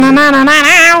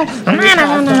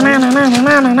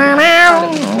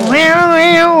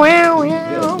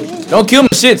Don't kill my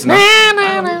shits now.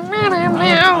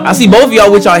 I see both of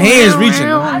y'all with y'all hands reaching.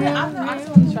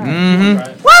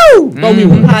 Woo! Throw me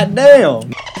one. Hot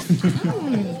damn.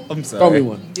 I'm sorry. Throw me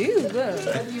one.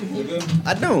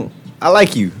 I don't. I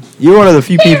like you. You're one of the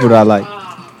few people that I like.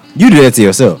 You do that to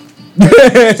yourself.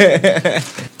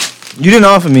 You didn't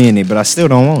offer me any, but I still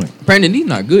don't want it. Brandon, these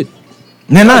not good.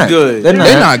 They're not good. They're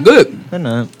not good. They're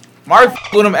not. Mark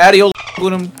with them, Adeola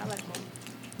with them.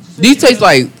 These taste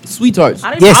like sweet tarts.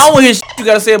 Yes. I don't want to hear shit you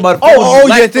gotta say about it.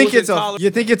 Oh, you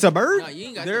think it's a bird? Nah, you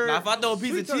ain't got Now, if I throw a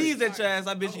piece of cheese at your ass,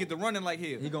 I bet you get to running like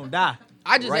hell. He gonna die.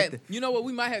 I just Right had, there. you know what?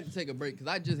 We might have to take a break because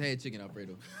I just had chicken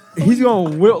Alfredo. He's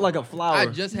gonna wilt like a flower. I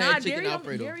just had chicken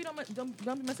Alfredo. Dairy don't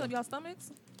mess up y'all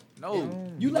stomachs. No,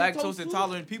 you lactose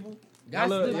intolerant people. Guys,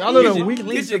 Y'all are the weak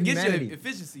links of Get your humanity.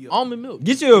 efficiency up. almond milk.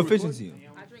 Get your efficiency.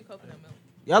 I drink coconut milk.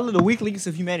 Y'all are the weak links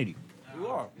of humanity. You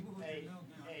are. Hey,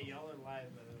 y'all are live,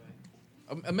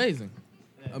 by the way. Amazing.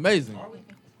 Amazing.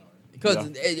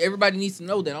 Because everybody needs to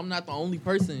know that I'm not the only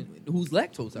person who's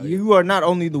lactose out here. You are not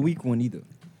only the weak one either.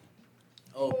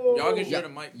 Oh, y'all can share the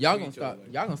mic. Y'all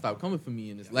gonna stop coming for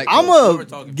me in this lactose. I'm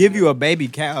gonna give you a baby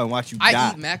cow and watch you die.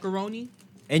 I eat macaroni.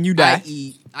 And you die.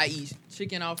 I eat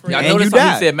chicken Alfredo. Y'all And notice you how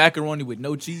died. he said macaroni with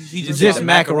no cheese? He just Just said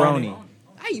macaroni.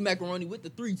 I eat macaroni with the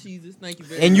 3 cheeses. Thank you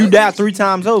very much. And you die 3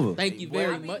 times over. Thank you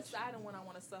very I'm much. deciding when I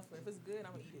want to suffer. If it's good,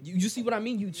 I'm gonna eat it. You see what I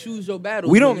mean? You choose your battles.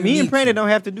 We when don't. you Me and need Brandon to. don't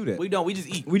have to do that. We don't. We just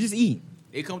eat. We just eat.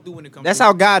 It come through when it comes. That's through.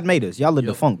 how God made us. Y'all are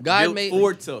defunct. God built made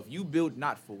forward tough. You built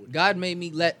not forward. God made me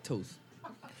lactose.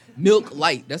 Milk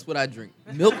light. That's what I drink.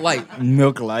 Milk light.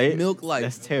 Milk light. Milk light.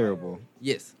 That's terrible.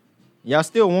 Yes. Y'all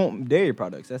still want dairy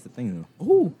products. That's the thing, though.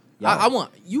 Ooh. Yeah. I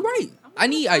want. You right. I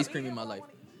need ice cream in my life.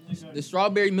 The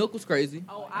strawberry milk was crazy.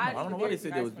 Oh, I don't know why they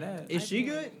said that was bad. Is she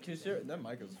good? Cause that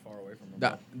mic is far away from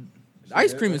The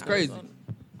ice cream is crazy.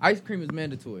 Ice cream is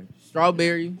mandatory.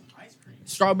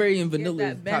 Strawberry and vanilla Get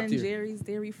is that Ben top and tier. Jerry's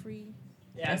dairy free.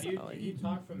 Yeah, That's if all I you eat.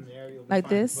 talk from there, you'll be Like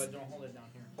fine, this? but don't hold it down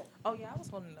here. Oh yeah, I was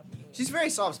holding it up. She's very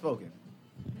soft spoken.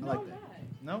 I No, like I'm that. not.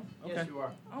 No? Okay. Yes, you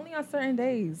are. Only on certain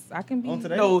days. I can be. On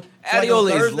today? No, like Adeola on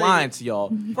is Thursday- lying to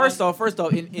y'all. First off,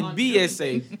 in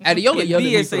BSA, Adeola in yelled at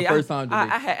me for the BSA, first time today.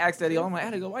 I had asked Adeola, I'm like,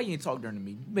 Adeola, why you ain't talk during the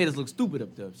meeting? You made us look stupid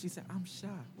up there. She said, I'm shy.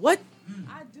 What?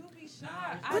 I do be shy.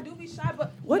 I do be shy,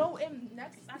 but What? no, in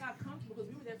Nexus I got comfortable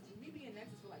because we be in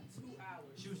Nexus for like 2 hours.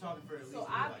 She was talking for at least. So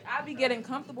I be getting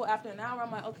comfortable after an hour.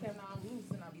 I'm like, okay, now I'm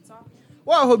loose and I be talking.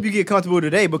 Well, I hope you get comfortable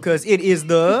today because it is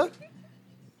the.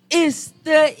 It's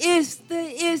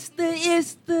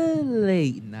the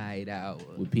late night hour.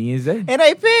 With P and Z.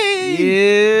 NAP.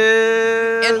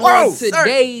 Yeah. And on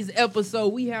today's episode,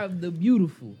 we have the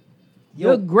beautiful,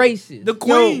 the gracious, The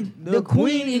queen. the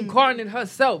queen incarnate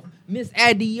herself, Miss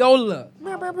Adeola.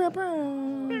 The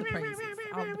praises.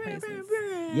 All the praises.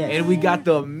 Yes. And we got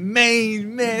the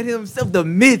main man himself, the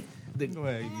myth, the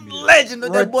legend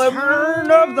of that boy.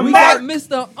 Return of the We Mark. got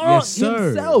Mr. Unk Yes, sir.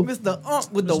 himself. Mr.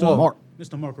 Unk with the Mr. walk.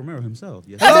 Mr. Mark Romero himself.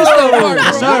 Yes. Mr.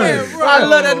 Mark sir. Romero. I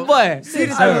love that boy. Yes,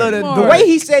 I love that sir. The boy. way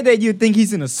he said that, you'd think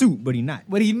he's in a suit, but he's not.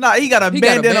 But he not. He got a He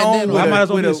got a bandana on bandana. with I might as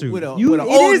well with be a a suit. with an It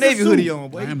old is a Navy suit. hoodie on.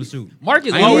 Boy. I am the suit. Mark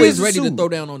is I always is a ready to suit. throw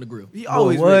down on the grill. He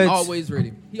always What? ready. Always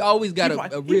ready. He always got a He rib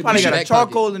probably in got his a back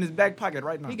charcoal pocket. in his back pocket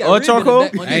right now. He got Oh, a rib in his charcoal?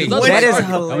 back- on Hey, his other that is pocket.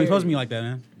 hilarious. Don't expose me like that,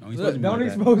 man. Don't expose me Don't like that.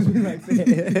 expose me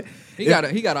like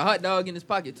that. He got a hot dog in his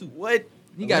pocket too. What?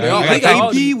 He got Okay, it all. I got He got all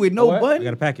AP with no I button.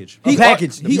 got a package. A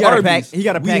package. He He got a Arby's. pack. He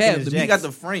got a We pack have in his them. He jacket. got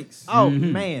the Franks. Oh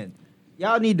man,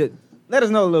 y'all need to let us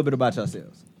know a little bit about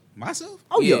yourselves. Myself?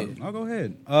 Oh yeah. I'll go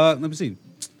ahead. Let me see.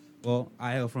 Well,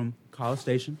 I hail from College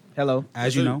Station, Hello.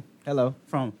 as you know, Hello.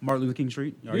 from Martin Luther King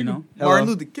Street. You already know. Hello. Martin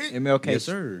Luther King. MLK. Yes,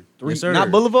 sir. Three- Yes, sir.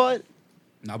 Not Boulevard.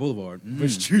 Not Boulevard. The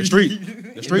street.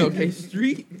 The street. Okay,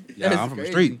 street. Yeah, That's I'm from the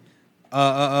crazy. street.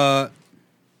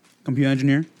 Computer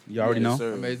engineer. You already know.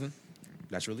 sir. Amazing.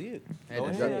 That's really it. Had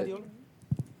to drop that.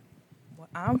 Well,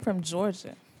 I'm from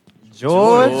Georgia.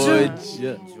 Georgia.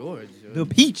 Georgia. The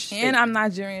peach. And I'm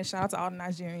Nigerian. Shout out to all the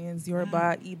Nigerians.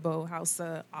 Yoruba, Igbo,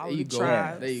 Hausa, all There you the go.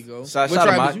 tribes. There you go. Shout What out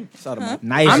tribe is to you? Shout out to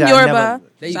Nice. I'm y'all Yoruba. never-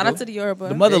 There you Shout go. out to the Yoruba.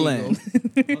 the motherland.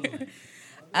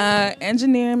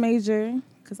 Engineering major,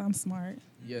 because I'm smart.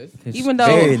 Yes. Even though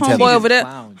Very homeboy intelligent. over there,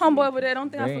 Clown, homeboy over there, don't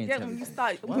think Very I forget when you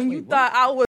intelligent. thought when you thought I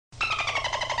was.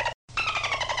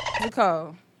 What's it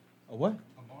called? A what?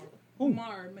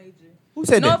 Mar major. Who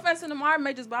said No that? offense to the Mar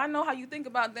majors, but I know how you think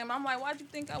about them. I'm like, why'd you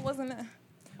think I wasn't?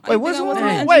 Wait, what's going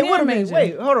wrong? on? Wait, wait a minute.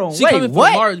 Wait, hold on. She Wait, coming what?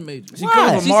 from Mars major. She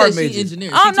coming from She Mars said she major.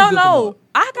 engineering. Oh She too good for no. Mars.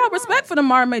 I got respect for the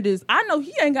Mar majors. I know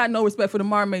he ain't got no respect for the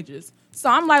Mar majors. So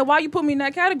I'm like, why you put me in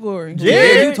that category?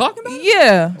 Yeah. You talking about?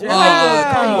 Yeah.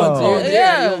 Oh, come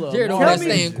Jared over Tell there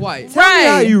me- staying quiet. Tell me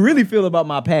how Right. you really feel about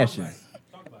my passion.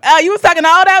 You was talking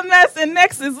all that mess in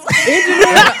Nexus.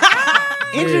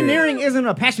 Engineering isn't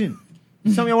a passion.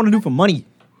 It's something I want to do for money.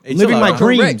 Hey, Living chill my out.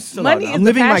 dreams. Chill Money out. is I'm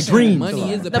living the my passion. dreams.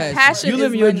 Money is the The passion. passion You is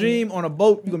living your money. dream on a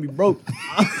boat, you're gonna be broke.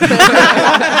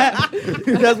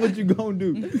 That's what you gonna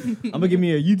do. I'm gonna give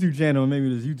me a YouTube channel and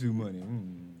maybe this YouTube money.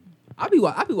 I be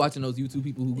watching those YouTube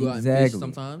people who go out and fish Exactly.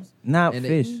 sometimes. Not And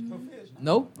fish.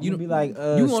 No, You you don't be like you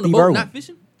on the Steve boat Irwin. not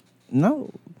fishing? No,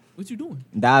 What you doing?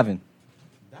 diving.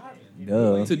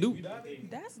 Duh. To do?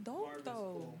 That's dope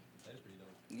though.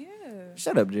 Yeah.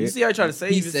 Shut up, You Jay. see how he try to save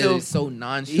He said himself? it's so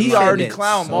nonchalant. He already that.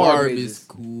 clown Marv Marv. is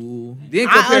cool. Then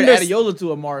I compared underst- Adeola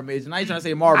to a Marv major. Now you trying to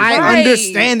say Marv. I is Right.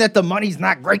 understand that the money's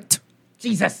not great.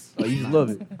 Jesus. Oh, you just love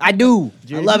it. I do.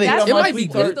 I love it. That's It what might be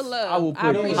it's good. the love. I will I put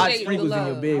hot appreciate the sprinkles in your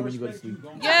love. bed when you go to sleep.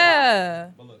 Yeah.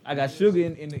 I got sugar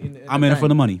in I'm in it for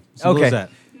the money. So Okay. what's that?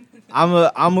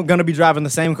 I'm gonna be driving the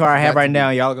same car I have right now.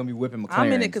 Y'all are gonna be whipping McLaren.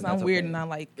 I'm in it because I'm weird and I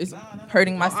like It's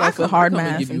hurting myself with hard I come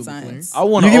and math give you and a science. I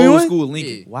want You an give me old one? school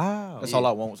Lincoln. Yeah. Wow. That's all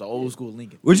I want. Was an old school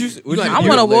Lincoln. Would you? gotta I You want a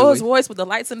don't play Rolls with- Royce with the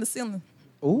lights in the ceiling.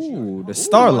 Ooh, the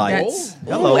starlights. That's,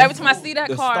 Hello. ooh, every time I see that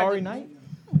The car, Starry Night.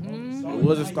 It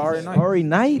was a starry night. Starry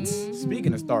Nights.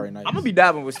 Speaking of starry night, I'm gonna be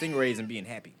diving with stingrays and being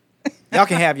happy. Y'all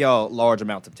can have y'all large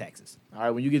amounts of taxes. all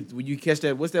right. When you catch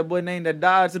that, what's that boy name that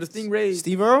died to the stingrays?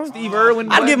 Steve Irwin. Steve Irwin.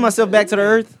 I'd give myself back to the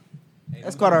earth.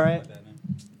 That's quite all right.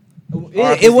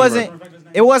 R.I.P. It wasn't.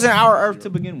 It wasn't our earth to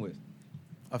begin with.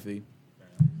 I feel you.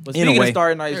 But In a speaking way. of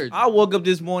starry nights, Heard. I woke up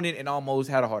this morning and almost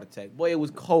had a heart attack. Boy, it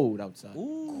was cold outside.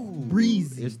 Ooh,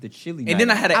 breezy. It's the chilly. And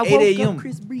then I had an I 8 woke up a.m.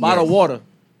 Chris Breeze. bottle of water.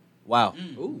 Wow.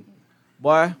 Ooh.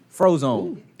 Boy.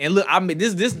 Frozone. And look, I mean,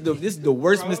 this is the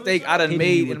worst mistake I done Hitting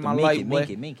made you in with my the life. make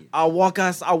boy. it, make it. I woke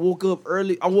up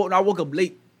early. I woke up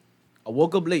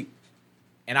late.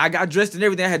 And I got dressed and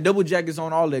everything. I had double jackets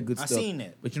on, all that good I stuff. seen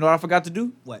that. But you know what I forgot to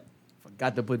do? What?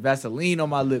 Forgot to put Vaseline on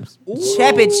my lips.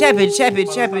 Chap it, chap it, chap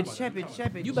it, chap it, chap it,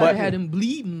 chap it. You better have them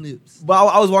bleeding lips. But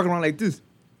I was walking around like this.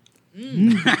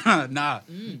 Nah.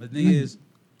 The thing is,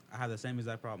 I have the same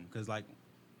exact problem. Because, like,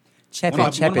 Chap One of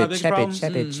it, chap my it, biggest chap it, problems-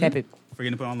 chap it, chap it.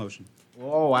 forgetting to put on lotion.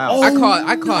 Oh wow. I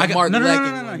caught Mark no.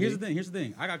 lacking one Here's day. the thing. Here's the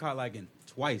thing. I got caught lacking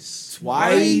twice.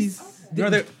 Twice.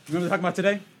 Remember they talking about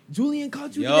today? Julian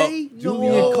caught you Yup. today?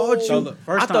 Julian No. caught you. So look, I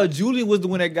first thought time, Julian was the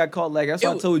one that got caught like that's why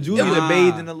I It was- told Julian to Nah.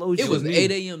 bathe in the lotion. It was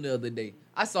 8 a.m. the other day.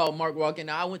 I saw Mark walking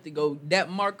out. I went to go dap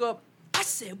Mark up. I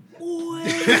said, boy,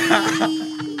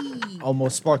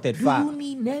 Almost sparked that fire. you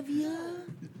need Nevia?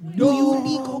 Do you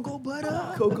need cocoa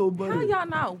butter? Cocoa How butter. y'all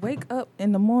not wake up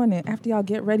in the morning after y'all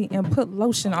get ready and put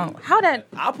lotion on? How that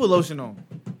I put lotion on.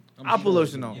 I put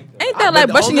lotion on. ain't that like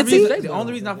the brushing your only teeth? reason- The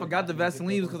only reason I forgot the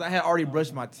Vaseline was because I had already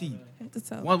brushed my teeth.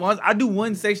 So, Once I do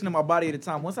one section of my body at a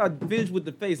time. Once I finish with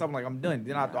the face, I'm like, I'm done.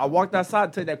 Then I walked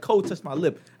outside till that cold touched my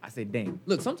lip. I said, damn.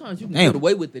 Look, sometimes you can Damn. get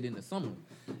away with it in the summer.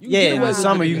 You can Yeah, get in away the with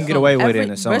summer it you in can the get summer. away with it in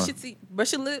the summer. brush your teeth,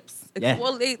 brush your lips, Yeah.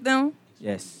 exfoliate them.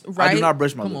 Yes. Right. I do not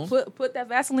brush my Come lips. Put that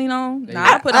Vaseline on. Nah,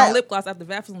 I- I put I- on lip gloss after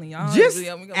Vaseline. Y'all Just we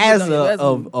gonna put as on your a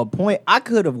Vaseline. point, I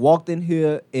could have walked in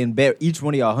here and bet each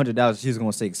one of y'all $100. She's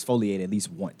gonna say exfoliate at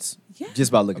least once, Yeah.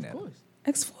 just by looking at Of her. course.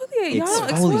 Exfoliate, y'all.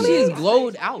 Exfoliate. She's Exfoliate.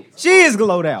 glowed out. She is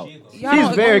glowed out. Y'all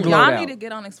She's very glowed Y'all out. need to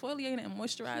get on exfoliating and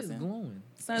She's moisturizing. glowing.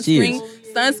 She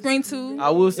Sunscreen too.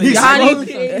 I will say, He's Y'all glowing.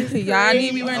 need, y'all need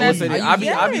to be wearing I will that. say that. I be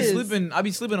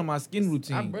Yes. slipping on my skin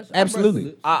routine.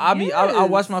 Absolutely. I Yes.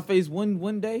 wash my face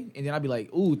one day and then I be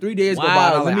like, ooh, 3 days go by. Wow,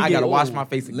 And I'm let like, me I get- gotta wash ooh. my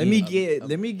face again.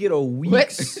 Let me get a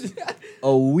week's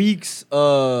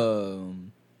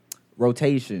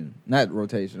rotation, not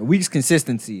rotation, a week's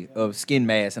consistency of skin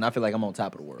mask, and I feel like I'm on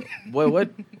top of the world. Boy, what?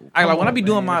 I like when I be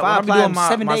doing man. my If when I I be apply doing them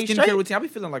 7 my days skincare straight- routine, I be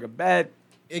feeling like a bad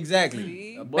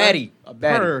Exactly. boy. Baddie. A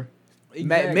baddie. Purr.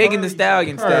 Megan the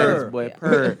Stallion Purr. status, boy.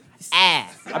 Purr. I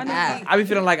I be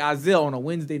feeling like Isaiah on a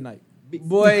Wednesday night.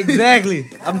 Boy, exactly.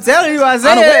 I'm telling you, On a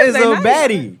Isaiah is Wednesday a night?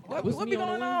 baddie. What be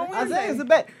going on? Isaiah is a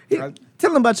baddie.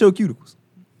 Tell him about your cuticles.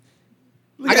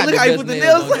 Look, I got look the how you best put the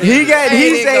nails nails. on. He There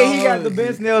you said go. he got the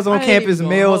best nails on I ain't campus, even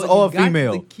males gonna or hold you.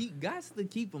 female. Got to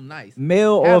keep them nice.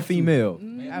 Male or Have to. female.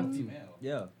 Have to.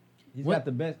 Yeah. He's What? got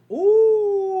the best.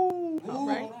 Ooh. All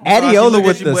right. Adeola look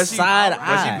with at you, the boy. She- side boy,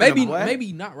 she eye. Maybe What?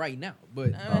 maybe not right now,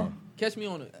 but catch me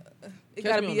on a. It Catch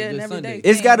gotta me on be a an good everyday. Sunday.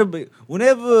 It's got to be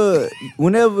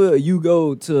whenever you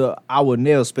go to our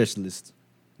nail specialist.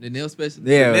 The nail specialist.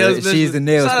 Yeah, Nail she's specialist. the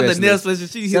nail Shout out specialist. to nail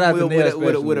specialist. She Shout hit out me to up nail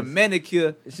with a specialist.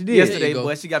 manicure She did. yesterday, There you go.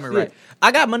 boy. She got me Yeah. right.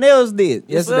 I got my nails did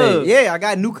What's yesterday. up? Yeah, I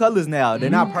got new colors now. They're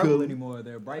not purple anymore.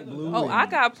 They're bright blue. Oh, and- I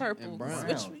got purple. And brown.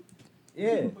 Switch me.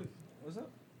 Yeah. What's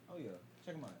up? Oh yeah,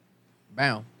 check them out.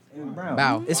 Bow.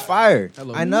 Bow. It's fire.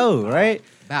 Hello. I know, right?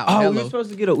 Bow. Oh, Hello. we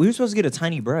were supposed to get a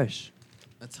tiny brush.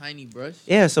 A tiny brush.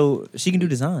 Yeah, so she can do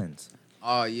designs.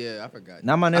 Oh yeah, I forgot.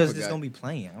 Now my nails forgot. just gonna be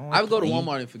plain. I would go to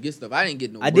Walmart and forget stuff. I didn't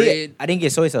get no I bread. did. I didn't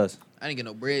get soy sauce. I didn't get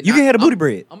no bread. You can have the booty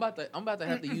bread. I'm about to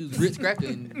have to use Ritz cracker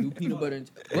and do peanut butter and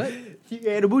what? You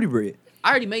can have the booty bread. I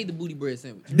already made the booty bread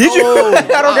sandwich. Did you? I don't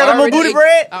got no already booty ate-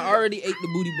 bread. I already ate the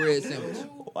booty bread sandwich.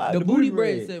 Wow, the booty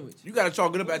bread sandwich. You gotta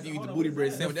chalk it up after you eat the booty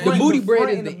bread sandwich. The booty bread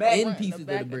front is and the the back. end Front pieces and of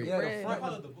the the back bread.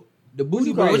 of The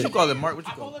booty What bread. you call it, Mark? What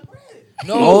you call it?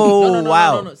 No, Oh, no,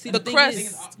 wow. no. See, The the thing crust.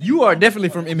 is, You are definitely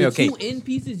from the MLK. two end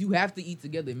pieces you have to eat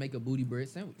together and make a booty bread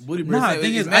sandwich. Booty bread Nah, the sandwich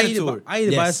thing is, mandatory. I eat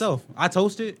it by Yes. itself. I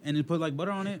toast it and then put like butter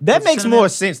on it. That put makes cinnamon, more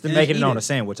sense than and making just it eat on a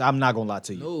sandwich. I'm not gonna lie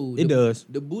to you. No, It does.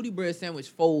 The booty bread sandwich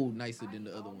fold nicer than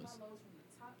the other ones.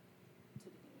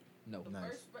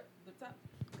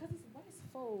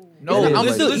 No. No, I'm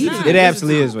listen, still listen, eating listen, It listen.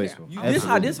 absolutely is wasteful. This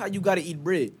Absolutely. how you gotta eat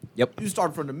bread. Yep. You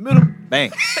start from the middle.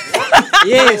 Bang.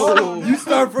 Yes. You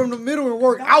start from the middle and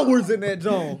work outwards in that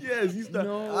zone. Yes, you start.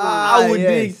 No. I would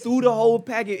dig yes. through the whole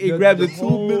packet and grab the two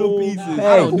whole middle pieces. packet.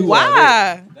 I don't do all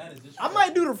that. Why? I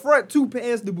might do the front two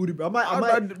past the booty bread. I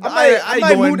I ain't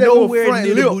might going move that little nowhere front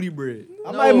near the lip. booty bread.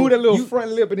 I might move that little you-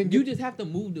 front lip and then You get. just have to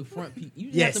move the front piece. You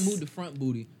just Yes. have to move the front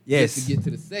booty Yes. just to get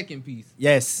to the second piece.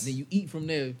 Yes. Then you eat from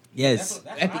there. Yes.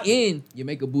 At the end, you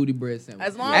make a booty bread sandwich.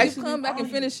 As long as you Actually, come back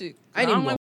and finish it. I ain't even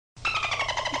don't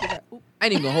I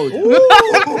ain't even gonna hold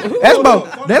you.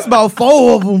 That's about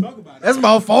four of them. That's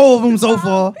about four of them so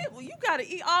far. People, you gotta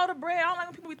eat all the bread. I don't like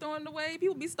when people be throwing it away.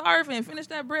 People be starving. Finish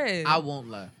that bread. I won't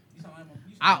lie.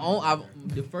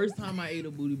 The first time I ate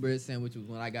a booty bread sandwich was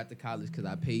when I got to college because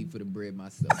I paid for the bread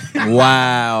myself.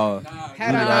 Wow.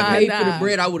 Had I not paid for the Nah.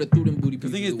 bread, I would have threw them booty The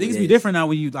pieces thing is, away. things be different now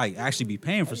when you like actually be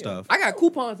paying for stuff. I got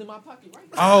coupons in my pocket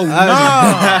right now. Oh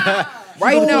no!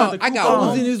 Right now, I I got was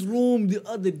one. in his room the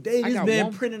other day. I This got man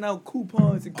one. printing out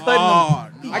coupons and cutting Oh,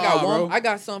 them. I got bro. one. I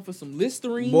got some for some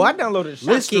Listerine. Boy, I downloaded Shopkick.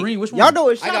 Listerine, which one? Y'all know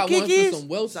what I got one Shopkick for is? some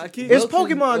Welch. Sidekick? It's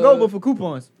Pokemon Go, but for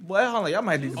coupons. Boy, hold on, y'all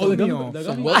might need to Oh, put the me gummy- on. the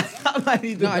some gummy- Welch. I might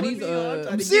need to Nah, put these me on.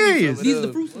 I'm serious. These are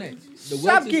the fruit snacks. The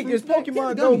Welch's Shopkick fruit is snacks. Pokemon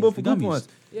the Go, gummies, but for the gummies. coupons.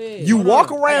 Yeah, You hold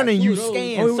walk on. I around got and two you of those.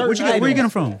 scan Oh, where you certain get them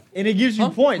items, from? and it gives you Huh?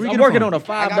 points. Where you I'm get 'em working from? on a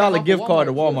I got it $5 off gift of card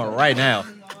to Walmart. Walmart right now.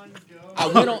 I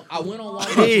went on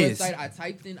Walmart's Yes. website. I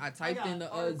typed in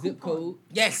the zip code,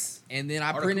 Yes. and then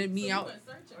I printed me out.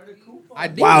 I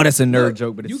did. Wow, that's a nerd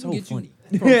joke, but You it's can so get funny.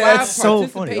 you from Yeah, 5 that's so funny.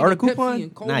 participating Are the Pepsi coupon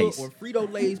and Cola nice? or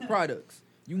Frito Lay's products.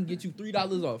 You can get you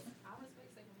 $3 off.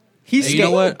 He Hey, you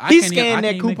know what? I He can't even- I scanned can't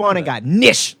that even make coupon and that. got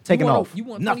niche taken you want, off. You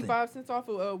want Nothing. 25 cents off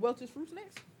of Welch's fruit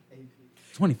snacks?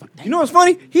 25. You know what's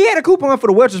funny? He had a coupon for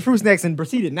the Welch's fruit snacks and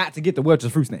proceeded not to get the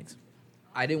Welch's fruit snacks.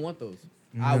 I didn't want those.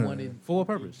 I wanted. For what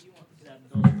purpose?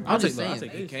 I'm just I'll saying.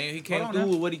 take it. He came through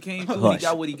with what he came through. He Hush.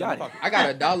 got what he got. I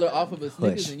got $1 off of a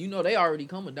Snickers, Hush. and you know they already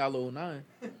come $1.09.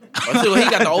 Oh, so he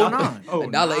got the 09.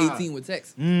 $1.18 with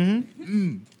text.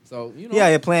 Mm-hmm. So you know. Yeah,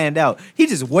 it planned out. He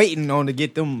just waiting on to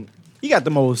get them. He got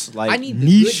the most I like need the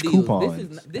niche good deals.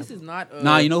 coupons. This is not.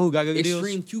 Nah, you know who got good deals?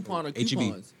 extreme coupon or HEB.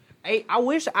 coupons. Hey, I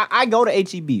wish I go to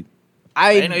HEB.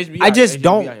 Ain't no HEB I out just here.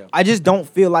 don't. HEB out here. I just don't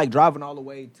feel like driving all the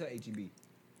way to HEB.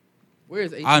 Where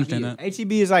is HEB? I understand that.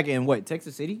 HEB is like in what,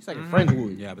 Texas City? It's like in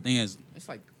Frenchwood. Yeah, but the thing is, It's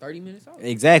like 30 minutes out.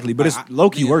 Exactly, but it's low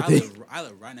key worth it. I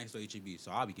live right next to HEB,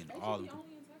 so I'll be getting all of them.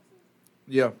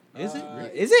 Yeah. Is it?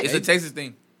 Is it? It's a Texas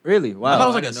thing. Really? I thought it Wow.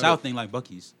 was like a didn't know South that. thing, like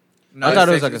Buc-ee's. No, I thought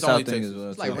it was it's like a Texas. It's only South thing Texas. as well.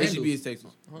 It's like too. Randall's. HEB is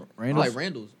Texas. Randall's? Like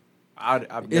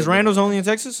Randall's. Is Randall's only in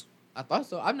Texas? I thought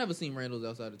so. I've never seen Randall's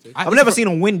outside of Texas. I've never seen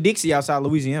a Winn Dixie outside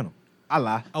Louisiana. I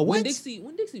lie. A when what? Dixie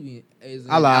be is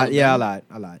in I lied. Yeah, I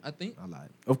Alabama, lied. I think. I lied.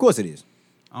 Of course it is.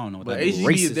 I don't know what But that is. HEB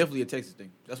Racist. is definitely a Texas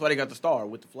thing. That's why they got the star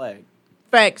with the flag.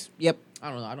 Facts. Yep. I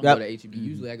don't know. I don't Yep. go to HEB.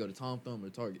 Usually I go to Tom Thumb or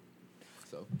Target.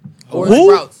 So. Who? Or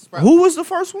Sprouts. Who was the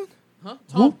first one? Huh?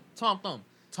 Who? Tom Thumb.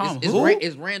 Tom It's, who?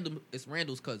 it's Randall. It's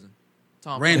Randall's cousin.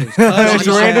 Tom Thumb. Randall's It's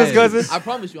cousin. Randall's cousin. I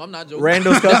promise you, I'm not joking.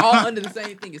 Randall's They're cousin. all under the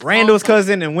same thing. It's Randall's Tom Thumb.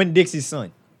 cousin and Winn Dixie's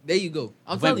son. There you go.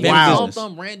 I'm Wait, telling you, wow. Tom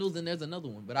Thumb, Randall's, and there's another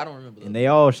one, but I don't remember. And they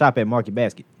all shop at Market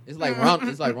Basket. It's like Ron.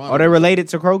 It's like Ron. Are they related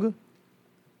to Kroger?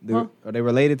 Huh? Are they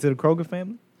related to the Kroger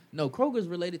family? No, Kroger's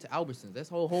related to Albertsons. That's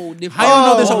whole different. How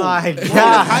you know this Oh whole? my Bro,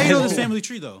 God. How you know this family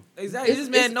tree though? Exactly. This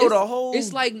man know the whole.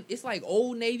 It's like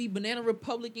Old Navy, Banana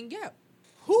Republic, and Gap.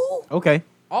 who? Okay.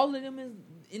 All of them is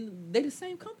they the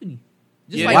same company.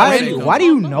 Just Yeah, like they Why, Randall. why do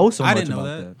you know so I much didn't know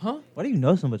about that. that? Huh? Why do you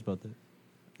know so much about that?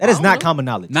 That is I don't not know. common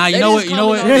knowledge. Nah, you That know is what? You know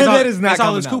what? common That's all- knowledge. That is not That's all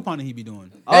common this knowledge. couponing he be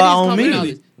doing. That is on common me.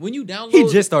 knowledge. When you download, He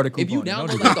just started If you couponing. Don't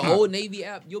download do like that. the Old Navy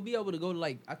app, you'll be able to go to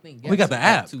like I think. We got the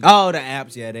app. too. Oh, the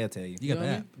apps. Yeah, they'll tell you. You got know what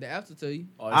I that. mean? The apps will tell you.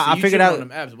 Oh, I you figured tripping out- on them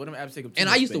apps, but them apps take up too And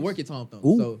much I used to space. work at Tom Thumb,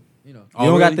 Ooh. so You know. You Oh,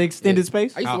 don't got really? the extended Yeah.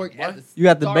 space? I used to work What? at the You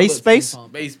got the base Starbucks in space?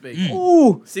 Taunton. Base space.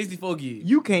 Ooh, 64 gig.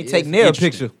 you can't Yeah, take it's near a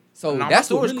interesting. picture. So Nah, my that's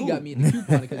what store's really cool. got me in the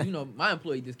couponing because you know my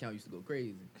employee discount used to go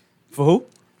crazy. For who?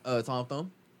 Tom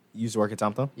Thumb. You used to work at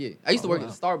Tom Thumb? Yeah, I used to work wow.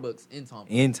 at Starbucks in Tom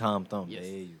Thumb. In Tom Thumb. Yes.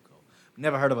 There you go.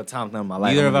 Never heard of a Tom Thumb in my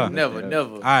life. Neither I'm have gonna I. look that Never,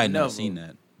 up. never. I ain't never never seen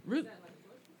that. Really?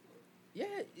 Yeah,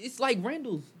 it's like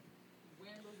Randall's.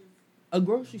 A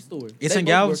grocery store. It's They in both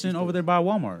Galveston grocery over there stores. by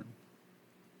Walmart.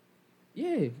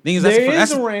 Yeah. Thing is, that's There the, is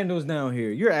that's, a Randall's down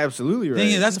here. You're absolutely right.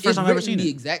 thing is, that's the first It's time I've ever written seen the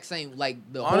it. exact same, like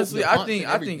the Honestly, whole, I the fonts think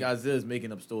and I think everything. Isaiah's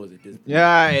making up stores at this point.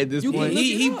 yeah, at this You can point. look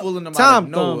He it up. pulling them out Tom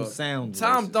of Thumb nowhere. sounds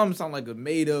Tom racist. Thumb sound like a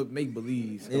made up make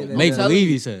believe. Yeah, Make telling believe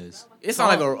you. he says. It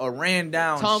sound like a ran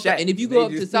down Tom shack. and if you They go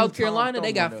up just to threw South Tom Carolina, Thumb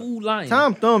they got on there. Food Lion.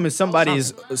 Tom Thumb is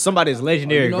somebody's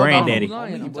legendary You know about granddaddy. Food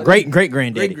Lion? Great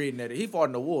granddaddy. Great Nettie. He fought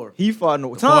in the war. He fought in the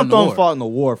fought Tom in the Thumb war. fought in the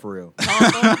war for real.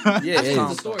 Tom Thumb? Yeah, There's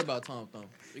Tom a story Thumb. about Tom Thumb.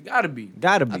 It gotta be.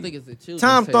 Gotta I be. think it's a children's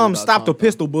Tom tale Thumb about stopped a Tom Thumb.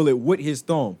 pistol bullet with his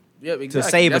thumb Yep, exactly. to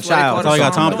save a That's why they child. call That's it why he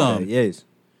got Tom Thumb. Yes.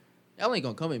 Y'all ain't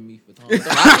gonna come at me for Tom Thumb.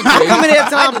 I Coming at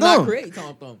Tom I did not Thumb. create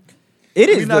Tom Thumb. It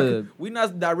We is the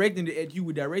not directing it at you.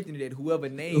 We're directing it at whoever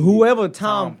named whoever it.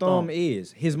 Tom Thumb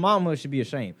is. His mama should be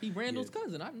ashamed. He Randall's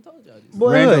cousin. I done told y'all this.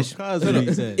 Boy, Randall's hush. cousin,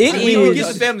 he said. It We is.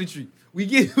 get the family tree. We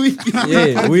get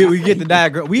Yeah, we get the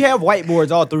diagram. We have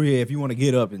whiteboards all through here if you want to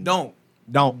get up and don't.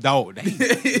 don't.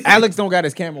 Alex don't got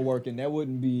his camera working. That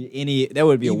wouldn't be any. That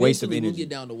would be a waste of Eventually, energy. We'll get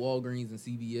down to Walgreens and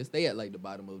CVS. They at like the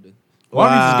bottom of the.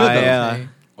 Walgreens is good though. yeah.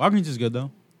 Walgreens is good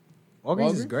though.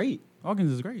 Walgreens is Walgreens? great.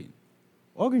 Walgreens is great.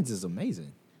 Walgreens is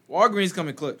amazing. Walgreens come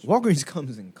in clutch. Walgreens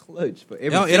comes in clutch for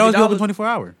It everything. always be open $50. 24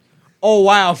 hour. Oh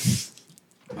wow.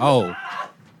 Oh.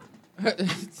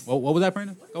 What was that,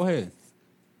 Brandon? Go ahead.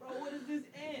 Bro, what is this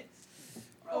ants?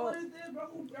 Bro, what is this, bro?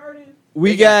 Who dirty?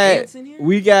 We They got got ants in here?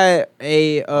 we got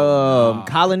a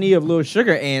colony of little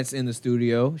sugar ants in the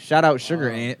studio. Shout out sugar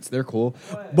ants, they're cool.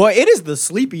 But it is the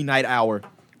sleepy night hour,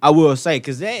 I will say,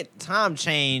 because that time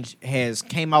change has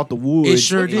came out the woods. It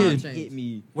sure What time did. change? Hit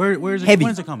me. Where's it? Heavy.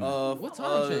 When's it coming? What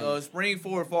time change? Spring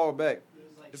forward, fall back.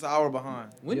 It's an hour behind.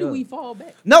 When Yeah. do we fall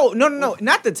back? No,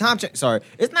 not the time change. Sorry,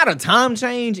 it's not a time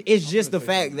change. It's just the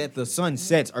fact that the sun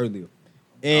sets earlier.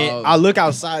 And Oh. I look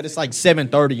outside, it's like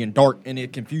 7:30 and dark, and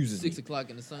it confuses 6 me. o'clock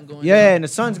and the sun going Yeah, down. and the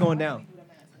sun's going down.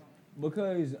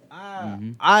 Because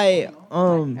Mm-hmm.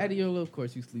 Adeola, of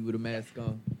course, you sleep with a mask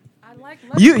on. I like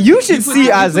you should You put- see you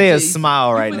put Isaiah's your- smile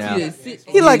you right put now. your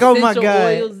He like, oh my essential God.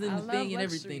 oils and I the love thing and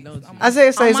luxuries. everything, don't you?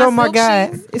 Isaiah says, On oh my silk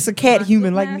God, sheets, it's a cat my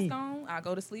human silk like mask me. on, I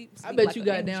go to sleep. I sleep bet like you an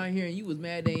got angel. down here and you was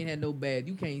mad they ain't had no bath.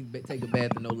 You can't take a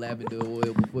bath in no lavender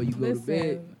oil before you go to bed.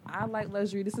 Listen, I like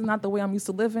luxury. This is not the way I'm used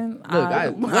to living.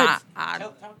 Look, what?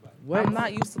 What? I'm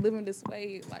not used to living this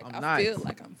way. Like I'm I not. feel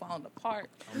like I'm falling apart.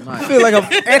 I'm I not. feel like I'm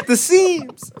at the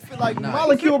seams. I feel like Nah.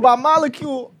 molecule by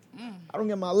molecule. I don't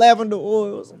get my lavender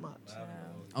oils.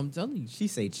 I'm telling you. She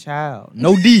say child.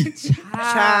 No D.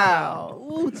 Child.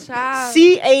 Ooh, child.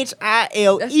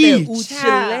 CHILE. That's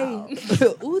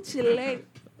that Uchile.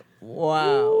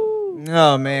 Wow.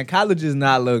 Oh man, college is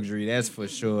not luxury. That's for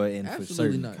sure and for Absolutely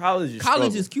certain. not. College is College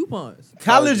struggle. is coupons.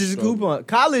 College is coupon.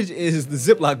 College is the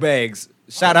Ziploc bags.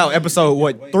 Shout out episode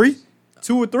what 3,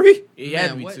 2 or 3, It had to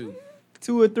Man, be what? 2.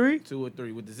 2 or 3 2 or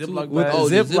 3 with the Two- Ziploc with bag. Oh,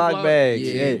 the the Ziploc Ziploc? bags.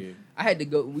 Yeah. Yeah. I had to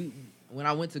go. When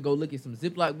I went to go look at some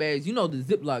Ziploc bags, you know the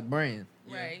Ziploc brand.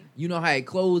 Right. You know how it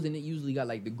closed and it usually got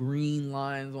like the green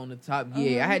lines on the top.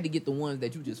 Yeah, I had to get the ones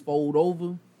that you just fold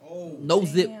over. No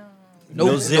zip. Damn.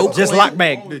 No zip, just lock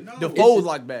bag. The fold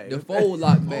lock bag. The fold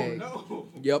lock bag.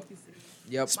 Yep.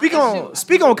 Yep. Speak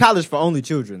on college for only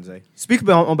children, Zay. Speak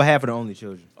on behalf of the only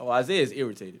children. Oh, Isaiah's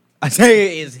irritated.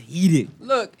 Isaiah is heated.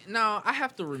 Look, now I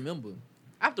have to remember.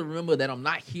 That I'm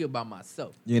not here by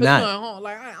myself. You're 'Cause, not. you know, at home,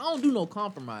 like I don't do no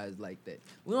compromise like that.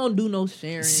 We don't do no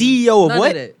sharing. CEO of none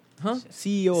what? that. Huh?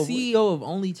 CEO of CEO of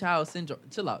Only Child Syndrome.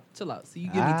 Chill out. See, you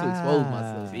get me to expose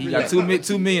myself. He got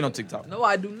 2 million on TikTok. No,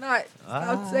 I do not.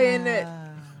 Stop saying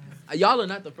that. Y'all are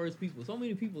not the first people. So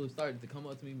many people have started to come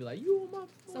up to me and be like, "You on my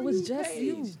So For it's You just page."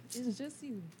 you. It's just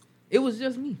you. It was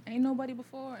just me. Ain't nobody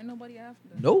before. Ain't nobody after.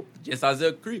 Nope. Just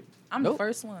Isaiah Creep. I'm Nope. the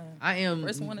first one. I am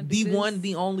First one to do the this. one,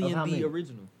 the only, Of and how the many?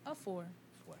 original. A 4.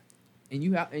 And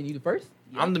you the first?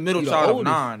 I'm the middle You the child of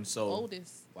oldest. 9, so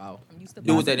Oldest. Wow. I'm used to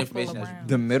Deal with that bouncing information people as around.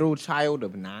 the middle child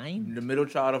of 9. the middle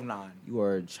child of 9. You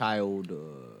are a child.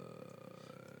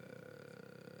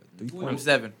 3. I'm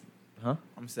 7. Huh?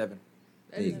 I'm 7.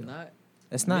 That There is you go. not.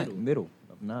 That's not Middle. middle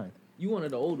of 9. You one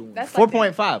of the older ones. That's like the-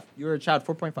 4.5. You're a child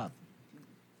 4.5.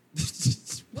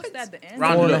 What's that? The end?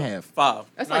 Round Four it and a up. half. 5.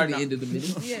 That's No, like no. the end of the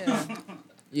middle. Yeah.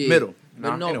 Yeah. Middle. But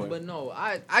Nah, no, anyway. but no,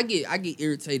 I get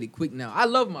irritated quick now. I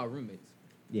love my roommates.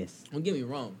 Yes. Don't get me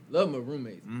wrong, love my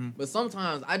roommates, but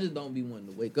sometimes I just don't be wanting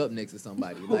to wake up next to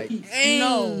somebody. Like,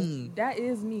 No, that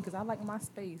is me because I like my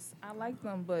space. I like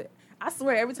them, but I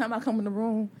swear every time I come in the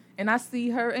room and I see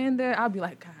her in there, I'll be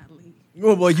like, golly.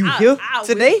 Oh, boy, you here I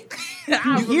today?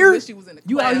 I really here? wish she was in the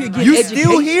You out class. here getting You education.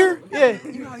 still here? Yeah.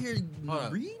 You out here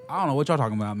reading? I don't know what y'all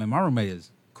talking about, man. My roommate is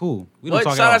cool. We don't What?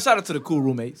 talk Shout about. out to the cool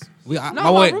roommates. My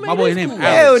my boy, roommate my is named cool.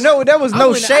 Hell Alex. no, there was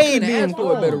no I shade couldn't being ask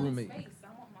for a better thrown. roommate.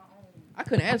 I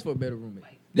couldn't ask for a better roommate.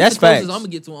 That's the closest facts. I'm gonna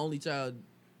get to an only child.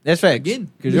 That's facts. Again.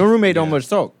 Because your roommate don't Yeah. much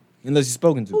talk unless he's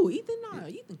spoken to. Ooh, Ethan, nah,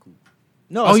 Ethan cool.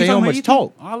 No, Oh, I you say he talking don't about much Ethan?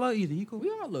 talk. Oh, I love Ethan. He cool. We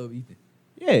all love Ethan.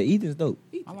 Yeah, Ethan's dope.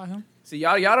 I like him. See,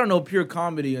 y'all don't know pure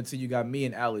comedy until you got me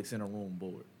and Alex in a room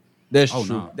board. That's Oh,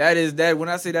 true. no. That is that. When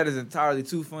I say that is entirely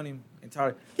too funny,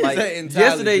 entirely. Like said entirely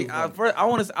yesterday, too I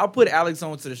funny. I'll put Alex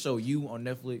on to the show You on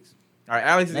Netflix. All right,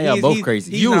 Alex. They are both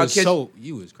crazy. He's You now is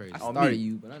crazy. I On started me.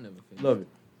 you, but I never finished. Love it.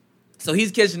 So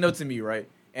he's catching up to me, right?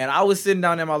 And I was sitting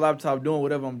down at my laptop doing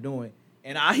whatever I'm doing,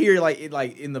 and I hear like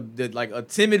in the like a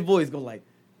timid voice go like,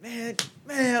 man,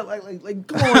 like,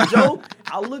 come on, Joe.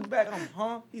 I look back, I'm,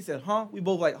 huh? He said, huh? We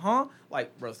both like, huh?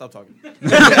 Like, bro, stop talking. Bro,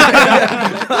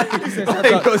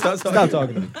 stop Stop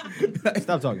talking to me.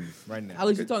 Stop talking to me right now.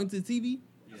 Alex, you talking to the TV?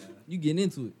 Yeah. You getting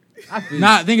into it? I feel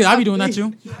Nah, think I be doing that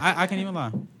too. I can't even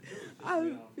lie.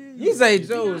 You say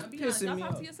Joe is Be honest, pissing y'all me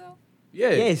talk off. to yourself? Yeah,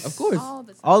 Yes, Of course. All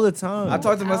the time. all the time. I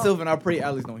talk to myself and I pray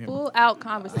Alex don't hear me. Full out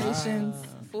conversations,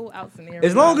 full out scenarios.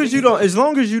 As long as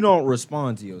you don't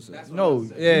respond to yourself. No,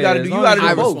 Yeah, you gotta as do. You long gotta as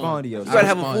do I both. respond to You yourself. gotta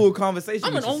have a respond. full conversation.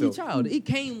 I'm with an only yourself. child. It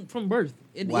came from birth.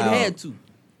 It Wow. had to. If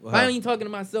Wow. I ain't talking to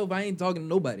myself, I ain't talking to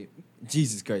nobody.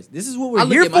 Jesus Christ, this is what I we're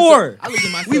look here at myself- for. I look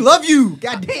at myself. We love you.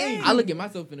 God damn. I look at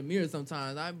myself in the mirror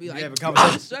sometimes. I be like, have a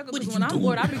conversation. Struggle What because you when I'm doing?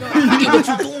 bored, I be going. what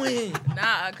you doing?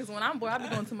 Nah, because when I'm bored, I be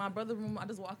going to my brother's room. I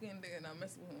just walk in there and I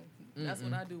mess with him. That's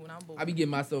what I do when I'm bored. I be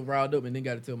getting myself riled up and then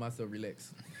got to tell myself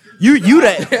relax. You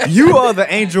are the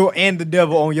angel and the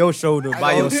devil on your shoulder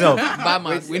by yourself. By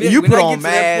myself. When You when put I on get to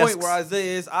that point masks. where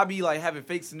Isaiah is, I be like having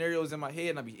fake scenarios in my head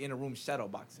and I be in a room shadow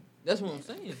boxing. That's what I'm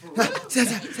saying.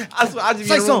 I swear, I just be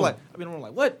Say in a room something. like, I be in a room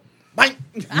like, what? Bang!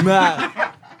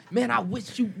 Nah. Man, I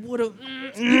wish you would have.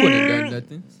 You wouldn't have done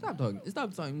nothing. Stop talking.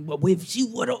 Stop talking. But if she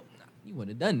would have, you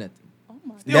wouldn't have done nothing. Oh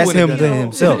my God. That's him to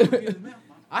himself.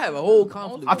 I have a whole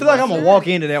conflict. I feel like I'm gonna walk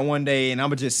into that one day and I'm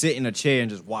gonna just sit in a chair and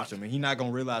just watch him, and he's not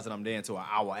gonna realize that I'm there until an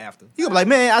hour after. He gonna be like,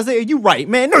 "Man, Isaiah, you right,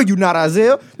 man. No, you not,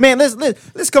 Isaiah. Man,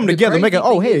 let's come together, make it.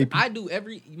 Oh, hey, I do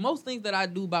most things that I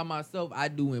do by myself. I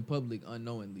do in public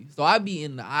unknowingly. So I be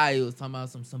in the aisles talking about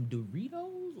some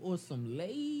Doritos or some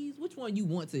Lay's. Which one you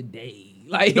want today?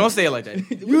 Like, Don't say it like that.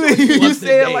 Which you one you want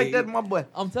say it today? like that, my boy.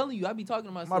 I'm telling you, I be talking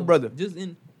to myself. My brother. Just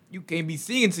in. You can't be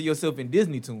singing to yourself in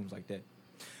Disney tunes like that.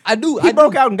 I do. he I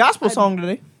broke do. out in gospel song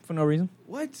today for no reason."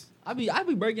 What? I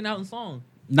be breaking out in song.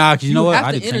 Nah, cause you know what? have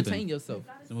I to did the same entertain thing. yourself.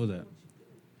 So what was that?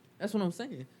 That's what I'm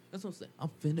saying. That's what I'm saying. I'm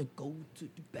finna go to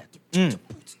the Mm.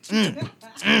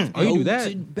 bathroom. Oh, you do Go that? to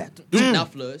the bathroom. Now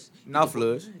flush. Now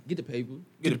flush. Get the paper.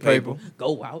 Get the paper.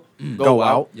 Go out. Go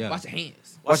out. Yeah. Wash your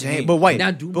hands. Wash your hand, but wait,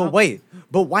 Now do but my- wait,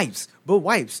 but wipes. You but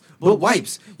wipe.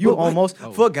 almost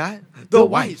Oh. forgot the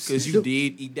wipes. Because you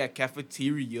did eat that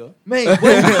cafeteria. Man, let's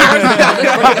break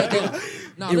that down.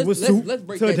 Now, It was soup let's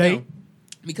break that today. down.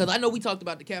 Because I know we talked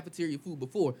about the cafeteria food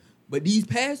before, but these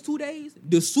past 2 days,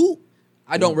 the soup,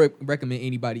 I don't recommend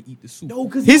anybody eat the soup. No,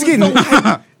 because He's getting.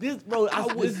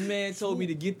 this man told me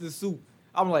to get the soup.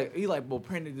 I'm like, he like, well,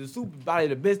 Brandon, the soup is probably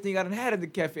the best thing I done had at the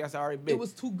cafe. I said, all right, bet. It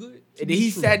was too good. to And be then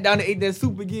he true. sat down and ate that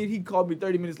soup again. He called me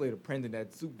 30 minutes later. Brandon,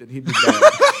 that soup that hit me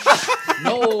bad.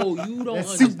 No, you don't That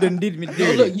soup understand. done did me No,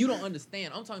 dirty. look, you don't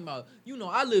understand. I'm talking about,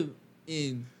 I live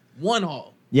in one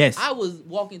hall. Yes. I was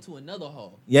walking to another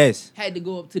hall. Yes. Had to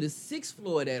go up to the 6th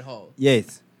floor of that hall.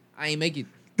 Yes. I ain't make it.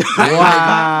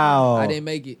 Wow. I didn't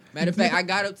make it. Matter of fact, I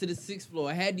got up to the 6th floor.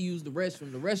 I had to use the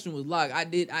restroom. The restroom was locked. I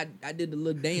did the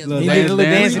little dance. Little He did the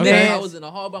little dance, dancey okay. I dance. was in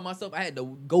the hall by myself. I had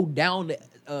to go down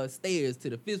the stairs to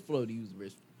the 5th floor to use the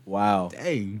restroom. Wow.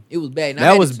 Dang. It was bad. And That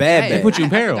I had was to- bad, I had- bad. It put you in I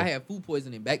think peril. I had food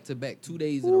poisoning back to back 2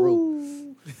 days in a row.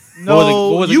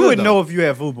 No, was it you good, would though? know if you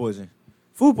had food poisoning.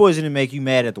 Food poisoning make you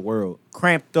mad at the world.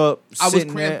 Cramped up. I was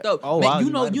sitting cramped there. up. Oh, Man, wow, you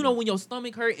might know have when your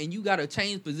stomach hurt and you gotta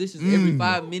change positions every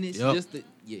 5 minutes Yep. just to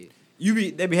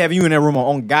they be having you in that room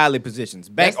on ungodly positions,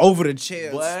 back That's- over the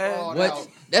chairs. What? What?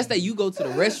 That's that you go to the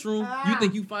restroom. You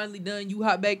think you finally done. You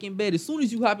hop back in bed. As soon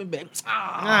as you hop in bed, You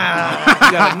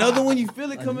got another one. You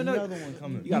feel it coming up. Another one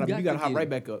coming. You gotta to hop get right it.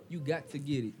 back up. You got to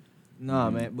get it. Nah,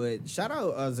 man. But shout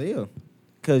out Isaiah,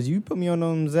 cause you put me on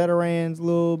them Zataran's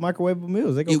little microwavable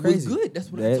meals. They go It crazy. was good.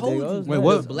 That's what That- I told that you. goes. Wait, The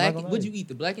what? black. I'm not gonna What'd lie. you eat?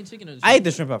 The black and chicken or the I ate shrimp?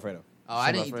 the shrimp Alfredo. Oh,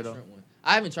 I didn't eat Alfredo. the shrimp one.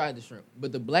 I haven't tried the shrimp,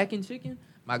 but the blackened chicken,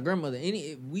 my grandmother.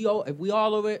 If we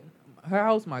all over at her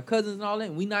house, my cousins and all that,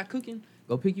 and we not cooking,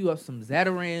 go pick you up some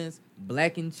Zataran's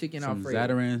blackened chicken Some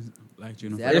Alfredo. Zatarans, black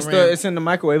chicken. Zataran. It's in the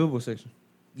microwavable section.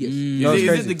 Yes.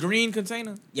 Is it the green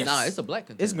container? Yes. Nah, it's a black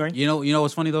container. It's green. You know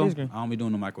what's funny though? It's green. I don't be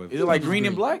doing the microwave. Is it like green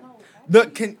and black?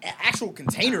 The actual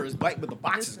container is black, but the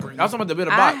box is green. I was talking about the bit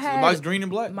of I box. The had box green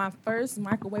and black. My first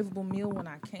microwavable meal when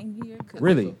I came here. 'Cause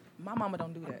Really? My mama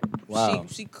don't do that. Wow.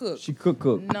 She cooked. She cook.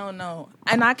 No.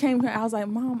 And I came here. I was like,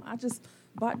 Mom, I just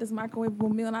bought this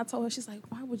microwavable meal, and I told her, she's like,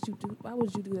 Why would you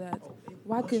do that?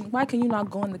 Why can you not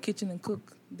go in the kitchen and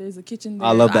cook? There's a kitchen there.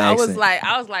 I love the I was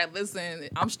accent. like, listen,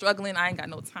 I'm struggling. I ain't got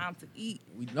no time to eat.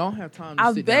 We don't have time to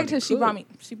I sit begged down her. and She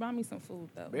cook. brought me some food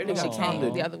though. Barely When she got time came to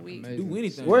the other week. Amazing. Do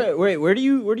anything. Where do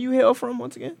you hail from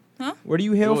once again? Huh? Where do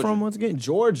you hail Georgia. from once again?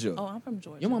 Georgia. Oh, I'm from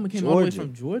Georgia. Your mama came all the way Georgia.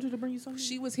 from Georgia to bring you something?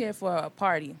 She was here for a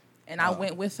party, and I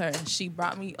went with her, and she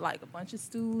brought me like a bunch of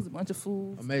stews, a bunch of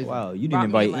foods. Amazing. Wow, you Brought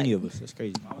didn't me, invite like- any of us. That's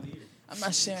crazy. I'm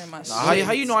not sharing my shit.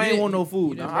 How you know I ain't want no You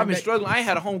food? didn't I've been bring struggling. I ain't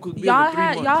had a home cooked meal Y'all in 3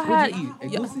 had, months. y'all had, What'd you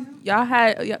eat? y'all, y'all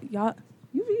had, y'all.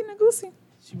 You eating a goosey?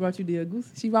 She brought you the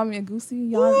agouti? She brought me a goosey.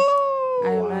 Y'all, I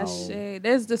am not shade.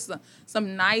 There's just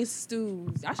some nice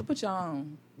stews. I should put y'all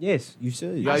on. Yes, you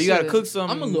should. Y'all, I you gotta should. cook some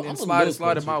I'm a little, and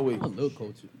slide it my way. I'm a little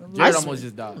cultured. Jared I- almost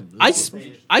just died.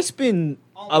 I spend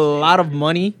a lot of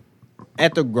money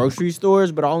at the grocery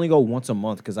stores, but I only go once a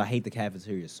month because I hate the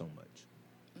cafeteria so much.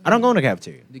 I don't go in the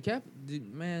cafeteria. The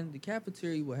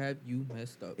cafeteria will have you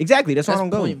messed up. Exactly, that's why I don't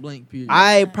go. Point blank. Period.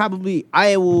 I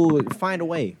will find a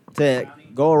way to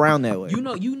go around that way. You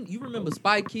know, you remember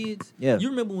Spy Kids? Yeah. You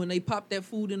remember when they popped that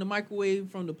food in the microwave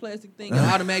from the plastic thing and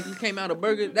automatically came out a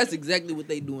burger? That's exactly what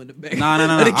they do in the back. No. I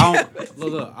don't,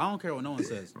 look. I don't care what no one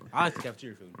says. I like the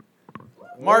cafeteria food.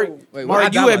 Mark, Wait, Mark, I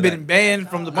you die by have been that. banned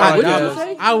from the Mark, what did you podcast.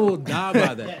 say? I will die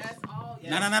by that.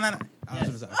 No. I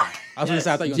was gonna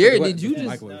say. I thought you. Jared, were did you just-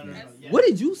 microwave me. What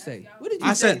did you say? What did you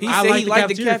I say? said He I said like he the liked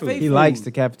the cafeteria cafe food. He likes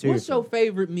the cafeteria. What's your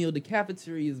favorite meal the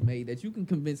cafeteria has made that you can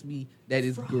convince me that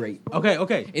is great?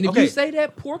 Okay. And if you say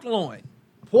that, pork loin.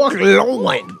 pork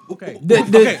loin. okay,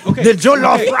 The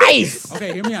jollof rice.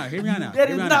 Okay, hear me out now. That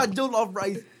Hear is me out not now. jollof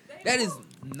rice. That is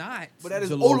not. But that is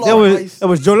jollof. Olaf. That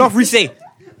was jollof rice.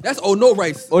 That's oh no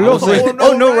rice. Oh no,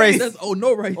 Oh, no rice. That's oh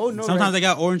no rice. Oh no. Sometimes they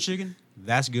got orange chicken.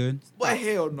 That's good. But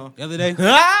hell no. The other day,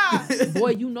 Ah!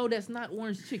 Boy, you know that's not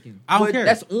orange chicken. I don't But care.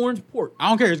 That's orange pork. I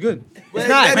don't care. It's good. It's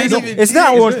not. That ain't even- It's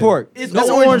not orange good. pork. It's It's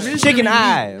orange orange mystery chicken meat.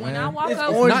 eye. When I man. walk It's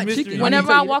up, orange not mystery. chicken. whenever Let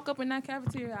me I tell you walk up in that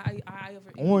cafeteria, I ever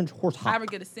eat. Orange horse I hot. ever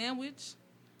get a sandwich.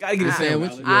 Gotta get a Ah.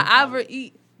 sandwich. I ever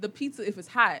eat the pizza if it's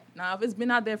hot. Now, if it's been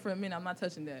out there for a minute, I'm not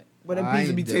touching that. But that I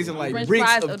pizza be ain't tasting doing like French bricks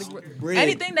fries of or the bread.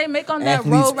 anything they make on that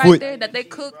Athlete's roll right foot. there that they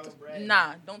cooked,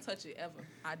 nah, don't touch it ever.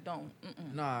 I don't.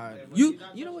 Nah, you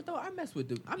know what though? I mess with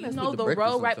the You with know the breakfast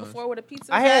roll right sometimes. before where the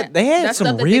pizza. They had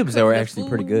some ribs that were actually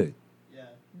pretty good.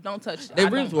 Don't touch it. They I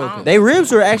ribs don't- were I okay. don't- They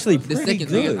ribs were actually The pretty second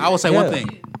thing good. is- I will say Yeah. one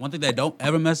thing. One thing that don't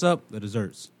ever mess up the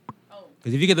desserts. Oh.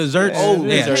 Because if you get the desserts, Oh,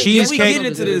 yeah, desserts. We cheesecake. get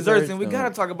into the desserts, and we No.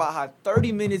 gotta talk about how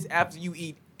 30 minutes after you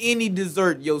eat any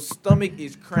dessert, your stomach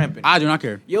is cramping. I do not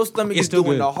care. Your stomach It's is still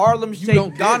doing good. the Harlem Shake,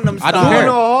 don't care. Gangnam I Style. don't care.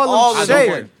 All I of don't them.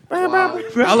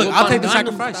 care. I'll take the Gangnam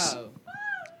sacrifice. style.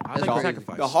 I'll take the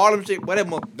sacrifice. The Harlem Shake,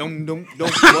 whatever. Dum dum dum.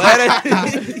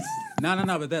 What?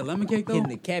 No. But that lemon cake though, Hitting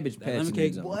the cabbage that patch. lemon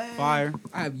cake, What? fire.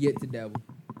 I have yet to dabble.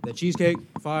 The cheesecake,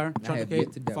 fire. I Chocolate have cake,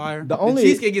 yet to dabble. fire. The The only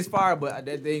cheesecake is fire, but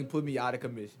that thing put me out of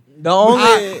commission. the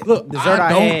only Look, dessert I I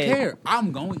don't had. care.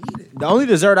 I'm gonna eat it. The only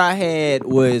dessert I had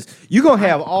was you gonna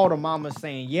have all the mamas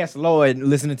saying yes, Lord,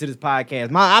 listening to this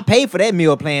podcast. I paid for that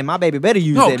meal plan. My baby better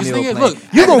use No, that because meal thing is, plan. look,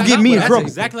 you gonna that's get me in that's trouble.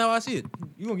 exactly how I see it.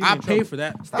 You gonna get me I in paid trouble. for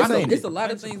that. Stop saying It's it. a lot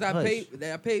of things I Hush.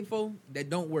 paid for that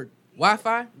don't work.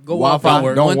 Wi-Fi, go Wi-Fi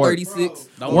Wi-Fi. don't work. 136,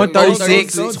 Don't work.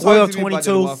 136, Don't talk to me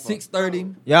 1222. about that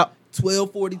 630, Yep.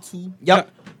 1242. Yep.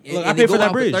 And, Look, and I they paid go for that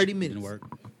out bridge. 30 Didn't minutes. work.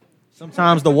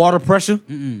 Sometimes the water pressure.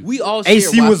 We all share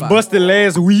AC was Wi-Fi. busted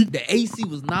last week. The AC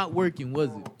was not working, was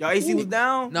it? Y'all AC was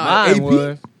down? No, Mine AP. was.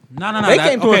 No. They that-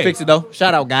 came through okay. and fixed it though.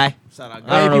 Shout out, guy. Shout out, I don't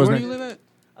guys. know his Where do name. you live at?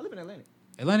 I live in Atlantic.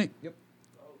 Atlantic. Yep.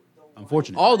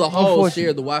 Unfortunate. All the halls Unfortunate.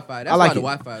 share the Wi-Fi. That's I like why the it.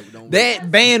 Wi-Fi don't work. That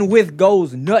bandwidth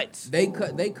goes nuts. They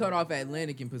cut off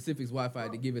Atlantic and Pacific's Wi-Fi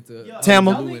to give it to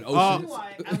Tamil. Blue and Tell Ocean. me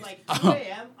why at like 2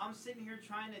 a.m. I'm sitting here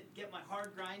trying to get my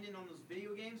hard grinding on those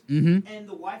video games, Mhm. and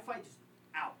the Wi-Fi just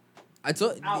out. I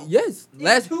told Ow. yes It's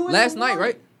last 2 in the night, morning.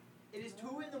 right? It is 2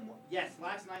 in the morning. Yes,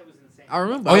 last night was insane. I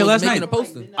remember. Oh, I yeah, was last making night.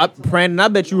 a poster. Brandon, I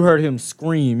bet you heard him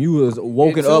scream. You was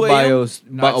woken At 2 up by a.m.? your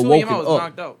Nah, 2 a.m. woken I was up.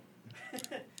 knocked out.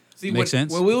 See, Makes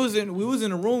sense. when we was in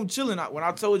the room chilling, when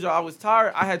I told y'all I was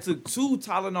tired, I had took 2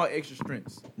 Tylenol extra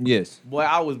strengths. Yes. Boy,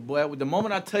 the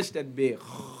moment I touched that bed,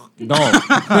 Don't.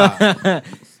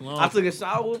 I took a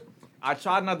shower. I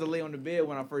tried not to lay on the bed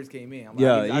when I first came in. I'm like,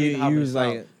 Yeah, I need to hop you in the was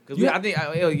shower. like,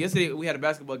 Because yesterday we had a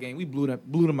basketball game. We blew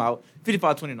them out,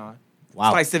 55-29. wow.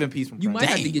 It's like 7 piece from You prime. might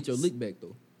have to get your lick back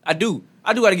though. I do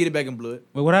got to get it back in blood.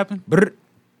 Wait, what happened?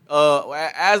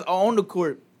 As on the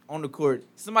court,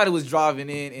 somebody was driving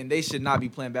in and they should not be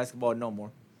playing basketball no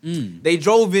more. They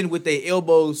drove in with their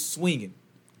elbows swinging.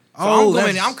 So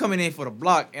I'm coming in for the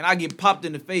block and I get popped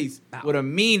in the face with a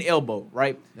mean elbow,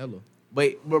 right? Hello.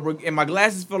 But and my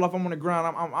glasses fell off. I'm on the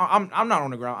ground. I'm not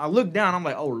on the ground. I look down. I'm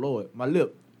like, oh Lord, my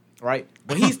lip, right?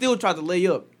 But he still tried to lay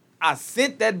up. I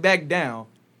sent that back down,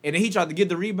 and then he tried to get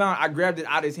the rebound. I grabbed it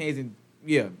out of his hands and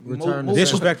Return move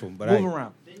Disrespectful, but move hey,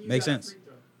 around. makes sense.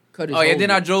 Cut his Oh yeah, whole then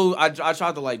I lip. drove. I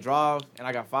tried to like drive, and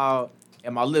I got fouled,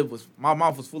 and my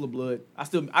mouth was full of blood.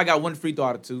 I got 1 free throw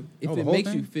out of 2. If Oh, the it whole makes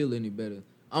thing? you feel any better,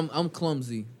 I'm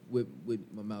clumsy with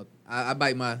my mouth. I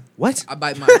bite my What? I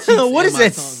bite my cheeks What and is my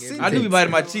that tongue every I do be day.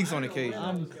 biting my cheeks on occasion.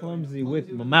 I'm clumsy with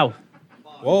my mouth.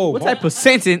 Whoa. What type of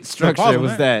sentence structure pause on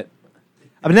was that. that?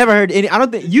 I've never heard any. I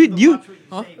don't think you.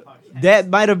 Huh? That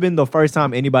might have been the first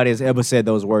time anybody has ever said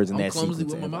those words in I'm that clumsy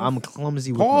sequence. with my ever. mouth? I'm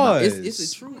clumsy with Pause. my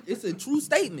mouth. It's a true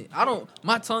statement.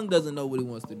 My tongue doesn't know what it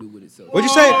wants to do with itself. What'd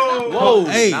you say? Whoa,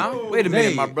 Hey. now, wait a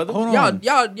minute, Hey, my brother. Hold on.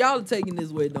 Y'all taking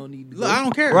this way don't need to go. Look, I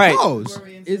don't care. Right. Pause.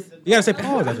 It's, You gotta say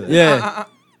pause after that. Yeah,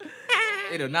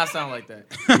 It does not sound like that.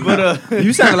 But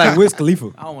you sounded like Wiz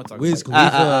Khalifa. I don't want to talk Wiz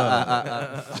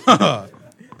about Khalifa.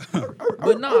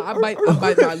 but no, I bite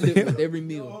my lip with every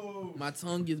meal. My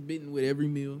tongue gets bitten with every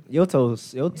meal. Your tongue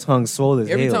swole as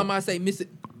Every hell. time I say miss it,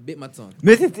 bit my tongue.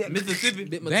 it. Mississippi.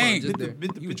 Bit my Dang. tongue just there.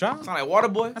 You child? Sound like water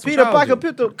boy. That's what Peter y'all Parker,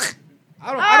 do. Peter.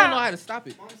 I don't know how to stop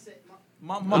it.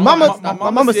 My mama said- my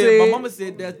mama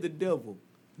said that's the devil.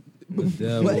 The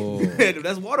devil.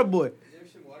 That's water boy.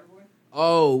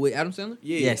 Oh, wait, Adam Sandler?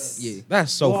 Yeah. Yes. Yeah.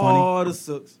 That's so funny. Water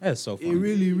sucks. That's so It funny.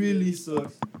 really, really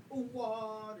sucks.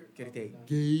 Water. Can it take?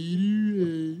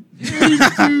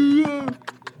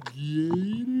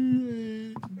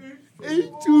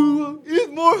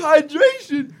 It's more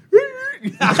hydration.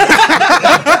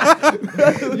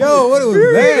 Yo, what was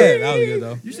that? That was good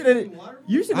though.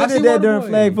 You should I have see did that Water during Boy.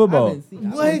 flag football.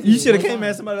 What? You should have came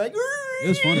at somebody like. It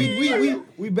was funny.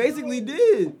 We basically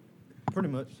did. Pretty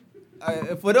much.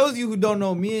 For those of you who don't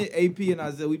know, me and AP and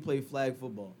Isaiah, we play flag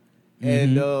football,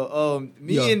 and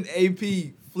me and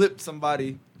AP flipped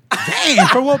somebody. Damn,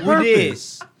 for what We did.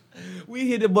 purpose? We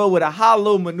hit the ball with a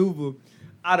hollow maneuver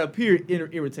out of pure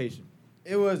irritation.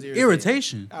 It was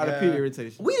Irritation. Out of pure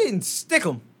irritation. We didn't stick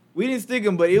them. We didn't stick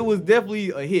him, but it was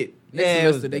definitely a hit. Next Yeah, it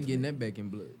semester, was they getting that back in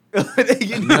blood. They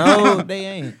get- No, they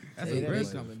ain't. That's They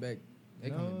aggressive. coming back. They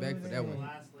coming back for that one.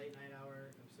 Last late night hour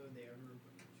episode they ever.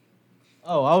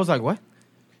 Oh, I was like, what?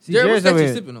 See, Jared, what's Jared's over that you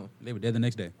here. sipping on? They were dead the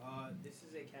next day. This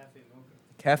is a cafe mocha.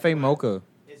 Cafe Mocha.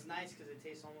 It's nice because it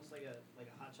tastes almost like a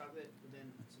hot chocolate, but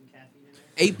then some caffeine in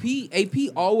there.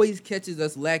 AP always catches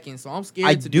us lacking, so I'm scared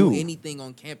I to do. do anything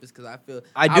on campus because I feel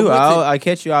I do. went to- I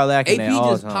catch you all lacking AP at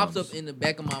all just times. pops up in the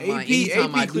back of my AP mind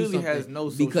anytime I do clearly something has no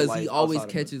social because life he always outside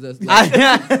of catches us. Lacking.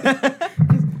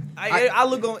 I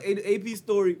look on AP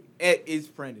story at is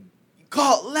Brandon.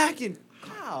 Caught lacking.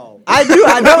 How? I do.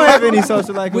 I don't have any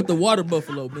social life. with the water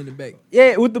buffalo in the back.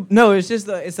 Yeah, with the no, it's just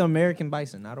it's an American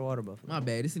bison, not a water buffalo. My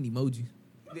bad. It's an emoji.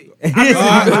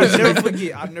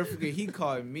 I'll never forget. He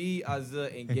called me, Isaiah,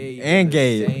 and Gabe. And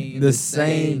gay the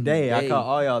same day. I caught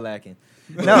all y'all lacking.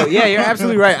 No, yeah, you're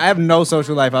absolutely right. I have no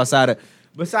social life outside of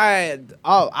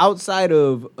outside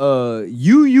of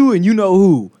you and you know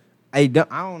who. I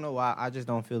don't know why. I just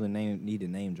don't feel the need to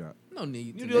name drop. No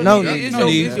need. You to do- No, it's, no your,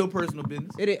 need. it's your personal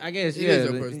business. I guess It yeah. is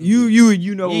your personal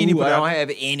You know You ain't who. put I out don't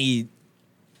have any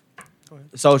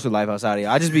social life outside of you.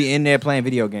 I just be in there playing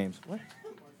video games. What?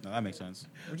 No, that makes sense.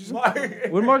 What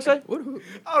did Mark say?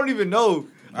 I don't even know.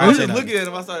 I I was say just nothing. looking at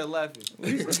him. I started laughing.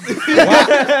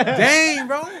 Dang,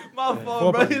 bro. My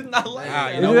fault, bro. It's not like Ah,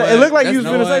 that. you know what? It looked like you was That's-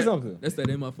 gonna know say what? something. That's that.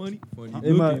 Am I funny? Funny.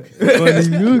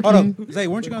 Hold up. Zay,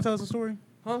 weren't you gonna tell us a story?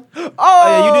 Huh? Oh,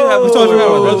 yeah, you did have a told you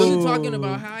about it, brother. You talking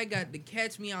about how I got the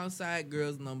catch me outside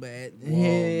girl's number at?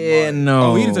 Yeah,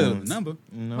 no. Oh, you didn't tell the number.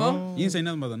 No. Huh? You didn't say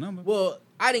nothing about the number. Well,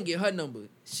 I didn't get her number.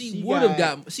 She She would have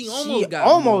got. She almost got.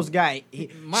 almost got.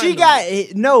 My She number.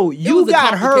 got no. You was a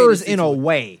got complicated hers in a situation.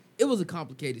 way. It was a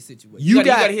complicated situation. You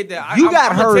gotta hit that. You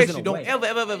got I'ma hers text in you. a Don't way.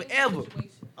 ever.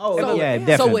 Oh So, yeah, So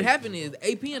definitely. what happened is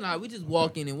AP and I we just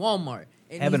walk in Walmart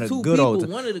And having these a two good people, old time.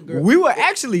 one of the girls, We were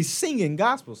actually singing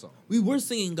gospel songs. we were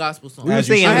singing gospel songs. We were As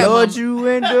you singing, should. Lord, you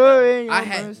endure in your I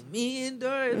had mercy me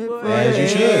endure As you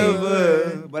should.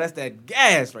 Forever. But that's that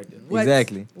gas right there. What?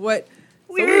 Exactly. What?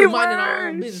 So we were minding our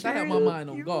own business. I had my mind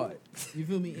on God. You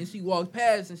feel me? And she walks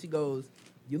past and she goes,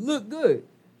 "You look good."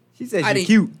 She said I you didn't-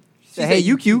 cute. She said, hey,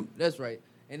 you cute. That's right.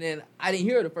 And then I didn't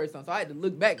hear her the first time, so I had to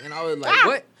look back and I was like,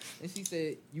 "What?" And she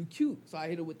said, "You cute." So I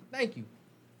hit her with the thank you.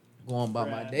 Going about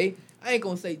my day. I ain't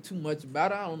gonna say too much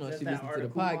about her. I don't know if she listened to the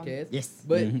podcast. Yes.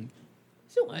 But Mhm.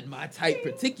 she wasn't my type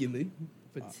particularly.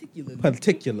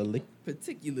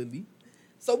 Particularly.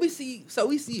 So we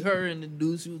see her and the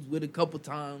dude she was with a couple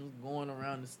times going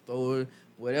around the store,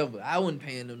 whatever. I wasn't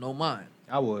paying them no mind.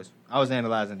 I was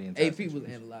analyzing the entire AP was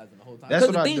situation. analyzing the whole time. That's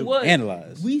 'Cause what I the thing do. was,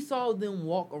 Analyze. we saw them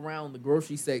walk around the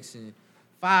grocery section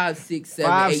 5, 6, 7,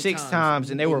 5, 8 6 times,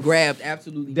 and they were grabbed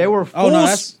absolutely. They were nothing. full,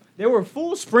 that's- they were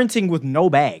full sprinting with no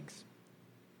bags.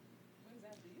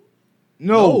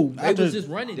 No, No, they was just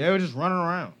running. They were just running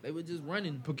around. They were just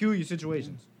running. Peculiar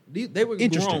situations. They were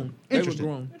Interesting. grown. They were Interesting.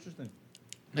 grown. Interesting.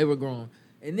 They were grown.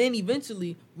 And then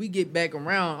eventually we get back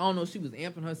around. I don't know if she was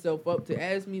amping herself up to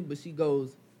ask me, but she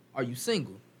goes, "Are you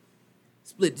single?"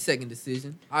 Split second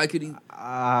decision. I could.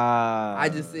 I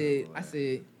just said. I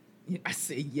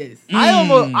said yes.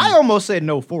 I almost said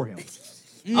no for him.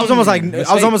 I was almost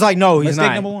like no, he's Mistake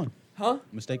not. number one. Huh?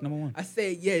 Mistake number one. I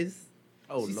said yes.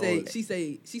 Oh, she Lord.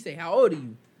 say, how old are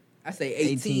you? I say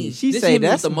 18. 18. She This say hit me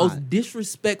with that's the my- most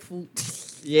disrespectful.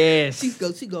 Yes. She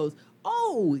goes,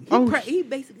 oh, he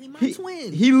basically my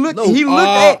twin. He looked. No, He looked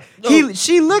at. no.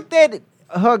 She looked at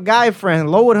her guy friend,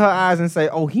 lowered her eyes, and said,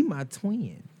 "Oh, he my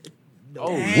twin."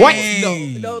 Oh, What?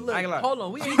 No, look, I ain't gonna lie. hold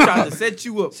on. We He ain't tried to set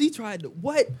you up. She tried to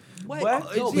what? What?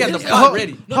 No, She had but the this- plot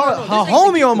ready. No, her this her ain't the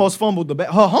homie kicker. almost fumbled the bag.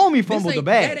 Her homie This fumbled the ain't-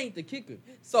 bag. That ain't the kicker.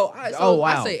 So Oh,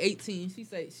 wow. I say 18.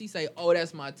 She say, oh,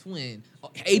 that's my twin.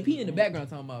 Oh, AP in the background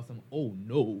talking about some. Oh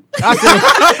no. I said,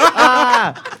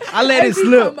 I let it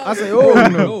slip. I said, "Oh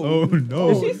no." Oh no.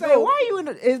 And she said, "Why are you in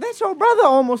the, is that your brother?"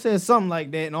 Almost said something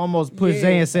like that and almost pushed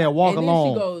Zay and said, "Walk and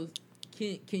along." Then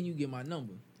she goes, can you get my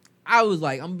number? I was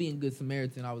like, I'm being good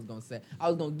Samaritan. I was gonna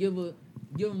give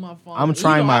her my phone. I'm And,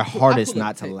 trying my I hardest pull up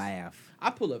not to text. laugh. I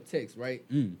pull up text, right?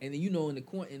 Mm. And then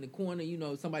in the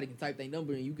corner, somebody can type their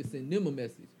number and you can send them a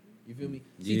message. You feel me?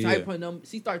 She Yeah. type her number.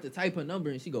 She started to type her number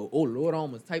and she go, "Oh Lord, I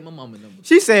almost typed my mama number."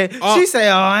 She said, "Oh,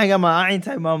 I ain't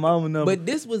typing my mama number." But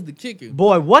this was the kicker.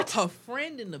 Boy, what? Her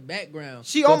friend in the background.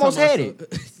 She go almost talking had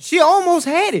about it. She almost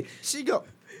had it. She go.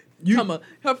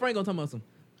 her friend gonna talk about some.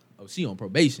 Oh, she on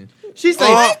probation. He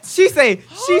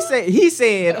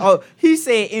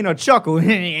said in a chuckle,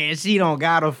 she don't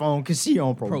got her phone because she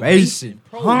on probation.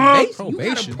 Probation. You got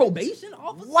Probation? a probation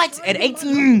officer? What? At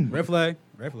 18? Red flag.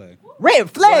 Red flag. Red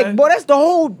flag, boy. That's the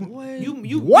whole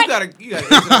You What? gotta exit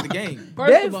the game.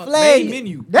 First red of all, flag. main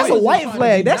menu. That's a Boys is white trying to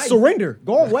flag. be That's nice. surrender.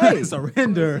 Go away.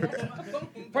 Surrender.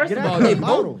 First Get of out all, the they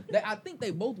bottle. both. I think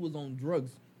they both was on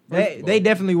drugs. They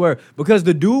definitely were because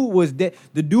the dude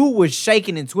was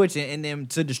shaking and twitching, and then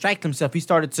to distract himself, he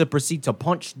started to proceed to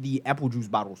punch the apple juice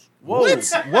bottles. Whoa.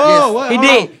 Whoa. What? He Hold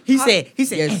did. on. He said.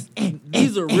 Yes,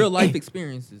 these are real life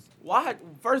experiences. Why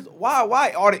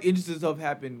all the interesting stuff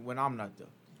happen when I'm not there?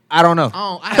 I don't know.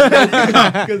 I have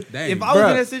no Because Dang. if I was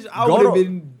Bruh, in that situation, I go would have to-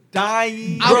 been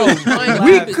dying. I was trying to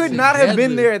We laugh could at not have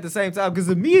been together. there at the same time because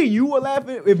if me and you were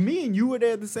laughing, if me and you were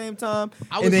there at the same time,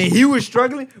 I and was- then he was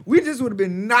struggling, we just would have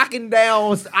been knocking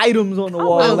down items on the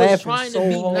wall, I was laughing trying so to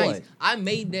be hard. nice. I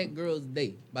made that girl's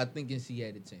day by thinking she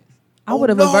had a chance. I would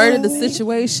have averted the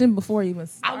situation before even I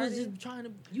was started. just trying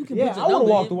to. You can Yeah, put your I would have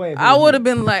number walked in. away. if it I was would have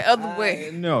me. been like other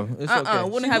way. No, it's Uh-uh, okay.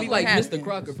 wouldn't She have looked even like happened. Mr.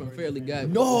 Crocker from Fairly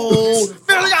God. No,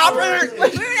 Fairly Odd Parents.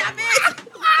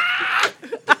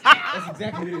 That's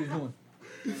exactly what he was doing.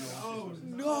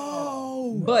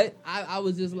 No. But I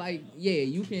was just like, yeah,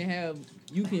 you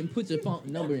can put your phone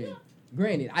number in.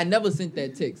 Granted, I never sent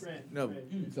that text. No.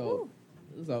 So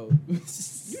You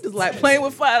just like playing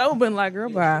with fire. I would have been like, girl,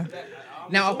 bye.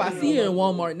 now if I see her in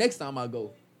Walmart next time I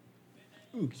go,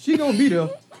 She gonna be there.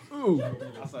 I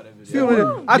saw that She video.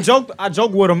 gonna be there. I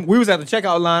joked with him. We was at the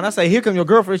checkout line. I say, "Here come your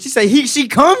girlfriend." She say, "She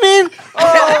coming?"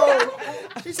 Oh.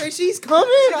 She say, "She's coming."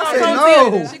 I said,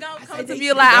 "No." She gonna come to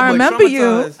be like, I remember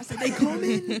you. I said, they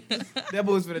coming. That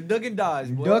boy was for the duck and dodge,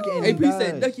 boy. Duck and AP dodge.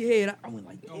 said, "Duck your head." I went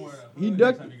like, He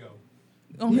ducked.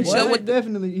 On his show with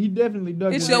the, He definitely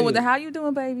ducked. his show with the how you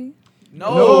doing, baby?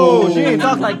 No, she ain't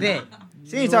talk like that.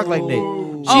 She ain't talk like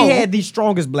that. She Oh. had the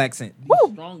strongest black scent. the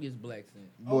strongest black scent.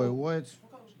 Boy, what?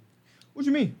 What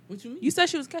you mean? What you mean? You said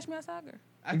she was Catch Me Outside girl.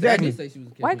 Exactly. I did say she was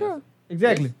a White catch girl.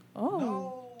 Exactly.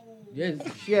 Oh. Yes.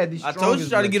 She had the I strongest. told you,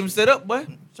 try to get him set up, boy.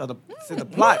 Try to set the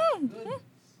plot.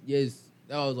 Yes,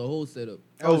 that was a whole setup.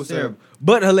 That was terrible,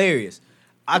 but hilarious.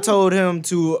 I told him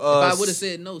to. If I would have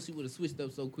said no, she would have switched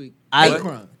up so quick. I-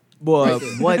 Crime. Boy,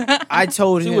 what I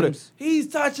told him. He's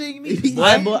touching me.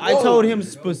 I told him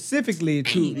specifically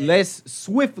to let's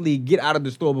swiftly get out of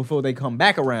the store before they come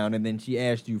back around, and then she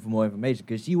asked you for more information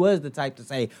because she was the type to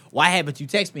say, "Why haven't you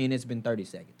texted me?" And it's been 30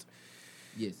 seconds.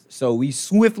 Yes. So we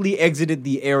swiftly exited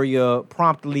the area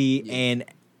promptly and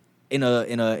in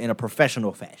a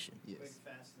professional fashion. Yes.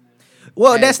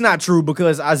 Well, that's not true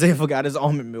because Isaiah forgot his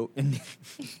almond milk.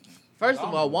 First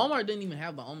of all, Walmart didn't even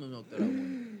have the almond milk that I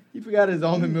wanted. He forgot his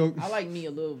almond milk. I like me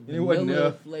a little It wasn't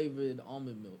vanilla there. flavored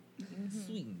almond milk,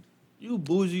 sweetened. You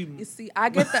bougie. You see, I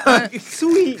get the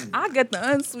Sweet. I get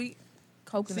the unsweet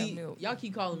coconut See, milk. y'all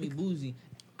keep calling me bougie.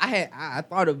 I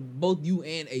thought of both you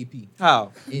and AP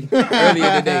How? earlier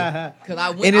today because I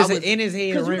went In his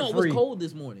head, because you know it was rent-free. cold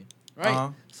this morning, right? Uh-huh.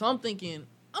 So I'm thinking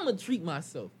I'm gonna treat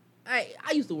myself. I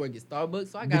used to work at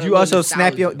Starbucks, so I got. Did you also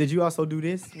snap your? Did you also do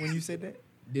this when you said that?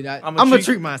 Did I? I'm gonna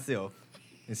treat myself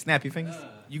and snap your fingers.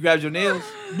 You grabbed your nails.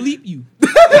 bleep you.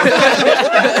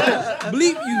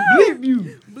 bleep you. Bleep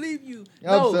you. Bleep you. I'm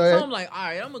No, sorry. so I'm like, all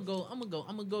right, I'm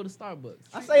gonna go to Starbucks.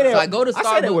 I say that. So I go to I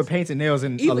say that Starbucks. with painting nails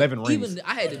and 11 rings. Even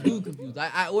I had the dude confused.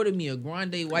 I ordered me a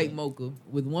grande white mocha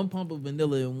with 1 pump of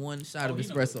vanilla and 1 shot of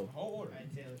espresso.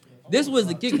 This was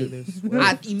the kicker.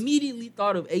 I immediately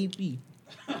thought of AP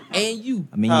and you.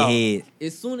 I mean, your head.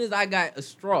 As soon as I got a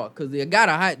straw, because I got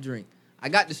a hot drink, I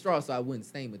got the straw so I wouldn't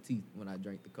stain my teeth when I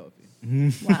drank the coffee.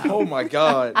 Oh my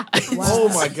god. Oh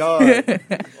my god.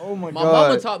 Oh my My god.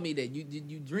 mama taught me that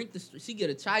you drink the. She get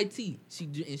a chai tea.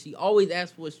 She always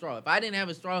asked for a straw. If I didn't have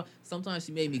a straw, sometimes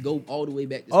she made me go all the way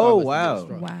back to Starbucks. Oh, to wow. get a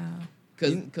straw. Wow.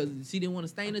 Because she didn't want to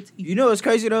stain her teeth. You know what's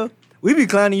crazy though? We be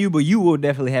clowning you, but you will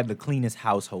definitely have the cleanest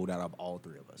household out of all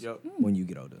 3 of us. Yep. When you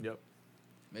get older. Yep.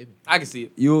 Maybe. I can see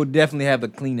it. You will definitely have the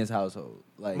cleanest household.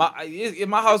 Like If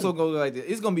my household goes like this,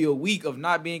 it's gonna be a week of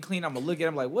not being clean. I'm gonna look at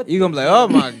him like, what? you're gonna be like, oh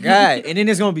my god, and then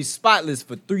it's gonna be spotless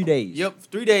for 3 days. Yep,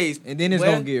 3 days, And then it's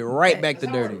Well, gonna get right back to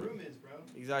That's how our dirty. room is, bro.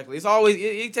 Exactly. It's always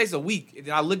it takes a week, and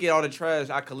then I look at all the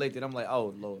trash I collected. I'm like,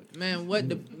 oh lord. Man, what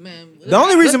the man? The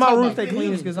only reason my let's talk room about stay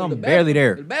clean is the 'cause bathroom. I'm barely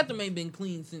there. The bathroom ain't been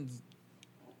clean since.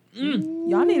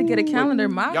 Y'all need to get a calendar.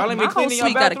 My Y'all ain't my been whole cleaning your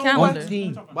suite got a bathroom?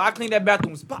 calendar. But I cleaned that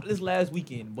bathroom spotless last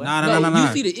weekend. But Nah.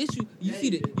 You see the issue. You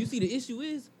see the issue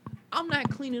is I'm not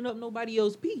cleaning up nobody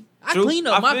else's pee. I True. clean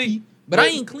up I my feel you. pee, but I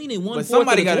ain't cleaning one. But fourth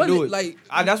somebody of the got to do toilet. it.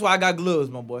 Like That's why I got gloves,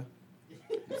 my boy.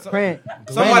 Praying,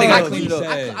 Somebody I gotta clean clean it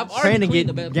up. I've already praying to cleaned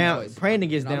the get bathroom down. twice. Praying to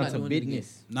get And I'm down not to doing it again.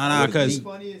 business. Nah, The because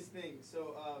funniest thing.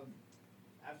 So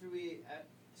after me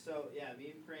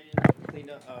and Brandon cleaned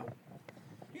up.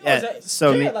 Yeah.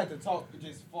 So me. like to talk,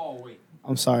 just fall away.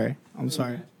 I'm sorry.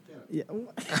 Yeah. All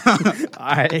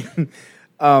right.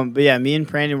 But yeah, me and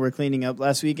Brandon were cleaning up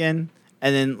last weekend,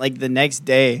 and then like the next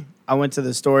day, I went to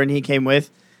the store and he came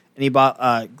with, and he bought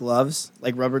gloves,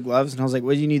 like rubber gloves, and I was like,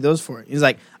 "What do you need those for?" He's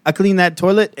like, "I cleaned that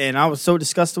toilet, and I was so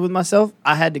disgusted with myself,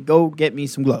 I had to go get me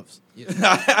some gloves." Never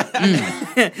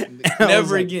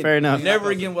like, again. fair enough. Never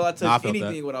again will I Nah, I touch felt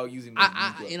anything that. without using.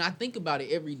 And I think about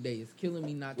it every day. It's killing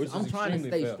me not to. Which is I'm trying to extremely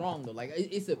stay fair. strong though. Like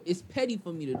it's petty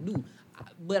for me to do,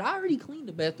 but I already cleaned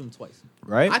the bathroom twice.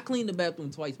 Right? I cleaned the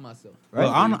bathroom twice myself. Right?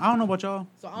 I don't know about y'all.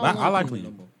 So I but don't I like clean no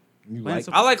cleaning. more. You Clean like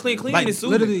some- I like cleaning. Like, Is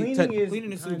soothing. literally,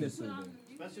 Cleaning is soothing.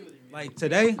 like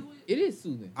today, It is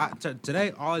soothing.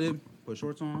 today all I did put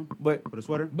shorts on, But put a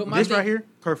sweater. But my This thing- right here,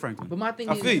 Kurt Franklin. But my thing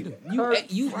I is, feel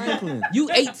you Franklin.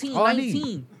 18, All I need.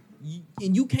 19,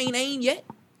 and you can't aim yet.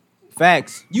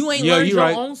 Facts. You ain't Yeah, learned you your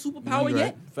right. own superpower You yet.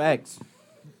 right. Facts.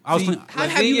 I was See, clean, How Like,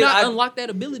 have thing you is, not I- unlocked that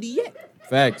ability yet?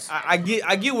 Facts. I get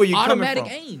where you're Automatic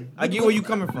coming from. aim. I get where you're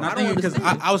coming from. not I because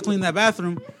I was cleaning that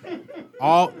bathroom,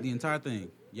 the entire thing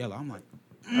yellow. I'm like,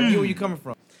 get where you're coming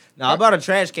from. Now I bought a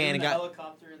trash can and got.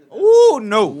 helicopter in the Ooh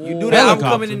no! You do that, I'm Helicopter.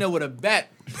 coming in there with a bat.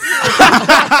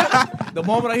 The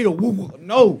moment I hear the woo woo,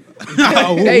 no.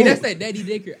 Hey, that's that daddy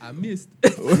daycare. I missed. I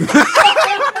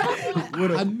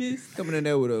missed. Coming in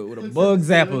there with a bug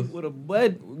zapper. With a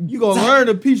bud, you gonna learn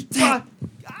to piece.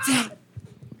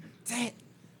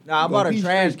 Nah, I bought a piece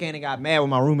trash can and got mad when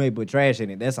my roommate put trash in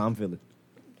it. That's how I'm feeling.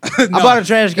 I bought a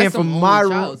trash can That's for some my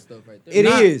only room. child stuff right there. It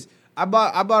Not- is. I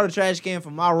bought a trash can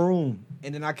for my room,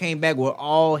 and then I came back with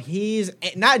all his,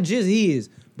 not just his,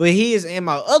 but his and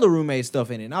my other roommate's stuff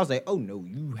in it. And I was like, "Oh no,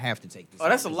 you have to take this." Oh,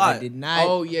 that's a out. lot. I did not.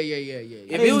 Oh yeah.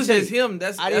 If I it was didn't just take- him,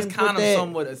 that's I didn't put kind of that-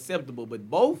 somewhat acceptable. But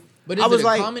both, But I is was it a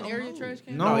like, common oh, area trash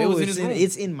can? No, it was in it's his room.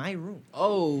 It's in my room.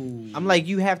 Oh. I'm like,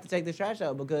 you have to take the trash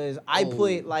out because I Oh.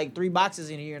 put like 3 boxes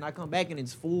in here and I come back and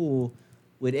it's full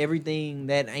with everything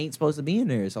that ain't supposed to be in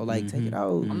there. So like, take it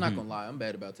out. I'm not gonna lie, I'm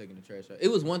bad about taking the trash out. It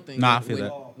was one thing Nah, I feel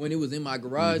that. when it was in my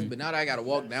garage, but now that I gotta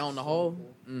walk down the hall,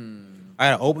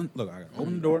 I gotta open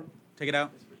the door, take it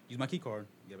out, use my key card,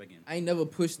 get back in. I ain't never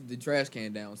pushed the trash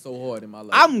can down so hard in my life.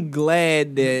 I'm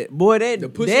glad that boy The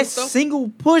that pushing that stuff? single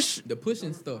push, the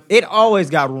pushing stuff, it always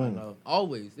got room.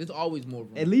 always. It's always more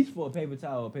room. At least for a paper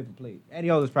towel or a paper plate.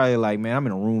 Adeola's probably like, man, I'm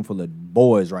in a room full of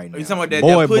boys right now. Are you talking about that,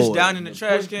 Boy, that push boys. down in the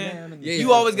trash can? Yeah,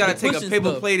 You always gotta the take a pushing paper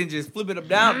stuff. plate and just flip it up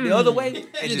down the other way and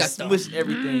You just got smush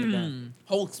everything down.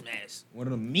 Hulk smash. One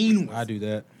of the mean ones. I do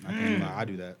that. I can't lie. I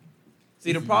do that.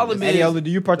 See, the problem is, Adeola,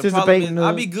 do you the problem participate is in the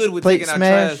I be good with plate taking out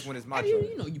smash? trash when it's my How trash. do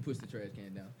you know you push the trash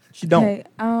can down? She don't.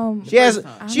 Okay, She has First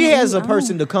time. she I has a don't-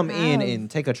 person to I come don't in have-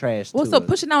 and take a trash. well, to so us.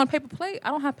 push it down a paper plate. I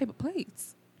don't have paper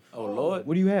plates. Oh Lord.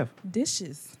 What do you have?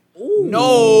 Dishes.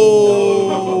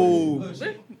 No.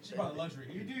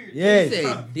 Yes.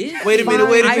 Say this. Wait a minute.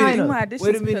 Wait a I minute. do my dishes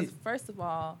Wait a minute. because first of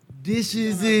all,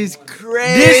 Dishes is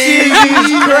crazy.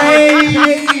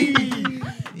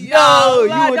 Yo, No,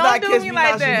 you would don't not do catch me me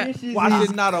like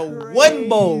washing not a one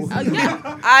bowl.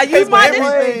 yeah, I use my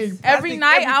everything. dishes every Plastic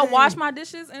night. I everything. wash my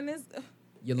dishes and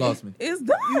You lost me. it's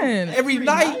done. Every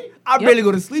night, I Yep. barely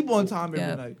go to sleep on time every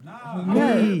Yeah. night.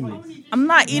 I'm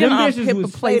not eating Them on dishes paper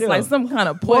was plates straight like up. some kind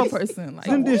of poor person. Like,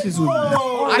 Them dishes was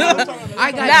I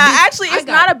got nah, beat- actually, I it's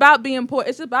got- not about being poor.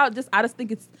 It's about just I just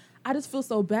think it's. I just feel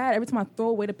so bad every time I throw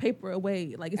away the paper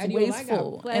away. Like it's Adeola, I got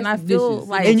wasteful, and I plastic feel dishes.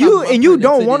 like and Talk you about and you putting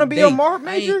them don't to want to this be a day. Mark I ain't-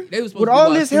 major they was supposed with to be all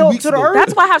about this 2 help weeks to the ago. earth.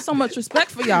 that's why I have so much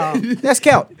respect for y'all. That's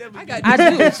count. I got I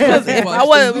do because if I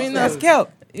was, That's count.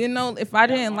 if I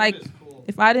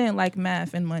didn't like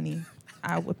math and money,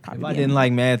 I would probably. If I didn't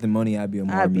like math and money, I'd be a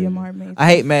Mark I'd be major. a Mark major. I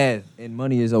hate math and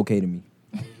money is okay to me.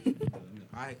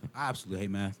 I absolutely hate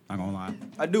math. Not gonna lie.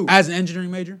 I do. As an engineering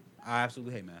major, I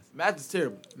absolutely hate math. Math is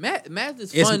terrible. Math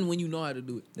is It's- fun when you know how to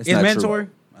do it. That's It's not mandatory.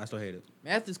 true. I still hate it.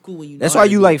 Math is cool when you know That's how why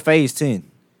to you do like it. phase 10.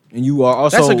 And you are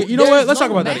also That's you know what? Let's There's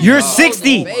talk about no that. math. You're No,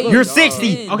 60. phase You're dog.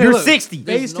 60. Okay, You're look. 60.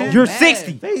 There's no You're math.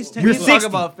 60. Phase 10. You're We talk 60.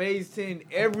 about phase 10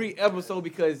 every episode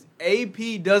because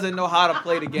AP doesn't know how to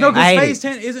play the game. No, I because hate phase it.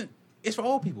 10 isn't. It's for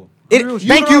old people. It- Real shit.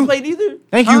 thank don't know you. how to play neither.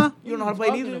 Thank Huh? you. You don't know how to play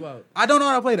Talking neither. about? I don't know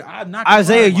how to play it. I'm not. gonna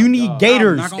Isaiah, lie. you Oh my need God. gators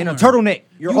I'm not gonna and a learn. turtleneck.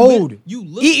 You're You old. You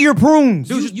look. Eat your prunes.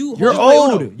 Dude, You're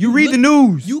hold on. old. You read look- the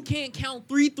news. You can't count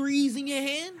 3 threes in your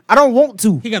hand. I don't want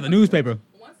to. He got the newspaper.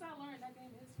 Once I learned that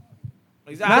game is fun.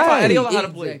 Exactly. I taught Nice. Adeola how to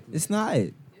play. Exactly. It's not.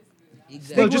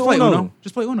 Exactly. Look, just play Uno. Uno.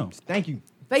 Just play Uno. Thank you.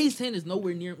 Phase 10 is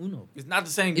nowhere near Uno. It's not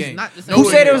the same It's game. not the same Who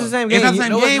game. said it was the same game? It's not the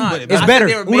same No, it's game, not. but It's I said better.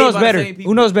 they were made Uno's by the better. same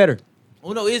people. Uno's better.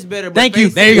 Uno is better. But Thank you.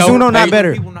 phase There you 10 go. Uno not phase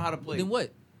better. People know how to play. Then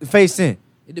what? Phase 10.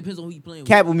 It depends on who you playing with.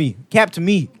 Cap with me. Cap to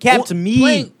me. Cap to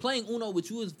me. Playing Uno with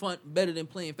you is fun, better than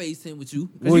playing Phase 10 with you.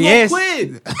 Well, you yes.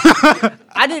 won't quit.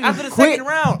 I didn't After the quit. second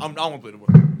round, I'm gonna play the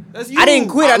one. That's you. I didn't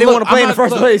quit. I didn't Look, want to play in the I'm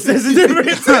first not- place. That's the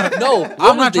difference. No, what I'm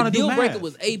was not the trying to do deal math. breaker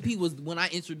was AP was when I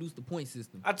introduced the point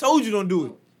system. I told you don't do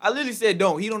it. I literally said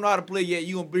don't. He don't know how to play yet.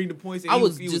 You gonna bring the points. And I he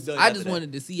was he just done I after just that.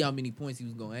 wanted to see how many points he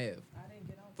was gonna have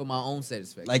for my own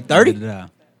satisfaction. Like 30? Yeah.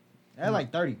 That's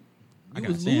like 30. I you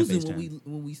got was sand losing Phase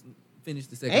when we finished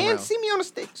the second And round. see me on the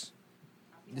sticks.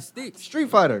 The sticks. Street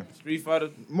Fighter. Street Fighter.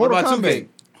 Mortal what about Kombat. 2K?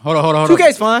 Hold on.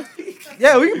 2K's fine.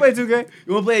 Yeah, we can play 2K.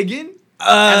 You wanna play again?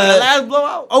 After the last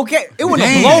blowout? Okay, it wasn't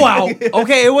a Damn. blowout.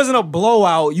 Okay, it wasn't a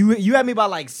blowout. You had me by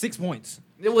like 6 points.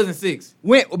 It wasn't 6.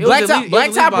 When It was black at top, least- black it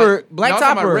was at least topper, about- black no, I'm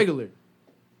talking about topper. regular.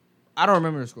 I don't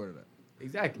remember the score of that.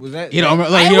 Exactly. Was that? He don't remember.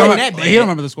 I Like, ain't he don't wasn't remember, that he don't bad.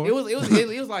 remember the score.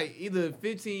 It was like either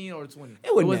 15 or 20.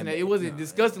 It wasn't wasn't that it wasn't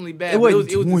disgustingly bad. It but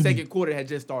wasn't it was the 20. second quarter had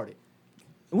just started.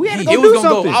 We had to It go was do gonna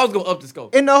something. go. I was gonna up the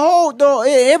scope. And the whole though,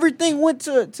 everything went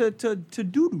to doo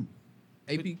doo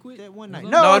AP quit that one night.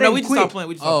 Was No, it? they we just quit. stopped playing.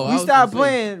 We just Oh, stopped I We was stopped gonna say.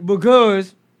 playing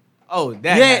because Oh,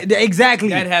 that yeah, happened. exactly.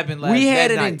 That happened last We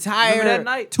had that an night. entire Remember that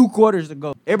night? 2 quarters to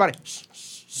go. Everybody, shh,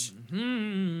 shh, shh.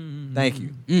 Hmm. Thank you.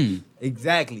 Mm.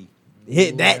 Exactly.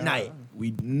 Hit that night.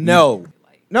 We no,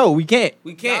 we can't.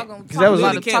 We Y'all can't. gonna Because that was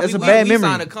Literally like, can't. that's a We bad signed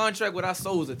memory. a contract with our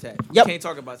souls attached. Yep. We can't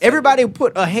talk about Everybody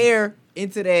put a hair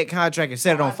into that contract and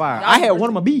set it on fire. I had one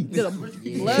of my beads. Did a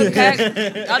blood pack?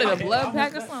 Y'all did a blood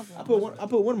pack or something? I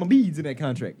put one of my beads in that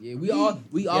contract. Yeah,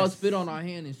 we all spit on our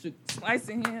hand and shook.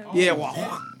 Slicing him. Yeah, well,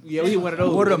 yeah, we hit one of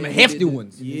those. One of them Yeah, hefty we did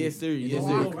ones. Yes, sir. Yes,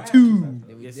 sir. 2.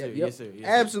 Yes, sir. Yep. Yes, sir. Yes, sir.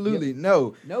 Absolutely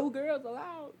no. No girls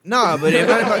allowed. Nah, but if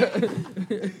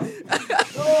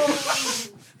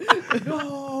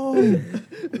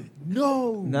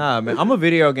No. Nah, man, I'm a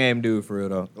video game dude for real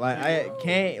though. Like I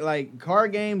can't like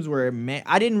card games where man,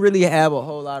 I didn't really have a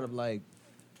whole lot of like.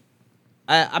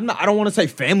 I'm not. I don't want to say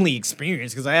family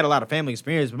experience because I had a lot of family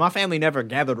experience, but my family never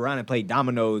gathered around and played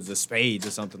dominoes or spades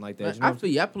or something like that. You know? I feel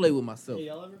you. I play with myself.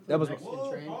 That was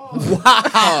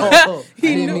Wow.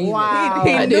 He knew. Wow.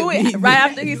 He I knew didn't it mean right it.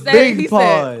 after he said it. He Big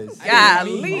pause. said,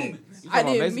 "Golly." I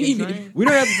didn't mean it. We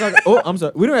don't have to talk. Oh, I'm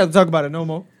sorry. We don't have to talk about it no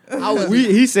more. I was.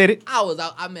 He said it. I was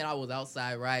out. I mean, I was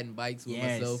outside riding bikes with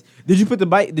myself. Did you put the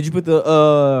bike? Did you put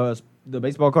the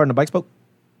baseball card in the bike spoke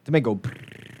to make go?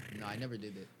 No, I never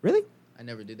did that. Really? I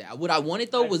never did that. What I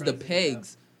wanted though was the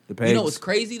pegs. The pegs. You know what's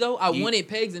crazy though? I wanted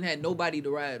pegs and had nobody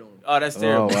to ride on. Oh, that's Oh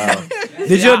terrible. wow.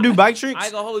 Did you ever do bike tricks? I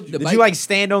ain't gonna hold you. The Did bike- you like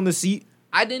stand on the seat?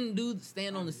 I didn't do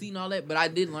stand on the seat and all that, but I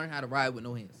did learn how to ride with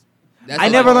no hands. That's I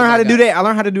all never all learned how to got. do that. I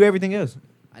learned how to do everything else.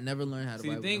 I never learned how to See,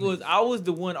 ride the with thing no was, hands. I was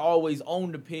the one always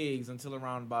owned the pigs until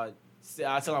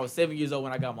I was 7 years old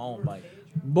when I got my own bike.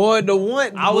 Boy, the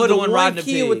one I was the one riding the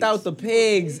kid pigs. without the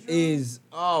pegs is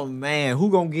man. Who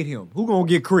gonna get him? Who gonna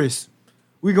get Chris?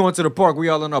 We going to the park. We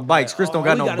all on our bikes. Chris don't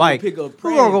got we no gotta go bike. pick up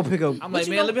Who gonna go Prince. pick up? I'm like,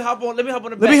 you man, know- let me hop on the back.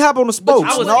 Let me hop on the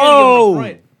spokes. I was No. scared to get on the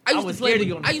front. I used was to play. scared to With,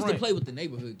 get on the I used to front. play with the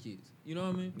neighborhood kids. You know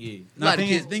what I mean? Yeah. A Nah, lot of thing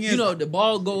kids. is- thing you is- know, the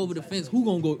ball go over the fence. Who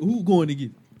going to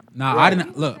get it? Nah, I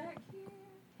didn't look.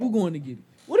 Who going to get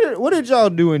it? What did y'all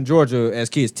do in Georgia as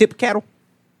kids? Tip cattle?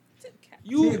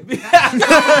 You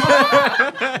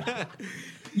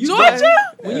Georgia?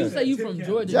 When you say you from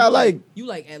Georgia, Y'all like- you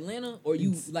like Atlanta, or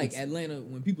you like Atlanta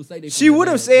when people say they. She from would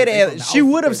have Atlanta, said but they from the she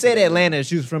would have outskirts said of Atlanta if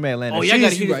she was from Atlanta. Oh, yeah, I gotta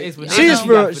she's hear this right. explanation. she's You got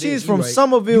from for she's this. from You right.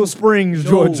 Somerville Springs, No,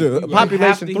 Georgia. you have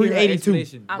Population to hear her 382.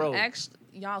 explanation, bro. I'm actually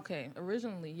y'all okay.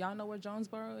 Originally, y'all know where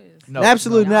Jonesboro is. No.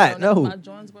 Absolutely Y'all not. know nothing No, about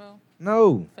Jonesboro,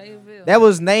 no. Fayetteville. That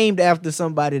was named after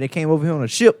somebody that came over here on a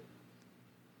ship.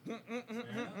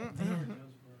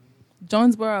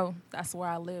 Jonesboro. That's where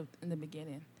I lived in the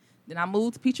beginning. Then I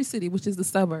moved to Peachtree City, which is the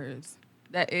suburbs.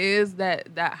 That is that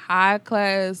high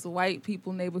class white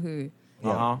people neighborhood.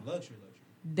 Uh-huh.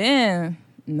 Then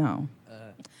no.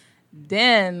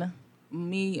 Then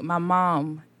me, my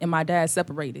mom, and my dad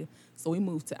separated, so we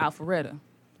moved to Alpharetta,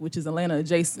 which is Atlanta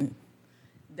adjacent.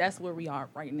 That's where we are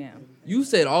right now. You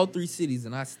said all three cities,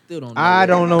 and I still don't know. I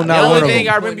don't know The not one only of thing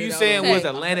them. I remember you saying was Hey.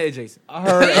 Atlanta adjacent. I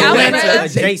heard Yeah, I was Atlanta right.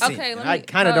 adjacent. Okay, let I me-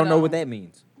 kind of hold don't know on. what that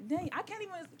means. Dang, I can't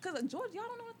even because Georgia. Y'all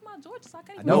don't know nothing about Georgia, so I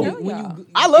can't even know. tell y'all.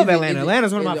 I love is it- Atlanta. is it-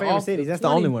 Atlanta's one of is my it favorite off cities. the That's the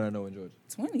 20? only one I know in Georgia.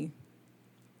 20.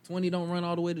 20 don't run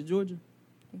all the way to Georgia.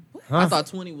 Huh? I thought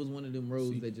 20 was one of them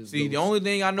roads that just. See, goes. the only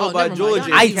thing I know Oh, about never mind.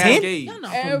 Georgia I-10? is Cascade. Y'all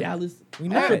not Every- from Dallas. We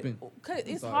I'm not. tripping. Cause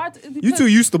it's sorry. hard. You Because two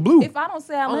used to blue. If I don't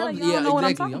say Atlanta, y'all yeah, don't know what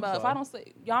I'm exactly. talking I'm about. If sorry. I don't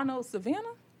say, y'all know Savannah.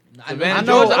 Savannah, I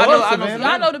know- Georgia. I know I Savannah.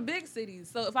 Y'all know the big cities.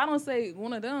 So if I don't say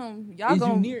one of them, y'all Is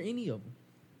go you near any of them?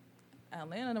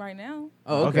 Atlanta right now.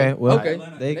 Oh, Okay, well, okay.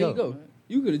 there you go.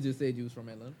 You could have just said you was from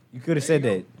Atlanta. You could have said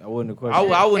that. I wouldn't have I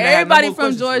questioned. wouldn't have no Everybody more from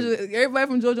questions for you. Georgia. Everybody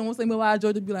from Georgia wants to say me why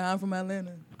Georgia be like I'm from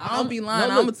Atlanta. I don't be lying.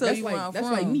 No, I'm look, gonna tell that's you like, where I'm that's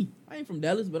from. like me. I ain't from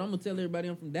Dallas, but I'm gonna tell everybody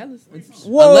I'm from Dallas.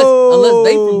 Whoa. Unless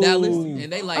they from Dallas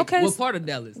and they like Okay, what part of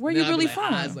Dallas? where Then you I be really like,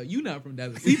 from? It's like you not from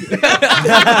Dallas either.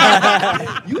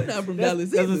 You not from Dallas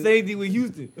That's the either. same thing with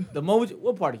Houston. The moment,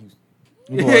 what part of Houston?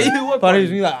 What What part of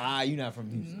you like? You not from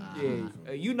Houston.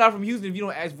 Yeah, you not from Houston if you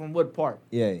don't ask from what part.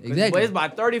 Yeah. Exactly. But it's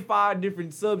about 35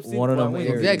 different sub cities. One of them Well,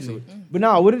 areas. Exactly. But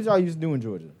no, what did y'all used to do in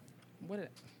Georgia What did-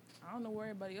 I don't know where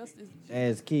everybody else is.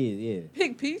 as kids? Yeah.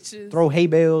 Pick peaches. Throw hay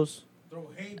bales. Y'all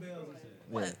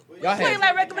Play had,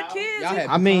 like regular kids. y'all had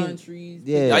I mean, pecan trees.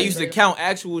 yeah. I used to count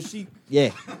actual sheep.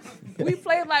 Yeah. We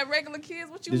played like regular kids.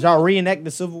 What you? Did y'all reenact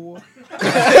the Civil War?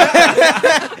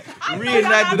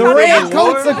 Reenact The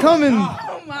redcoats are coming.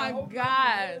 Oh my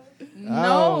god.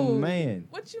 No. Oh man.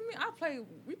 What you mean?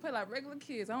 We play like regular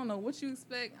kids. I don't know what you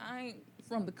expect. I ain't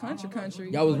from the country.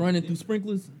 Y'all was running through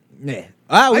sprinklers. Yeah.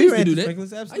 I used to ran do the that.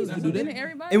 sprinklers, I used to absolutely. do that. Didn't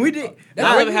everybody? And we did.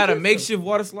 I ever had a makeshift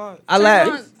water slide? I Turn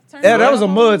laughed. on- turn Yeah, on that was a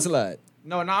the- mudslide.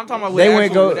 No, I'm talking about They with went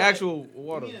actual, go- with actual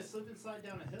water. slip and slide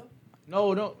down a hill?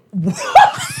 No, no.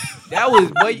 That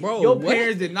was, but Bro, your what?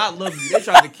 parents did not love you. They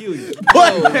tried to kill you. That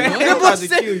boy tried to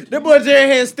said- kill you. that boy Jerry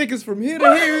had stickers from here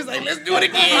to here. He was like, let's do it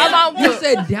again. My mom You put-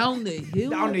 said down the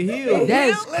hill. Down the hill.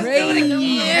 That's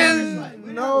crazy.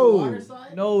 No.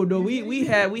 No, we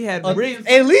had bricks.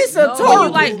 At least a When tarp. you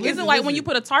like, Listen, is it like when listen. you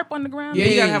put a tarp on the ground? Yeah,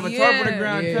 you gotta have a tarp on the Yeah.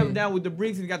 ground, Yeah. covered down with the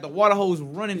bricks, and got the water hose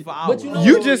running for hours. But you know-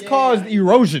 You just caused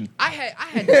erosion. I had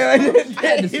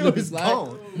to He slip and was slide,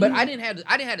 gone. but I didn't have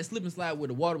to slip and slide where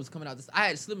the water was coming out. I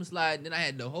had to slip and slide, and then I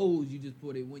had the hose. You just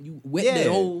put it when you wet the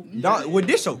hole. With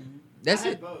dish soap. That's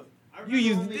it. Both. you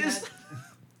use this.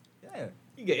 Yeah.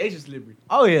 You get extra slippery.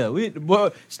 Oh yeah.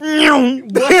 Well,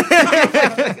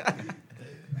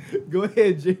 Go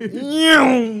ahead, Jerry.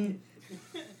 When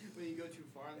you go too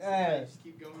far on the Yeah. slide, just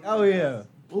keep going. Oh yeah.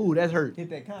 Ooh, that's hurt. Hit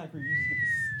that concrete. You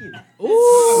just get skip.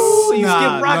 Ooh, So you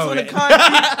Nah, skip rocks no, on the man.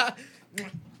 concrete.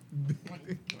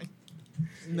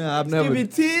 Nah, I've Give me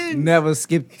 10. never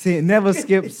skipped 10. Never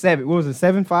skipped 7. What was it?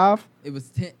 7, 5? it was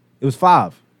 10. It was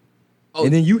 5. Oh,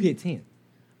 And then you hit 10.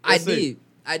 I Let's see. did.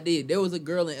 I did. There was a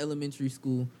girl in elementary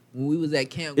school when we was at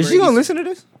Camp Is she Grady. gonna listen to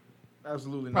this?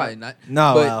 Absolutely Probably not.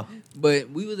 No. But, but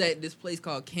we was at this place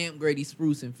called Camp Grady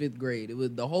Spruce in 5th grade. It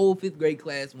was the whole 5th grade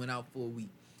class went out for a week.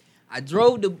 I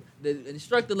drove the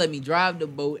instructor let me drive the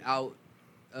boat out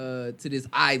to this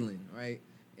island, right?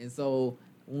 And so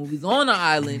when we was on the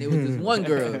island, it was this one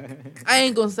girl. I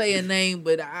ain't gonna say her name,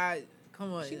 but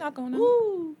come on. She not gonna know.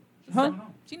 Ooh. Huh?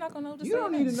 She not gonna know. You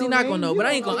don't need to She not gonna know, but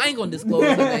I ain't gonna disclose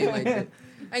her name like that.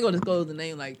 I ain't gonna disclose the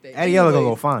name like that. Adeola gonna go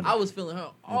Anyways, find her. I was feeling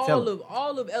her tell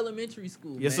all of elementary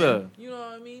school. Yes, man. sir. You know what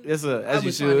I mean? Yes, sir. I As you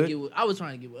was trying to should. get with, I was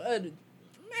trying to get with other.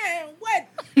 Man, what?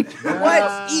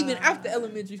 What? Even after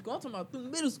elementary school, I'm talking about through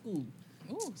middle school.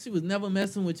 Ooh, she was never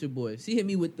messing with your boy. She hit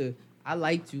me with the "I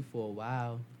liked you for a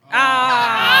while."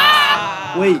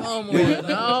 Ah. Wait. Come on,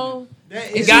 no.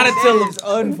 You gotta tell him.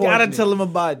 unfortunate. Gotta tell him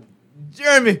about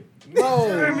Jeremy.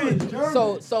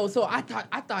 No. So I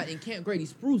thought in Camp Grady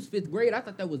Spruce, 5th grade, I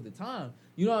thought that was the time.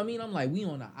 You know what I mean? I'm like, we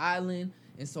on the island,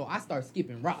 and so I start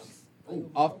skipping rocks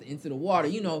into the water.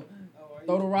 You know,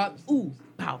 throw the rocks. Ooh,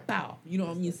 pow, pow. You know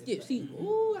what I mean? Skip. She,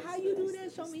 ooh, how you do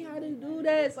that? Show me how to do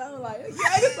that. So I'm like,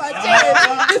 yeah, this my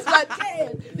chance. This my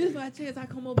chance. This my chance. I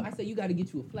come over. I say, you got to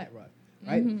get you a flat rock,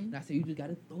 right? And I say, you just got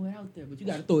to throw it out there, but you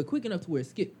got to throw it quick enough to where it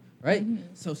skip, right?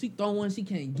 So she throw one, she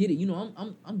can't get it. You know,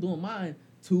 I'm doing mine.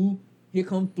 2, here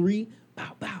come 3,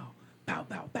 bow, bow, bow,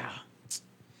 bow, bow.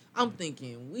 I'm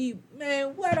thinking,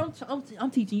 what? I'm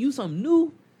teaching you something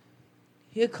new.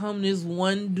 Here come this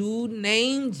one dude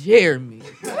named Jeremy.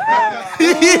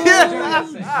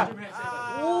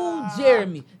 Ooh,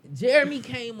 Jeremy. Jeremy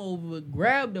came over,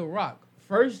 grabbed the rock,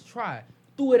 first try,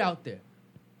 threw it out there.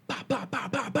 Bah, bah, bah,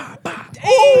 bah, bah, bah.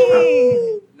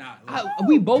 Ooh.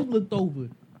 We both looked over.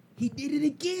 He did it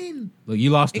again. Look, you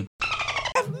lost her.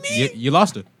 You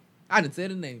lost her. I didn't say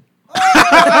the name.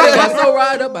 I got so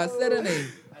riled up, I said her name.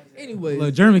 Anyway,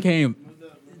 Look, Jeremy came.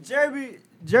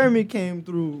 Jeremy came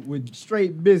through with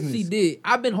straight business. she did.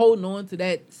 I've been holding on to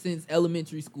that since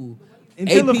elementary school.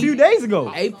 Until a AP. few days ago.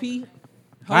 AP.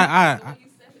 I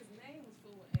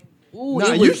Ooh, Nah,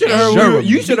 it you was should have Sure. heard.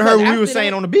 You should have heard what we Because were after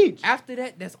saying that- on the beach. After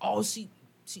that, that's all she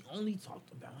only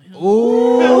talked about him.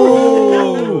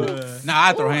 Ooh. Nah,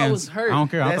 I throw Ooh, I hands. was hurt. I don't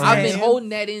care. I'll throw I've hands. been holding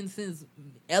that in since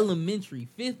elementary,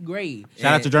 5th grade.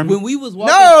 Shout out to Jeremy. When we was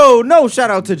walking, No, shout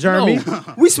out to Jeremy.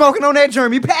 We smoking on that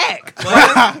Jeremy pack. We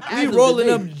as of rolling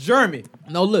today. up Jeremy.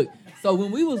 No, look. So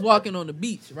when we was walking on the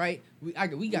beach, right? We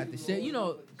got the shell, you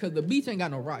know, because the beach ain't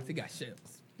got no rocks, it got shells.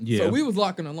 Yeah. So we was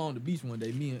walking along the beach one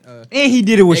day, me and And he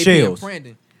did it with AP and shells.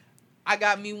 Brandon. I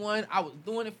got me one. I was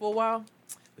doing it for a while,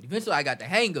 but eventually I got the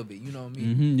hang of it. You know what I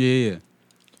mean? Yeah.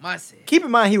 My set. Keep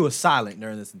in mind he was silent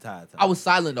during this entire time. I was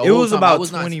silent the It whole was time. about I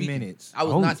was not 20 speaking. minutes. I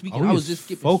was not speaking. he I was was just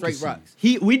skipping focusing. straight rocks.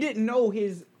 We didn't know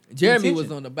his. Jeremy intention.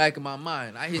 was on the back of my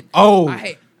mind. I hit. Oh. I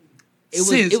hit.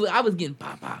 Since- I was getting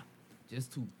pop,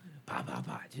 just 2, pop,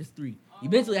 just 3.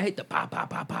 Eventually, I hit the pop.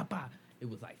 It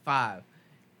was like 5.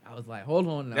 I was like, hold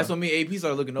on now. That's when me and AP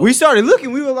started looking over. We started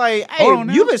looking. We were like, "Hey, Hold on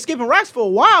now. you've been skipping rocks for a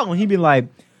while." And he been like,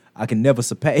 "I can never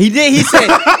surpass." He did. He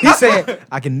said,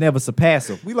 "I can never surpass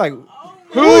him." We like,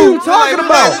 who you talking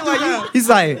about? He's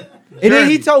like, and then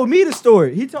he told me the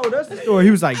story. He told us the story.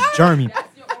 He was like, "Jeremy,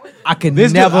 I can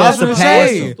never I was gonna surpass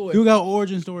say, him." you got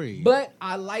origin story. But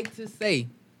I like to say,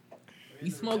 we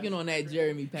smoking on that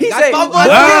Jeremy pack. He I said, thought-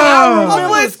 "My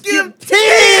boy skip 10."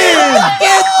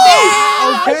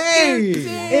 Okay. Skip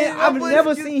 10. And I've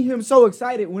never seen him so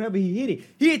excited whenever he hit it.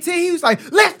 He hit 10. He was like,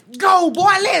 "Let's go, boy.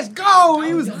 Let's go."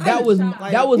 He was that was he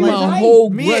my was my hyped. whole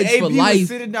Me grudge and for AP was life.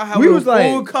 sitting down having We was a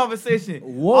full like, conversation.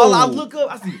 whoa. All I look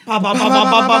up, I see pop, pop, pop,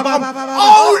 pop, pop, pop, pop.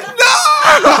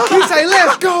 Oh no! He say,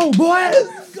 "Let's go, boy.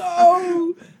 Let's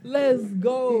go." Let's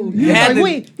go. He was, had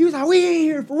like, to- we ain't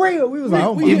here for real. We was like,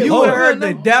 "Oh my If you Lord." would have heard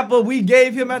the dapper we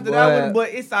gave him after that Boy. one, but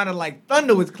it sounded like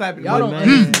thunder was clapping. Y'all don't man.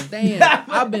 understand.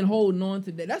 I've been holding on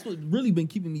to that. That's what really been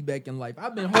keeping me back in life.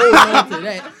 I've been holding on to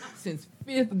that since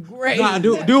 5th grade. Nah,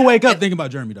 do wake up thinking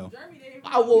about Jeremy though.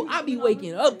 I be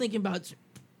waking up thinking about you.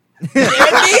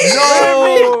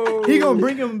 No. He gonna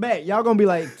bring him back. Y'all gonna be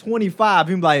like 25.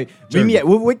 He be like, meet me at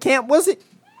what camp was it?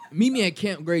 Meet me at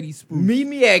Camp Grady Spruce. Meet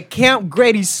me at Camp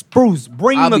Grady Spruce.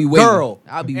 Bring I'll the be waiting. girl.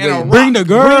 I'll be And a waiting. Bring the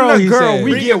girl. Bring the he girl. said.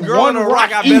 We Bring get a girl one on a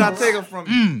rock rock. I bet I each. take her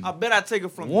from. I bet I take her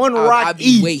from. One I'll rock be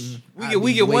each. waiting.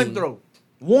 We get one throw.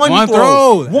 One One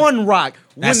throw. throw. One rock.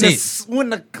 That's when it. When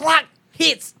the clock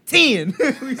hits 10.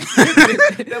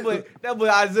 that boy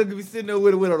Isaiah could be sitting there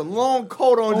with a long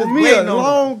coat on, just me, waiting a on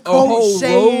long whole coat,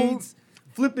 shades,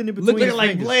 flipping in between. Looking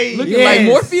like Blade. Looking like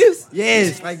Morpheus?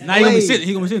 Yes, like Now he gonna be sitting.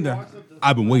 He gonna be sitting there.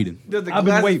 I've been waiting. Does the I've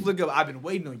been glasses waiting. flick up? I've been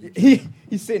waiting on you.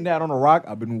 He's sitting down on a rock.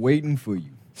 I've been waiting for you.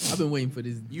 I've been waiting for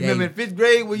this. You remember in 5th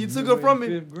grade when you took her from me?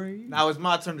 5th grade. Now it's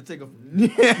my turn to take her from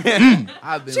me.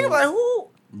 I've been She was like, who?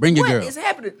 Bring your What girl. is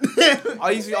happening? All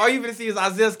you even see is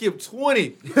Isaiah skip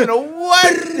 20. You know what?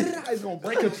 It's gonna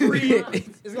break a tree.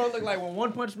 It's gonna look like when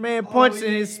One Punch Man punched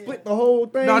and it split the whole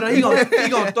thing. No, he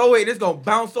gonna throw it and it's gonna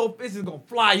bounce so fast it's gonna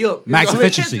fly up. Max It's gonna-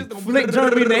 efficiency. it's gonna- Flick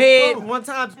Jeremy in the head one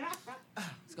time.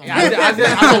 I'm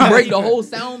gonna break the whole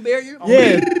sound barrier.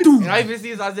 Yeah. And I even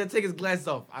see Isaiah take his glasses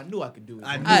off. I knew I could do it.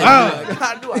 I knew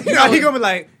I could. He gonna be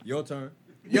like, your turn.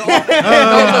 No,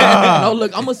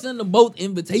 look, I'm gonna send them both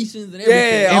invitations and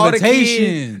everything. Yeah, all the Invitation.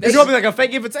 kids. It's gonna be like a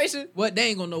fake invitation. What? They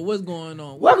ain't gonna know what's going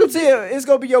on. Welcome to it's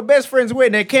gonna be your best friend's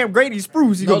wedding at Camp Grady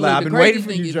Spruce. You No, gonna be like, look, I've the been crazy waiting for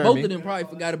thing you, is Jeremy. both of them probably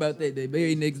forgot about that the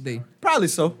very next day. Probably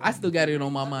so. I still got it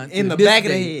on my mind. In till the this back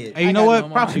of the day. head. Hey, you I know got what? it on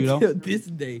my Props to you, mind though. till this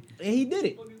day. And he did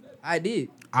it. I did.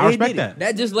 I respect that.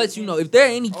 That just lets you know if there are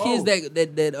any kids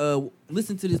that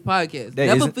listen to this podcast, That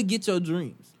never isn't- forget your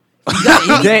dreams. You got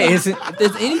anything- That isn't. if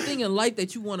there's anything in life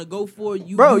that you want to go for,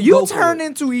 Bro, you you go for turned it.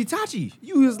 into Itachi.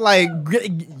 You was like,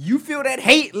 you feel that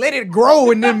hate, let it grow,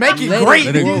 and then make it Let it great.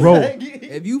 Let it grow.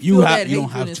 If you You feel have- that you don't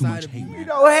hatred have too inside much of hate, you, You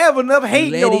don't have enough hate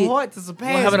in Let your it heart to You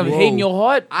surpass. having a it. hate in your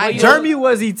heart? I- Jeremy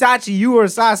was Itachi. You were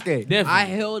Sasuke. Definitely. I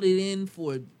held it in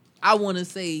for I want to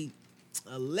say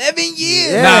 11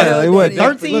 years. Yeah, I held what,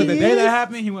 that in. 13? Look, the day that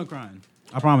happened, he went crying.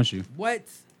 I promise you. What?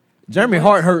 Jeremy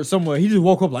heart hurt somewhere. He just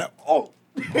woke up like, oh,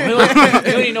 He don't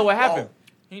even know what happened.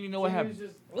 He didn't even know what happened.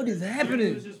 what is He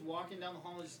happening? was just walking down the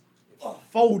hall and just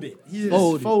Folded. He just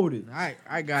Folded. folded.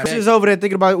 I got She's it over there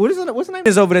thinking about what's the name?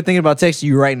 Is over there thinking about texting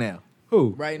you right now.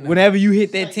 Who? right now. Whenever you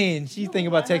hit that 10, she's thinking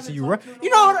about texting you right. You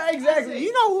know exactly.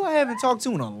 You know who I haven't talked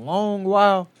to in a long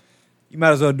while. You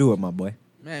might as well do it, my boy.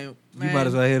 Man, You might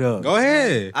as well hit up. Go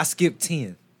ahead. I skipped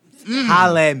 10.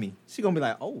 Holla at me. She gonna be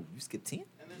like, oh, you skipped 10?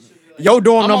 Your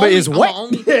dorm number is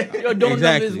what? Your dorm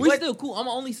number is We what? still cool. I'm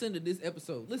gonna only send to this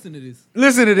episode. Listen to this.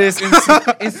 Listen to this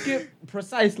and skip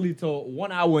precisely to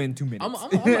 1 hour and 2 minutes. I'm gonna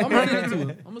send it to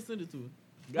her. I'm gonna send it to her.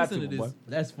 Got Listen to, to boy. this.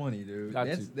 That's funny, dude. Got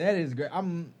That is great.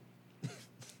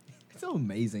 It's an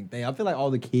amazing thing. I feel like all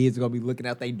the kids are gonna be looking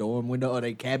out their dorm window or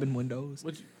their cabin windows.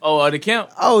 Oh, the camp?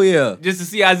 Oh yeah, Just to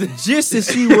see Isaiah. just to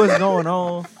see what's going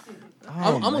on.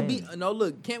 I'm gonna man. be no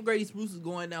look. Camp Grady Spruce is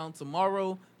going down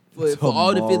tomorrow. For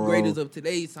all the 5th Tomorrow. graders of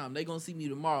today's time, they gonna see me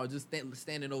tomorrow, just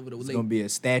standing over the It's lake. gonna be a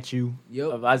statue Yep,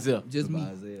 Of Isaiah. just of me.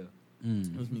 Isaiah.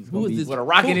 Just me. gonna Who is be this? With a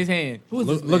rock who, in his hand. Who is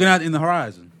this? Looking man? out in the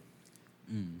horizon.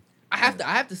 I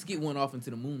have to skip one off into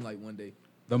the moonlight one day.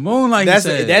 The moonlight. Is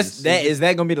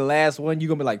that gonna be the last one? You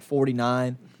gonna be like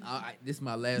 49? This is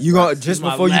my last. You gonna rock. just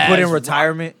my before you put in last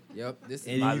retirement, Yep, this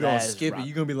and is you my gonna last skip rock. it.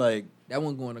 You gonna be like, that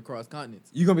one going across continents.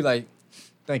 you gonna be like,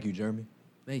 thank you, Jeremy.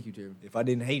 Thank you, Jeremy. If I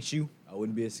didn't hate you, I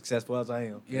wouldn't be as successful as I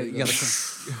am. Yeah, you gotta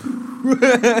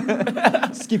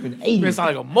skipping It 80.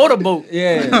 sound like a motorboat.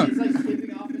 Yeah. It's like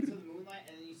skipping off into the moonlight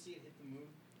and then you see it hit the moon.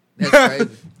 That's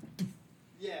crazy.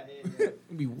 Yeah.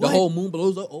 The whole moon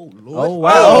blows up. Oh Lord. Oh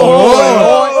wow.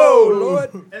 Oh,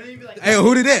 Lord. And then you'd be like, Hey,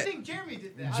 who did I that? think Jeremy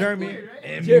did that. Jeremy. That's weird,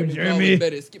 right? Jeremy's always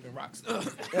better at skipping rocks.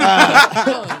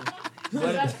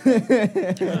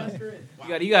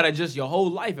 You gotta adjust your whole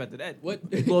life after that. What?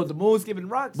 You blow up the moon, skipping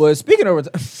rocks. But speaking of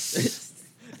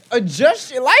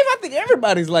adjust your life, I think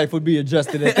everybody's life would be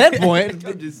adjusted at that point.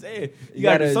 I'm just saying. You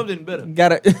gotta do something better.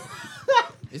 Gotta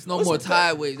It's no more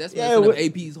tide waves. That's Yeah, messing up what-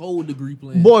 AP's whole degree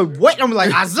plan. boy, what? I'm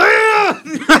like, Isaiah!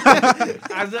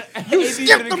 You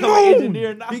skipped the moon!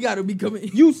 He gotta be coming.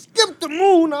 You skipped the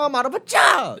moon, now I'm out of a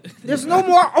job. There's no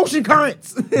more ocean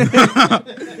currents.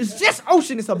 It's just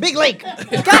ocean. It's a big lake.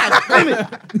 God damn it.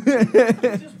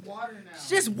 It's just water now. It's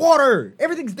just water.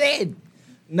 Everything's dead.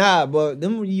 Nah, but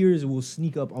them years will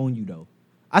sneak up on you, though.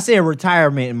 I said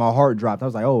retirement and my heart dropped. I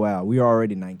was like, oh, wow, we are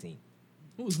already 19.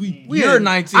 Who's we? You're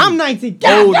 19. I'm 19.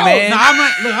 God, Old yo. man. No,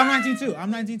 I'm 19 too.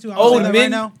 I'm 19 too. I'm Old saying that men. right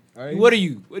now. What are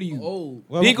you? What are you? Oh,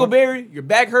 Well, Dingleberry? Your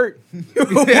back hurt?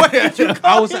 What did you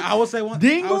I would say one.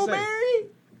 Dingleberry?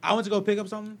 I went to go pick up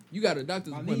something. you got a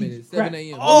doctor's appointment at 7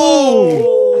 a.m.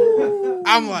 Oh.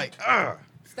 I'm like, ugh.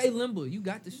 Stay limber. You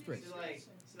got the stretch.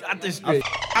 Got this straight.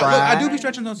 I do be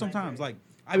stretching those sometimes. Like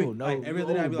I be Oh, no. like every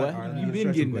other day I be like, Oh, all right, boy. let me You get been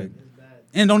a stretch getting real that. quick.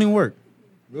 And it don't even work.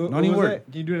 Don't even work.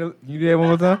 Can you do that? Can you do that one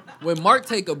more time? When Mark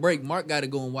take a break, Mark got to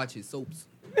go and watch his soaps.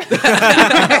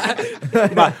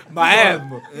 My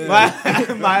asthma. My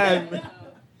asthma.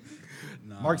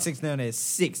 Mark sits down at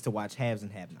 6 to watch haves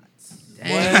and have-nots.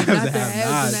 Dang, not the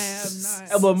have-nots.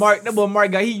 That boy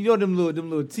Mark got you know them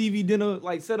little TV dinner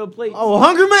like setup plates. Oh,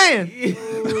 Hungry Man.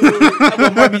 That boy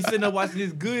Mark be sitting up watching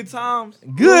his Good Times.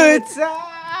 Good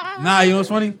time. Nah, you know what's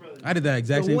funny? I did that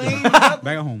exact same thing back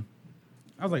at home.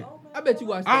 I was like, I bet you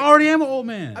watch that. I already am an old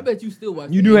man. I bet you still watch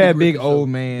You the do Andy have big Griffith old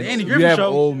Show. man. The Andy You Griffith have Show.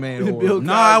 old man. The aura. Bill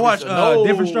No, I Cosby watch Show. No.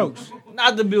 Different Strokes.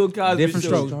 Not the Bill Cosby Different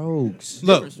Show. Strokes.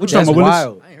 Look, Look, what you that's talking about, Willis?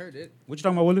 wild. I ain't heard it. What you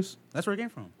talking about, Willis? That's where it came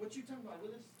from. What you talking about,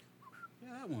 Willis? Yeah,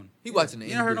 that one. He watching the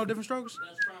You Andy never heard no Griffith. Different Strokes?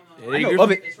 That's from. Yeah, I know Griffith.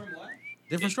 of it. It's from what?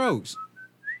 Different Strokes.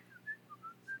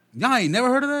 Y'all ain't never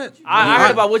heard of that? I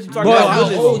heard about what you talking But about. how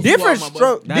Willis. old you different are, my boy.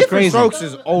 strokes. That's Different crazy. strokes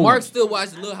is old. Mark still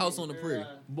watches Little House on the Prairie.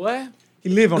 Boy, He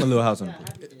live on the Little House on the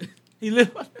Prairie. he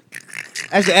live.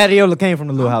 Actually, Adeola came from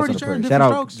the Little I'm House on pretty the sure Prairie. Different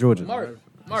Shout out Strokes. Georgia.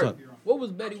 Mark, what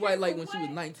was Betty White like when she was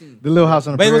 19? The Little House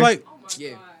on the Baby Prairie. was like,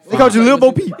 Yeah. They called you Lil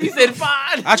Bo Peep. He said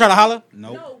fine. I try to holler.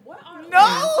 Nope. No,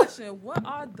 what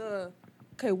are the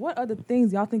what other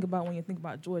things y'all think about when you think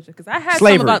about Georgia? Because I had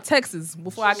Slavery. some about Texas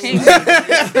before I came here.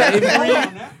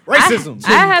 Racism.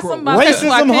 I had some about Texas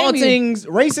before I Racism, came here. hauntings,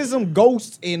 racism,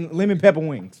 ghosts, and lemon pepper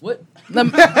wings. What?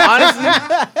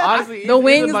 Honestly, The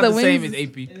wings, about the the same wings. as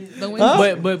AP. The wings.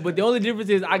 Huh? But the only difference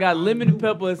is I got lemon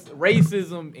peppers,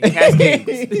 racism, and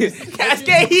cascades.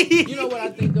 Cascades. You know what I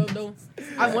think of though?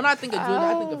 When I think of Georgia,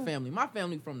 I think of family. My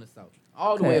family from the South,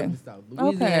 all the way Okay. up the South,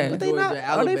 Louisiana, But they Georgia, not- are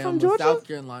Alabama, they from Georgia? South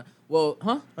Carolina. Well,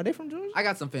 huh? Are they from Georgia? I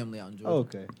got some family out in Georgia.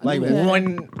 Okay. I Like knew that.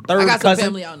 one I third got some cousin.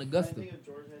 family out in Augusta.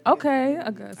 Okay,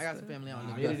 I guess. I got some family out in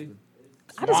Augusta.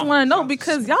 I just want to know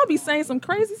because y'all be saying some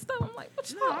crazy stuff. I'm like, what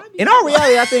y'all? In all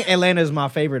reality, I think Atlanta is my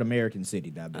favorite American city.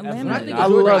 That Atlanta. When I think I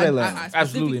of Georgia, love I Atlanta. specifically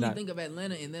Absolutely not. think of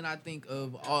Atlanta, and then I think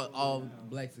of all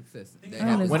black success. That Atlanta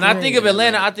happens. is When I great. think of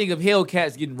Atlanta, I think of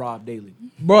Hellcats getting robbed daily.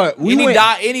 But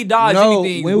Any Dodge, no,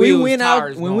 anything. when we wheels, went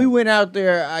tires, out, when gone. we went out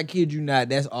there, I kid you not,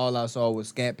 that's all I saw was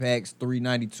Scat Packs,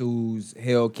 392s,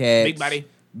 Hellcats, Big body.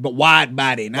 but wide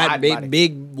body, not Wide big, body.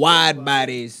 big wide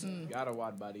bodies. Got a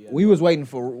wide body. Yeah. We was waiting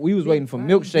for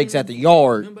milkshakes at the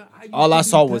yard. Remember, I used All to I be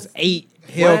saw was dusty. 8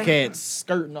 Hellcats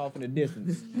skirting off in the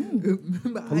distance.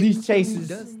 Remember, I Police used to be chases.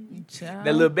 dusty. Child.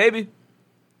 That little baby.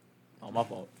 Oh, my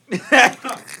fault.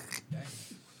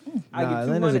 I Nah, get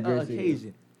Atlanta's a 200 great city.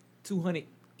 occasion. 200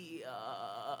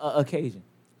 occasion.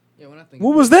 Yeah, when I think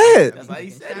What of was Georgia, that? That's how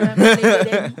you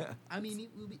said I mean, it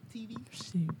will be TV.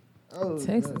 Shit.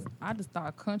 Texas. I just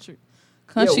thought country.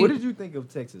 Yeah, Country what did you think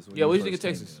of Texas? when Yeah, what you do you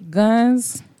think of first Texas? came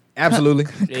guns. there? Absolutely.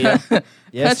 Yeah.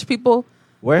 Yes. Country people.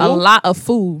 Where? A lot of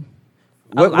food.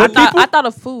 What, I what thought people? I thought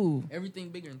of food. Everything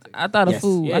bigger in Texas. I thought of Yes.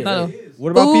 food. Yeah, I thought of What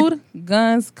about people? food,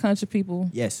 guns, country people.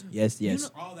 Yes, yes, yes,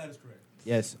 All that is correct.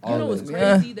 yes. You know All what's of it.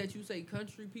 crazy that you say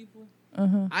country people?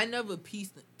 Uh-huh. I never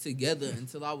pieced it together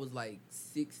until I was like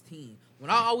 16. When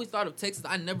I always thought of Texas,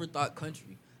 I never thought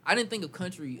country. I didn't think of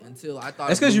country until I thought.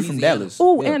 That's because because you're from Dallas.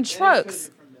 Ooh, Yeah. and trucks.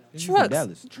 You from Trucks.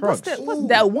 Dallas. What's Trucks. that? What's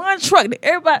that one truck that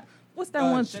everybody? What's that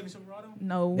one? Chevy Silverado?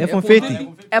 No.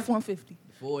 F-150. F-150.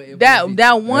 Before it That was-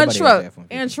 that one Everybody has truck the F-150.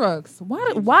 and trucks.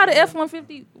 Why the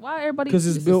F-150? Why everybody? Because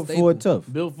it's It's a built for staple.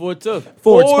 tough. Built for tough.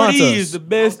 Ford 40 sponsor us. is the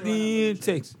best in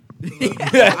Texas.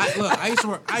 I used to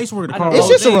work at the car wash. It's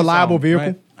just a reliable vehicle.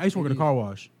 Right? I used to work at the car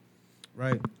wash.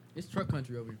 Right. It's truck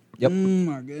country over here. Yep.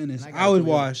 My goodness. And I got I would Toyota.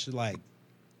 wash like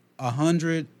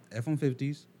 100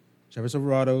 F-150s, Chevy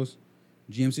Silverados,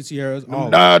 GMC Sierras, all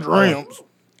Dodge Rams.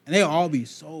 and they all be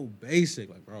so basic.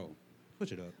 Like, bro,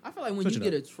 switch it up. I feel like when Switch you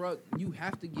it get up. a truck, you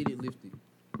have to get it lifted.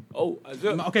 Oh, I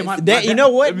just, Okay, my That, you know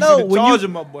what? let me see No, the when charger, you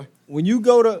my boy. when you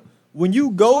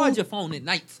go Charge your phone at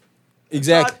night.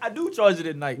 exactly. I do charge it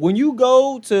at night. When you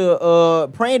go to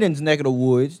Brandon's neck of the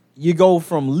woods, you go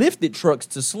from lifted trucks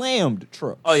to slammed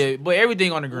trucks. Oh yeah, but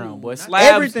everything on the ground, Ooh, boy. not- Slabs,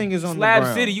 Everything is on the Slab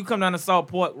ground. City. You come down to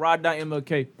Southport, ride down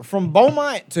MLK. From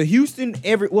Beaumont to Houston,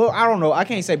 I don't know. I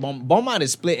can't say Beaumont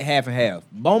is split half and half.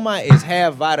 Beaumont is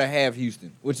half Vida, half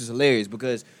Houston, which is hilarious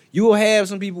because you will have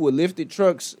some people with lifted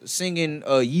trucks singing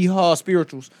yeehaw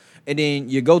spirituals, and then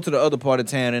you go to the other part of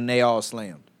town and they all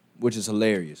slammed, which is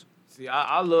hilarious. See,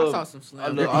 I love. I saw some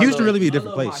slam. Houston really be a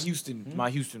different I love place. My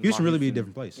Houston. Houston my really be a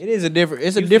different place. It is a different.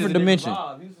 It's a Houston's different dimension.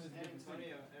 vibe.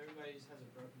 Everybody just has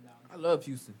it broken down. I love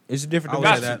Houston. It's a different I would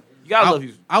dimension. say that. You gotta I- love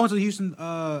Houston. I went to Houston,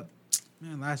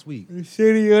 last week. The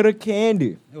city of the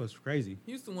candy. It was crazy.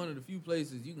 Houston, one of the few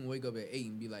places you can wake up at 8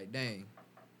 and be like, dang,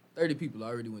 30 people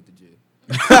already went to jail.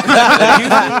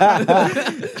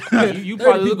 You 30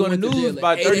 probably look people on the went to news jail at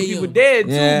about 8 30 a.m. people dead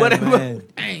too. Yeah, Whatever. man.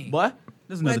 Dang. What?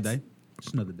 That's another What? day.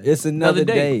 Just another day. It's another Another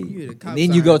day. day. You hear the And cop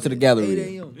then you go sirens to the at gallery.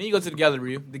 8 a.m. Then you go to the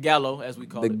gallery, the gallo, as we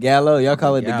call The it. gallo. Y'all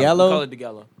call it the Yeah, We call gallo? it the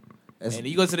gallo. That's And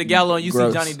you go to the gallo and you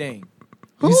gross. see Johnny Dang.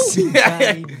 You see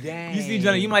Johnny You see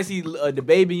Johnny. You might see the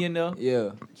baby in there.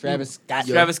 Yeah, Travis Scott.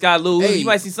 Travis Scott, Lil Uzi. Hey. You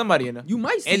might see somebody in there. You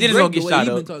might see And then it's Drake gonna get the way shot he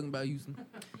up. been talking about Houston.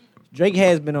 Drake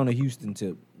has been on a Houston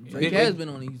tip. Drake has been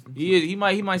on Houston. He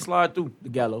might slide through the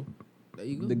gallows. There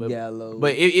you go. The gallows.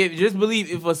 But if just believe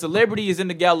if a celebrity is in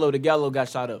the gallows got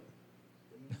shot up.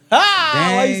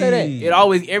 Why you say that? Dang. It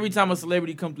always every time a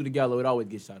celebrity come through the gallows, it always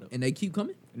gets shot up, And they keep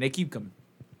coming. and they keep coming.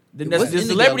 The What's in the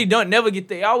celebrity gallows? don't never get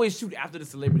there. They always shoot after the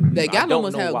celebrity. That I Gallo don't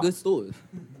must know have why. good stores.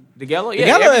 The gallows, The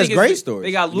Gallo has everything great is- stores.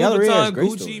 They got The Louis Gallery has Vuitton, great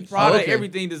Gucci, stores. Prada, Okay.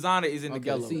 everything designer is in the Okay,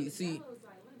 gallows. see,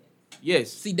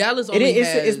 Yes. see, Dallas It only is.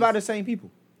 has. It's by the same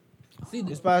people. See,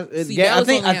 It's by. It's See, I Dallas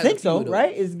think. only I has think a so. few, though.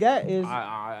 Right? Is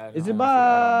is Is it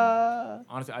by?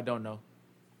 Honestly, I don't know.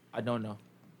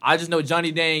 I just know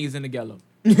Johnny Dang is in the gallows.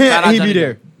 Yeah, out he Johnny be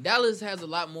there. Dallas has a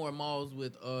lot more malls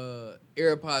with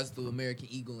AirPods through American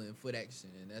Eagle and Foot Action,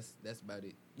 and that's about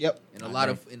it. Yep. And a lot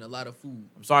of food.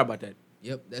 I'm sorry about that.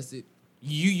 Yep, that's it.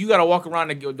 You gotta walk around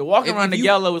the walking If around the you-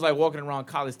 gallows is like walking around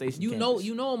College Station. You campus.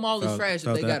 know a mall is Felt- trash if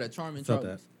felt they that. got a Charmin Felt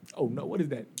Charlie's. Oh no, what is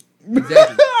that?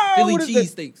 Exactly. Philly What is that?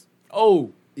 cheesesteaks.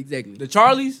 Oh, Exactly. the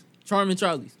Charlies. Charmin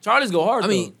Charlie's. Charlies go hard. I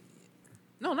mean,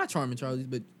 no, not Charmin Charlie's,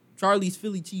 but Charlie's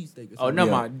Philly cheesesteak. oh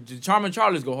never Yeah. mind. The Charmin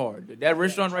Charlies go hard. That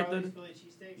restaurant right there.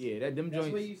 Yeah, them That's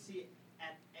what joints you see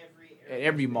at every at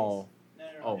every mall. No,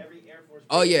 Oh. every Air Force.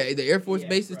 Oh base. yeah, the Air Force Yeah,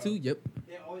 bases bro. too. Yep,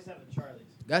 They always have a Charlie's.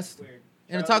 that's Weird.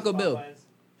 and a Charlie's, Taco Bell. Popeyes.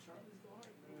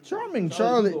 Charming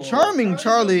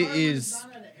Charlie is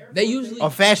They usually a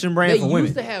fashion brand they for used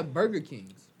women. to have Burger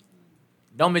Kings.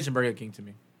 Don't mention Burger King to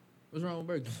me. What's wrong with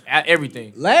Burger King? At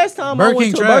everything. Last time Burger I went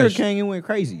King to Burger trash. King, it went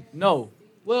crazy. No,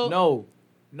 Well, no.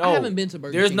 I haven't been to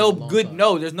Burger There's King no in a long good. time.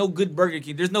 No, there's no good Burger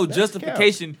King. There's no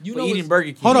justification You for know eating what's- Burger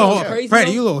King. Hold You know on, what's crazy, Freddie,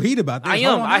 though? you a little heat about this. I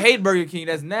Hold am. on I now. hate Burger King.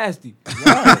 That's nasty.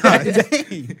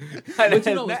 Dang. But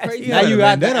you know what's crazy? Now you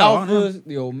got the Vendetta on him. Alphas,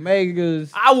 the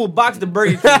Omegas. I will box the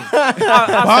Burger King. I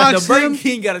said Box the Burger him?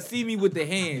 King gotta see me with the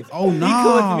hands. Oh, He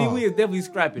coming to me. no. We is definitely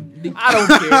scrapping. I don't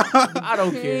care. I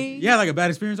don't care. You had like a bad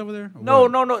experience over there? Or No,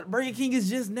 what? no. Burger King is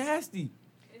just nasty.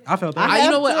 I felt that. I You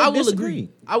have know what? to I will disagree. agree.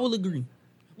 I will agree.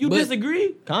 You But-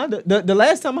 disagree? Kinda. The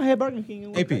last time I had Burger King, it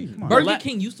went AP, crazy. come on. Burger La-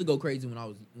 King used to go crazy when I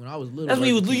was little. That's when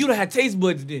you was Burger King. you'd have had taste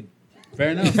buds then.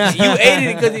 Fair enough. You ate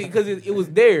it because it was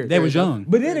there. They was young.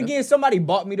 But then again, somebody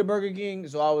bought me the Burger King,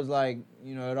 so I was like,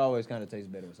 it always kind of tastes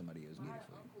better when somebody else My gets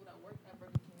it. uncle that worked at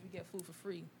Burger King, we get food for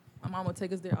free. My mom would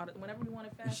take us there whenever we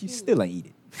wanted fast She food. still ain't eat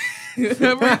it.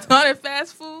 Whenever we wanted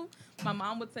fast food, my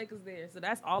mom would take us there. So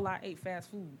that's all I ate, fast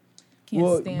food.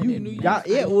 Can't stand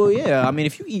it. yeah. I mean,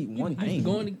 if you eat one You used to thing,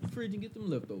 go in the fridge and get them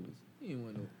leftovers. You didn't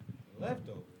want no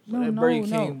Leftovers. No, That no, Burger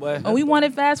no. King, boy. When we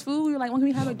wanted fast food, we were like, when can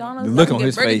we have McDonald's? The look Like, we on get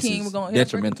his Burger face King, is we're going to Burger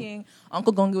detrimental. King.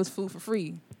 Uncle gonna give us food for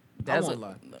free. That's won't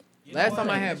lie. Last time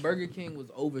I had Burger King was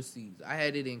overseas. I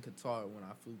had it in Qatar when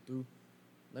I flew through.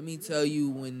 Let me tell you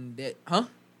when that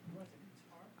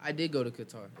I did go to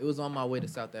Qatar. It was on my way to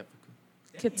South Africa.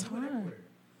 Qatar.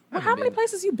 Well, how many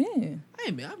places you been?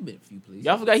 I've been a few places.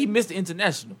 Y'all forgot he missed the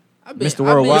international. I've been, Mr.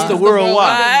 Worldwide. Mr.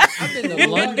 Worldwide. I've been to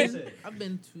London. I've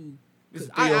been to. This is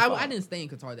I 305. didn't stay in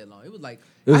Qatar that long. It was like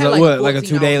It was I had like what, like a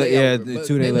 14 2-day hour yeah, layover, the but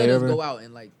 2-day they let us layover? go out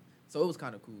and so it was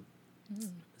kind of cool.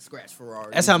 Scratch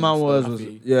Ferrari. That's how mine was. I feel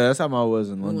you. Yeah, that's how mine was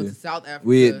in We went London. to South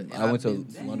Africa. and I went to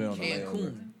I've been London on the Cancun.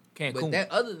 layover. Cancun. But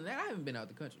that, other than that, I haven't been out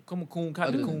the country. Come on,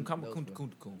 Other than come those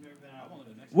on.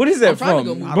 What is I'm that trying to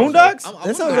from? go move- Boondocks? I That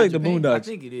wanna sounds go like to the Japan. I Boondocks.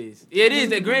 think it is. Yeah, it is.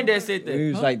 That granddad said that.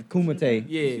 He was like Kumite.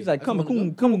 Yeah. He's like, That's come what I on,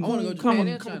 wanna come I wanna go on, to come Japan on.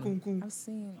 and China. I've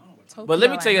seen Tokyo But let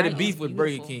me at tell you the night. beef with Burger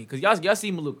Beautiful. King because y'all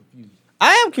seem a little confused.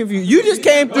 I am confused. You just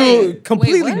came through Wait,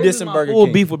 completely what? This is dissing my Burger full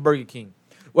King. beef with Burger King.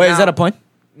 Wait, Now- is that a pun?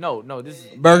 No, this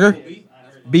is. Burger?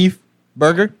 Beef?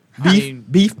 Burger? I Beef? mean,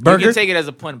 Beef? You Burger? can take it as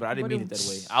a pun, but I didn't mean it that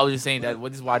way. I was just saying that.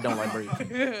 This is why I don't like Burger King.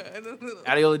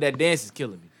 Adeola, that dance is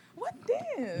killing me. What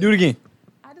dance? Do it again.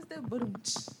 I just did boom.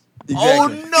 Oh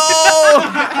no!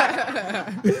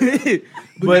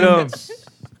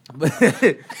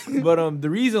 but the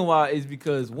reason why is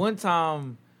because one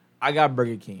time I got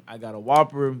Burger King. I got a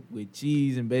Whopper with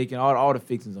cheese and bacon, all the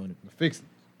fixings on it. Fix it.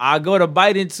 I go to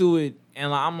bite into it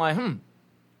and I'm like,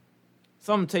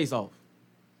 something tastes off.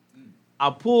 I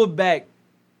pull it back.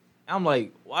 I'm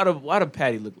like, why the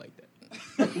patty look like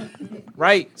that?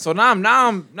 Right? So now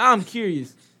I'm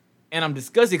curious and I'm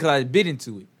disgusted because I bit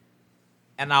into it.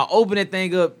 And I open that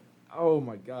thing up. Oh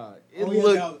my god!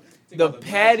 The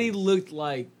patty looked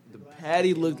like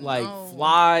Oh.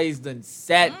 flies done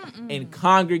sat and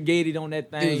congregated on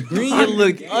that thing. It was green. It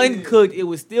looked uncooked. It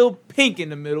was still pink in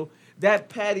the middle. That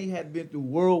patty had been through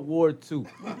World War II.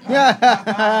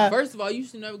 First of all, you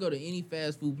should never go to any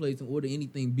fast food place and order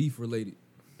anything beef related.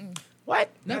 Why What?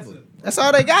 Never. That's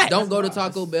all they got. Don't go to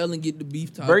Taco Bell and get the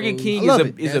beef tacos. Burger King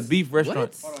love is a beef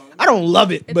restaurant. What? I don't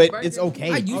love it, It's but burger. it's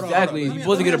okay. I used to- Exactly. Let me- You're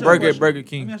supposed to get a let me burger ask at you a Burger Let me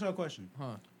King. ask you a question. Huh.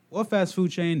 What fast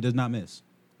food chain does not miss?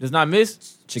 Does not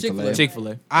miss Chick-fil-A.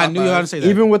 Chick-fil-A. I knew you had to say that.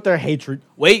 Even with their hatred,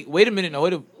 Wait a minute. No,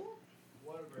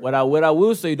 what I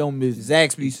will say don't miss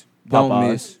Zaxby's Popeyes. don't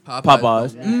miss.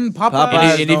 Popeyes.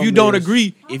 Popeyes. And if you don't miss.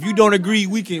 agree,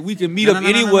 we can meet No, up no, no, no,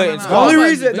 anywhere no, and no, The no. squad. only Popeyes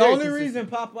reason, is the very only consistent. reason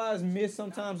Popeyes miss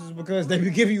sometimes is because they be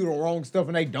giving you the wrong stuff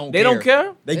and they don't. They don't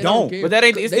care. They don't. care. But that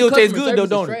ain't- it They still tastes customer good though, service is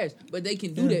don't it? trash, but they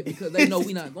can do that because they know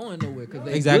we not going nowhere. Cause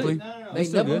they Exactly. good. No. They It's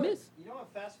still never good. miss. You know what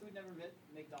fast food never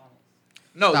McDonald's.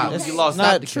 No, Stop. you lost.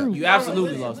 Not Stop. true. You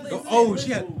absolutely lost. Oh,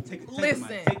 she had take the Listen.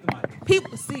 mic. Take the mic.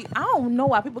 People see. I don't know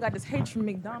why people got this hatred for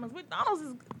McDonald's.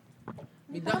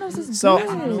 McDonald's is So- good.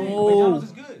 McDonald's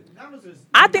is good.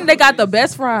 I think they got the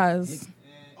best fries.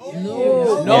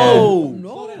 No.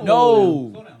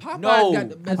 No. Popeyes No. got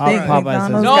the best I think fries. Popeyes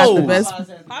has McDonald's No. got the best.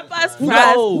 Popeyes Who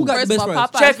fries. who got the First best of all, fries?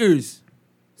 Popeyes- Checkers.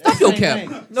 Stop your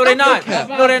cap. No, they're not. cap.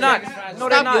 No, they're not. No, they're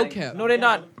Stop your not. cap. No, they're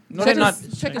not. No, they're not.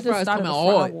 Checkers, Checkers I just fries started come a out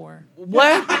fry hard. war.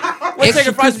 What? What Extra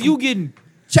chicken fries crispy. you getting?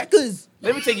 Checkers.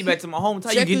 Let me take you back to my hometown.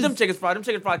 You get Checkers. them chicken fries. Them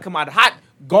chicken fries come out hot,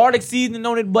 garlic seasoning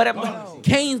on it, butter.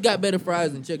 Cane's got better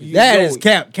fries than Checkers. That Yo, is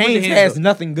cap. your Cane's hands has up.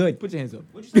 nothing good. Put your hands up.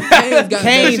 Cane's got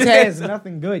Cane's better- has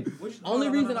nothing good. Only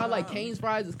reason I like Cane's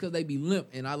fries is because they be limp,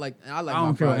 and I like I my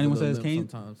don't care what fries anyone a little says. limp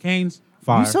Cane's. sometimes. Cane's.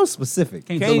 Fire. You so specific.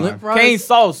 Cane's Cane's, fire. fries? Cane's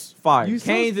sauce fire. You so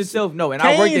Cane's itself, no. And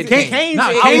Cane's- I worked at Cane's- Cane's. Nah,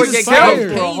 I Cane's worked is at fire. Cane's for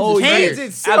a Cane's whole is year. Cane's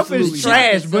itself Absolutely. is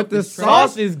trash, Itself but the is trash.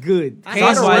 sauce is good. I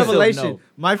Cane's know a it. revelation. No.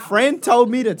 My friend told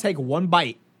me to take one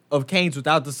bite of Cane's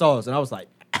without the sauce, and I was like,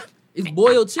 It's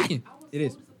boiled chicken. It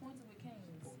is. So disappointed with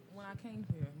Cane's when I came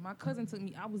here. My cousin took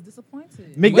me. I was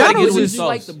disappointed. McDonald's What What did did is you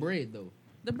like sauce? the bread though?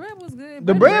 The bread was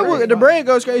good. the bread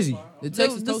goes crazy. The The,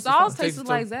 Texas the toast. sauce Texas tasted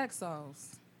like toast. Zach sauce.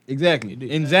 Exactly.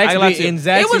 did. In I like Zaxby's, to- in It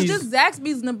Zaxby's, was just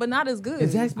Zaxby's, but not as good. in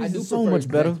I Zaxby's do is so prefer much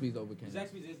better. Zaxby's over Cane's.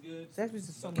 Zaxby's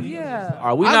is so Yeah. All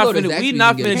right, we I'll not go to finna. We Zaxby's not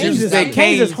and get finna a Cane's is, disrespect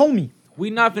Cane's is Cane's. homie. We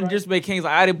not finna disrespect Cane's.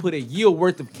 Like, I didn't put a year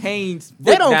worth of Cane's.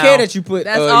 They foot don't down. care that you put.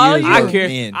 That's all years you- I worth care.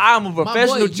 in. I'm a My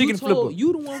professional boy, chicken flipper.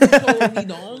 You the one who told me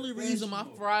the only reason my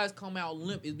fries come out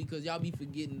limp is because y'all be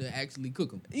forgetting to actually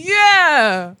cook them.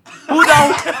 Yeah.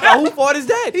 Who fault is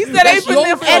that? He said they put your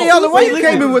their fault. Adeola, why you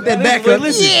Listen, came in with that listen, backup?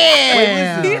 listen.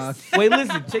 Yeah. Wait,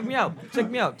 listen. Check me out. Check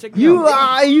me out. Check me You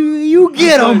out. you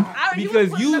get them. Because you was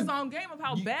you- putting us on game of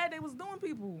how bad they was doing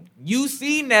people. You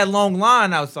seen that long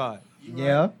line outside.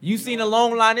 Yeah. You seen a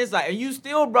long line inside, and you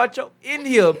still brought your in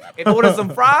here and ordered some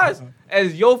fries.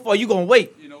 As your fault, you gonna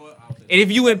wait. You know what? I'll take And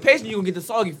if you impatient, you gonna get the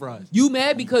soggy fries. You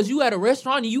mad because you at a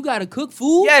restaurant and you gotta cook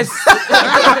food? Yes.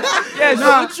 yes.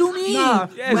 What you mean?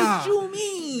 Yes. What you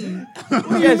mean? What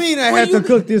do you mean I have to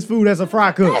cook this food as a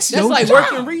fry cook? That's like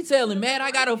working retail and man,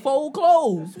 I gotta fold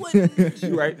clothes. What?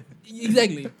 You right.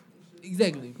 Exactly.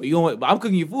 Exactly. But you don't. But I'm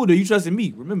cooking your food. Though you trusting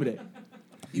me. Remember that.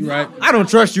 You right. I don't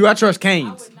trust you. I trust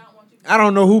Cane's. I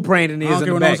don't know who Brandon I is don't in care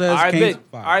the what no one back. says. All right, Cane's bet.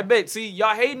 fire. All right, bet. See,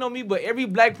 y'all hating on me, but every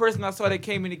black person I saw that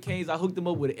came into Cane's, I hooked them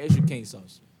up with an extra cane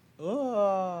sauce.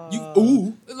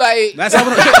 Ooh. Like That's how.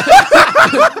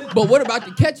 but what about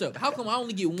the ketchup? How come I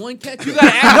only get one ketchup? You gotta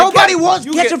ask. Nobody wants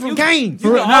You ketchup can- from Cane's. You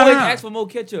can No, always no. ask for more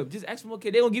ketchup. Just ask for more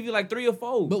ketchup. They gonna give you like 3 or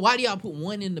 4. But why do y'all put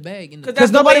one in the bag? In the Because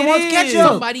Because nobody the way wants it is. ketchup.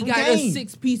 somebody from got Cane's. a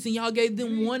 6-piece and y'all gave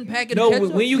them one packet No, of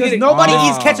ketchup. when you Because get it, nobody Ah.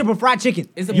 eats ketchup with fried chicken.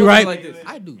 it's supposed You to right? go like this.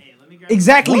 I do.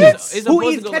 Exactly. It's Who supposed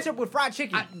eats to go- ketchup with fried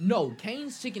chicken? No,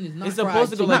 Cane's chicken is not It's fried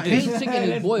supposed to go chicken. like this. Cane's chicken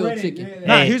is boiled chicken.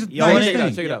 Nah, here's the y'all thing. wanna check it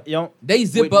out. Check it out. Y'all- They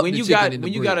zip up when the you chicken got in the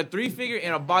when you bread. got a 3-figure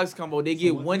and a box combo, they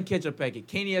get 1 ketchup packet.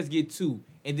 Kenny has get 2,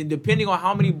 and then depending on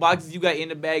how many boxes you got in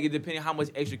the bag, it depending on how much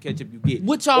extra ketchup you get.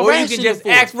 What y'all or you can rationing just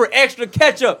for? ask for extra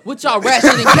ketchup. What y'all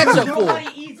rationing ketchup for?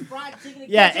 eats fried chicken.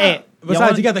 Yeah, hey.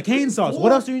 Besides, you got the cane sauce.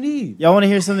 What else do you need? Y'all want to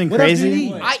hear something What else do you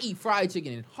crazy? need? I eat fried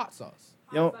chicken in hot sauce.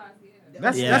 Yo,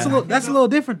 That's Yeah. that's a little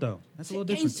different though. That's a little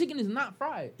Cane's different. chicken is not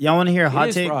fried. y'all want to hear a It hot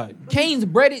is take? fried. Cane's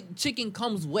breaded chicken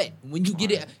comes wet when you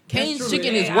get it. Cane's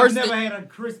chicken is worse than had a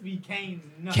crispy Cane's.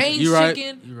 Cane's You right.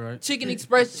 chicken, You right. Chicken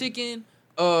Express chicken,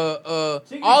 all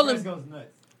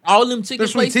them chicken The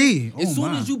sweet places. tea. As Oh,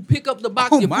 soon my. as you pick up the box,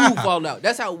 Oh, your my. food fall out.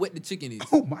 That's how wet the chicken is.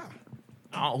 Oh my.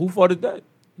 Who fault is that?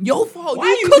 Your fault. Why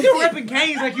you you cooked still it. repping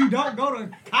Cane's like you don't go to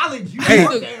college? You Hey,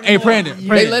 work there hey, anymore. Brandon.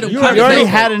 They let him. You keep already it.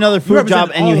 had another food represent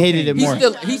job and you all hated it more.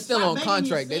 He's still on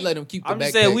contract. They let him keep the I'm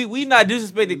just backpack. saying we not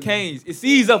disrespecting Cane's. It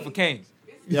sees up for Cane's.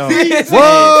 Yo.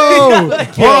 Whoa!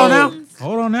 Hold on now.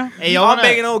 Hold on now. Hey, y'all I'm wanna,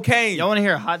 banging on Cane's. y'all want to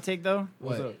hear a hot take though?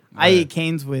 What? I eat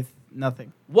Cane's with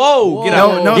nothing. Whoa, get Whoa.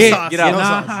 out. No get, sauce. Get out. No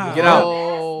sauce. Get out.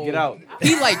 Oh. Get out.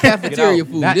 He like cafeteria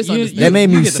food. That- This you- understandable. That made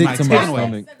me You get the sick mic to my taken away.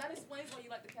 stomach. That explains why you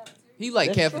like the cafeteria. He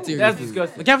like That's cafeteria That's food.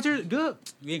 disgusting. The cafeteria good.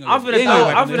 We ain't I'm gonna- we finna ain't gonna throw, go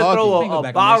back I'm to finna this. throw We ain't go a back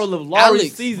on bottle this. of Lawry's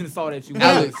Alex. seasoning salt at you.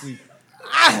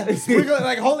 Alex. Sprinkle it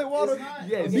like holy water.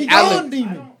 Yeah, Be Alex. gone,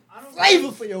 demon.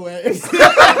 Flavor for your ass.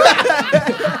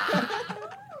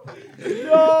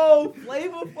 No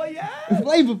flavor for your ass.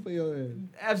 Flavor for your ass.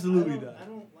 Absolutely not. I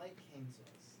don't like cane sauce.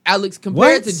 Alex, compared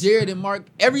What? to Jared and Mark,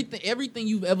 everything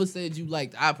you've ever said you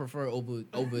liked, I prefer over.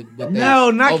 With that, No,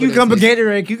 not over that cucumber taste.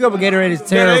 Gatorade. Cucumber Gatorade is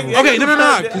terrible. Okay,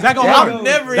 no, because that go I'm hard.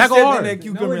 never That go accepting hard. that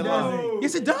cucumber it line. doesn't.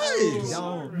 Yes, it does.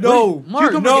 No,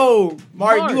 Mark, no,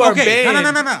 Mark, you are Okay,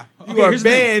 banned. no. You Okay, are here's the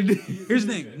thing. banned. Here's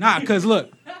the thing. Nah, cause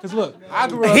look, I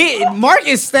grew up. Mark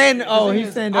is standing. Oh,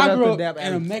 he's standing I up grew to up dap in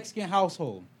a Alex. Mexican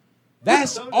household.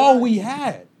 That's all we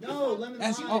had. No, lemon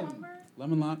That's lime. all.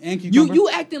 Lemon lime and cucumber. You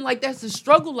acting like that's a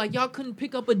struggle, like y'all couldn't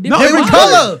pick up a No, different it was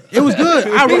color. good. It was good.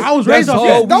 I was raised off all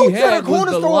that. we Don't had to the was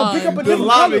corner the store and pick up a lime. different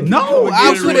lime color. and No,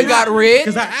 I could have got red.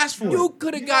 because I asked for You it.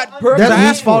 could have got That's purple. Because I That's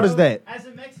asked whose fault for is it. that? As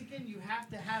a Mexican, you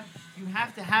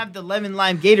have to have the lemon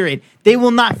lime Gatorade. They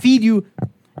will not feed you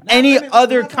any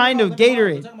other kind of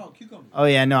Gatorade. Oh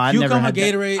yeah, no, I never Cucumber had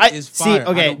that. Gatorade is See, fire.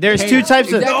 I okay, don't there's care. two types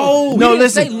of. Exactly. No, We didn't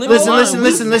listen, say lemon listen, lime. listen, We-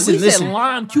 listen, listen, we said listen.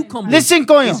 lime cucumber. Listen,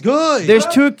 coño. It's good. There's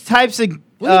two types of.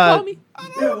 What do you call me?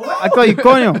 I call you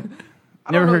coño.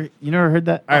 Never heard. You never heard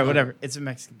that? All right, whatever. It's a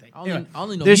Mexican thing. I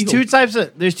only know There's mijo.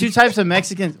 two types of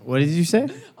Mexicans. What did you say?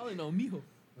 I only know mijo.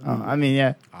 Oh, I mean,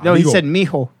 yeah. No, he Amigo. said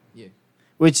mijo. Yeah.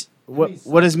 Which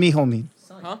what does mijo mean?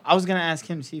 Huh? I was gonna ask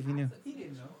him to see if he knew.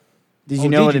 Did you Oh,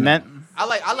 know did what you it know? meant? I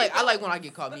like when I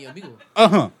get called mi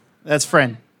amigo. That's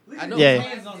friend. I know.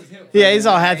 Yeah. Yeah, he's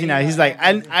all happy now. He's like,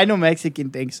 I know Mexican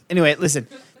things. Anyway, listen.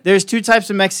 There's two types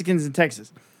of Mexicans in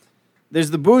Texas.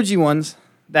 There's the bougie ones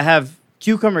that have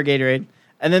cucumber Gatorade,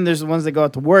 and then there's the ones that go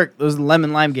out to work. Those are the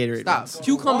lemon lime Gatorade. Stop. ones.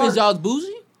 Cucumber is y'all's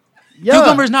bougie? Yeah.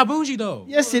 Cucumber is not bougie though.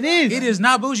 Yes, it is. It is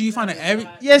not bougie. You find it every.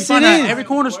 Yes, you find it it is. at every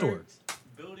corner store.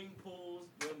 Building pools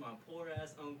with my poor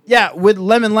ass uncle. Yeah, with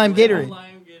lemon lime Gatorade.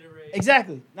 Lime Gatorade.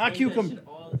 Exactly. Not Drink that cucumber. shit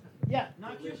all the time. Yeah,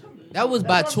 not cucumber. That was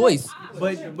by choice.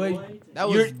 But That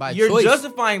was you're, by you're choice.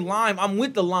 justifying lime. I'm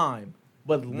with the lime,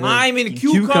 but lime and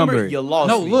cucumber, cucumber. you lost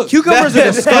No, me. look. Cucumber's a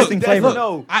disgusting That's- flavor.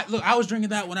 No, I was drinking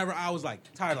that whenever I was like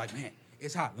tired. Like, man,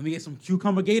 it's hot. Let me get some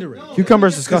cucumber Gatorade.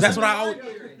 Cucumber's Because disgusting. that's what I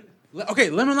always. Okay,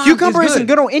 lemon lime. Cucumber is isn't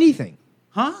good on anything.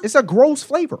 Huh? It's a gross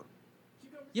flavor.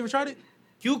 You ever tried it,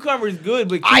 cucumber is good,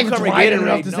 but I cucumber tried Gatorade,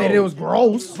 enough to no. say that it was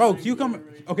gross. bro? Cucumber.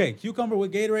 Okay, cucumber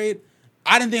with Gatorade.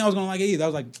 I didn't think I was gonna like it either. I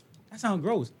was like, that sounds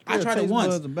gross. I Yeah, tried it taste once.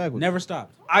 buds are backwards. Never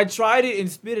stopped. I tried it and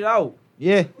spit it out.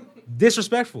 Yeah.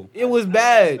 Disrespectful. It was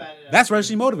bad. That's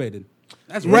racially motivated.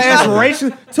 That's Raspberry.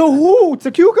 To who?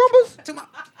 To cucumbers?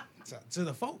 to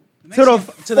the folk. To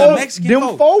the to the folk- Mexican them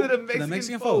folk. folk? To the To Mexican, the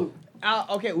Mexican folk. folk.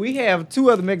 Okay, we have two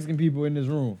other Mexican people in this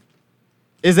room.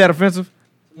 Is that offensive?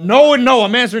 No and no.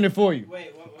 I'm answering it for you.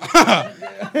 Wait,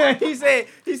 what? he said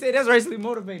that's racially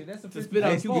motivated. That's To offensive. spit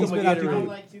out Hey, cucumber spit out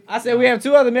Gatorade. I said we have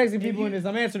two other Mexican people in this.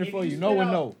 I'm answering it for you. No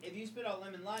and no. If you spit out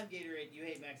lemon lime Gatorade, you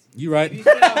hate Mexicans. You right. If you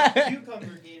spit out cucumber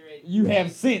Gatorade, You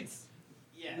have sense.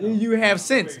 yeah. You have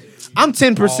sense. I'm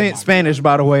 10% Oh my Spanish,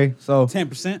 by the way. So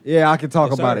 10%. yeah, I can talk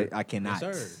Yes, about sir. it. I cannot.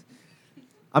 Yes, sir.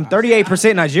 I'm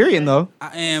 38% Nigerian though.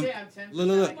 I am. Say I'm 10%, Look,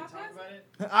 look, look. I can talk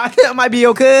about it. I might be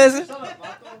your cousin. Shut up,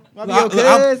 Vato. Might be your Look,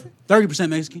 I'm cousin. 30%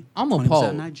 Mexican. I'm 20%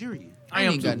 appalled. Nigerian. I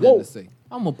am ain't got too. nothing Whoa. to say.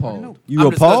 I'm appalled You I'm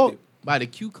appalled? disgusted. by the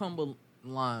cucumber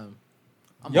lime.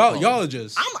 I'm Y'all, appalled. y'all are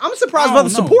just. I'm surprised I by the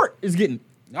don't know. support is getting.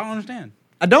 Y'all don't understand.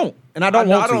 I don't, and I don't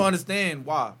want I to. don't understand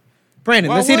why. Brandon,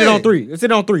 Why let's hit it would? on three. Let's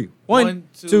hit it on three. One, One,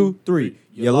 two, two, three. three.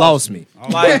 You lost me. Oh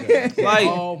my Like, goodness. like,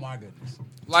 Oh my goodness.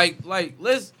 like,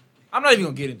 let's. I'm not even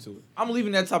gonna get into it. I'm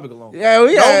leaving that topic alone. Yeah, No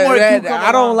more cucumber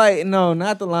I don't lime. like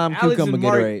not the lime Alex cucumber and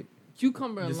Mark- Gatorade.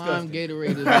 Cucumber and Disgusting. lime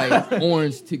Gatorade is like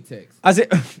orange Tic Tacs. I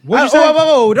said, What'd you say?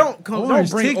 whoa, don't Orange don't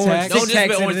bring Tic orange Tacs. Tic Don't just Tacs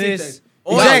spit into orange Tic this. Tacs.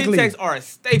 Orange Exactly. Tic Tacs are a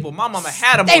staple. My mama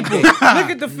had them. Staple. All Look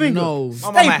at the finger. No,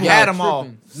 My mama Staple. had them all.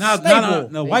 No, Staple.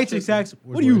 no. White Tic Tacs.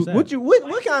 What do you?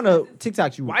 What kind of Tic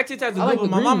Tacs you want? White Tic Tacs are I like good, but the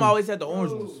my green mama ones. always had the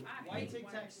orange ones. White Tic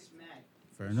Tacs smack.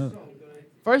 Fair enough.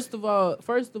 First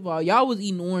of all, y'all was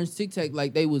eating orange Tic Tac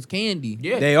like they was candy.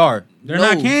 Yeah. They are. They're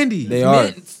No. not candy. They It's are.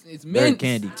 mints. It's They're mints.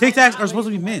 candy. Tic Tacs are supposed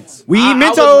to be mints. We eat I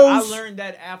Mentos. learned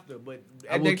that after, but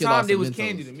I at will the kill time off they some was Mentos.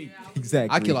 candy to me.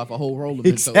 Exactly. I kill off a whole roll of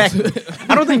Exactly. Mentos.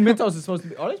 I don't think Mentos is supposed to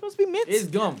be. Are they supposed to be mints? It's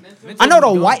gum. Mentos I know is the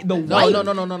gum. white. The no, white. no.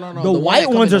 The one white that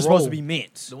come ones in are a supposed roll. to be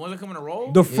mints. The ones that come in a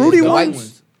roll. The Yeah, fruity the white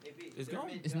ones. It's gum.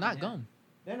 It's not gum.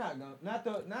 They're not gum. Not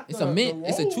the. It's a mint.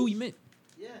 It's a chewy mint.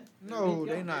 Yeah. No,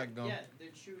 they not gum. Yeah, they're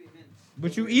chewy mint.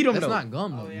 But you eat them That's though. not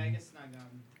gum Oh though. yeah, I guess it's not gum.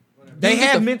 They You can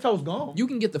have get Mentos gum. You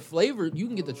can get the flavor. You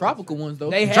can get the tropical ones though.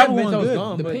 They have Tropical one's Mentos good.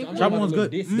 gum. The but pink I'm one? talking Tropical one's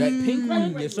about good. this. That pink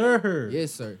one. Yes, sir.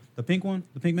 Yes, sir. The pink one,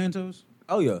 the pink Mentos.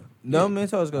 Oh yeah, no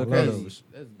Mentos go love crazy. those.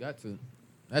 That's got to.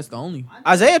 That's the only.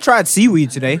 Isaiah tried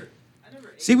seaweed today.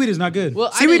 Seaweed is not good.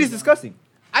 Well, Seaweed is disgusting.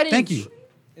 I didn't. Thank you.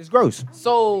 It's gross.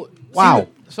 So Wow.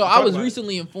 So I was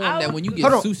recently informed that when you get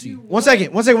Hold on. sushi, One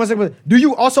second. Do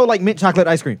you also like mint chocolate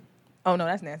ice cream? Oh no,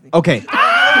 that's nasty. Okay.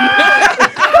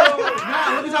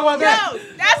 Let me talk about that. Yo,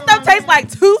 that stuff tastes like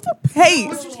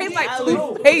toothpaste. Tastes like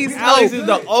toothpaste. Alex is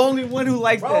the only one who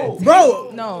likes that.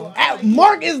 Bro, No.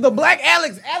 Mark is the black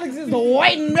Alex. Alex is the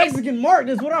white and Mexican Mark.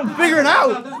 That's what I'm figuring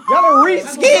out. Y'all are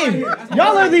reskinned.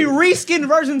 Y'all are the reskinned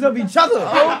versions of each other.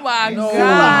 Oh my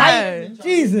god.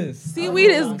 Jesus.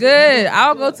 Seaweed is good.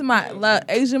 I'll go to my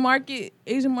Asian market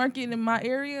in my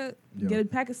area, get a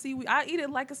pack of seaweed. I eat it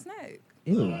like a snack.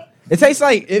 Ew. It tastes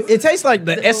like it tastes like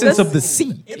the essence of the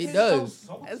sea. it does.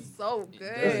 It's so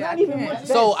good. not even much.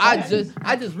 So I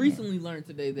just recently learned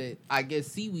today that I guess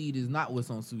seaweed is not what's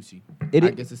on sushi. It, I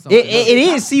it, guess it's something else. it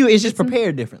is seaweed. It's just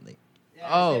prepared differently.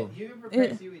 Oh. You can prepare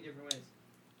Yeah. seaweed different ways.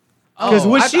 Because Oh,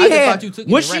 what I she just had, thought you took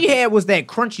it what and she wrapped it. had was that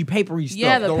crunchy papery stuff.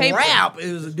 Yeah, the paper. wrap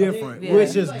is different, Yeah.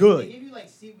 which is They good. give you like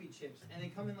seaweed chips, and they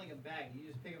come in like a bag. You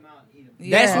just pick them out and eat them.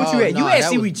 Yeah. That's what you had. Oh, You no, had that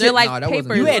seaweed was- chips. They're like No, that wasn't papers.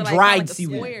 good. You had They're like dried like a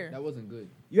seaweed. square. That wasn't good.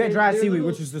 You had dried They're seaweed, little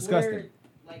which was disgusting. square,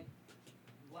 like,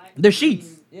 black The sheets.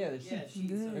 green- Yeah, the Yeah,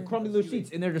 sheets. Good. The crummy little sheets,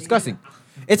 and they're disgusting.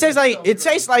 It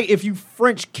tastes like if you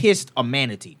French kissed a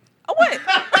manatee. Oh what?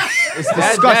 It's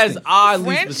That's disgusting.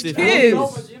 oddly French specific. kiss.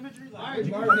 Alright,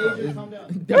 Mark, Major, calm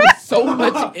down. There was so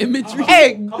much imagery.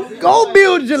 Hey, go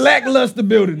build your lackluster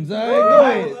buildings. All right, go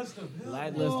ahead.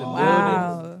 Lackluster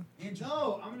Wow.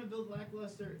 No, I'm gonna build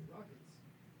lackluster rockets.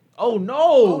 Oh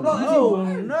no! Oh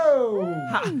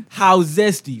no! How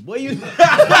zesty? What you?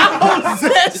 How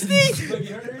zesty?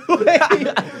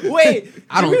 Wait,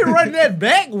 I can don't- we run that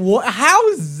back? What?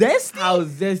 How zesty? How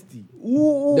zesty?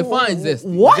 Ooh, Define zesty.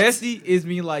 What? Zesty is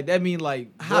mean like that mean like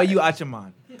boy you out your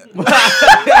mind.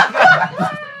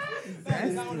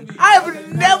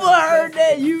 I've never heard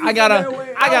that. I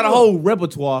got a whole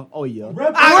repertoire. Oh yeah.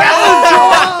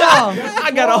 I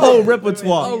I got a whole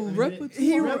repertoire.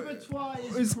 Repertoire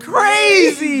is It's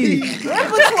crazy.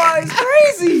 Repertoire is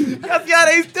crazy. Y'all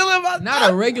ain't still in my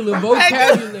Not a regular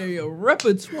vocabulary, a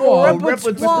repertoire.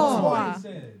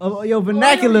 Wow. Your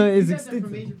vernacular is You got that from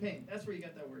extensive. Major Pain. That's where you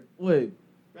got that word. Wait,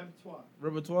 Repertoire.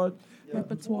 repertoire? Yeah.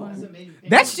 Repertoire. That's a Major Pain.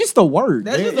 That's just a word.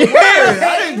 That's man. just a word.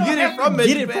 I didn't get it from it.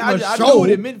 Get it man. from I, a I show. knew what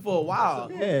it meant for a while.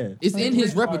 Yeah. It's in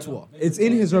his repertoire. It's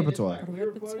in his repertoire.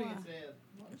 We're quoting it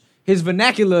saying, His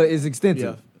vernacular is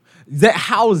extensive. Yeah. That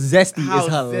how zesty How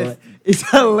is hilarious. zesty.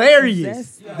 It's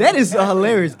hilarious. Zesty. That is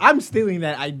hilarious. I'm stealing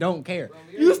that. I don't care.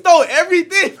 You stole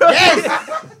everything.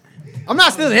 Yes. I'm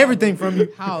not stealing everything from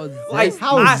you. How Like,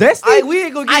 How I- zesty? we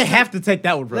ain't gonna get I have to take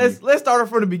that one from you. Let's start it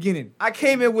from the beginning. I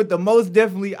came in with the most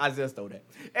definitely I just stole that.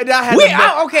 And I had We've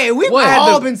What? all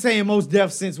I had to- been saying most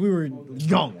deaf since we were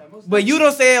young. but you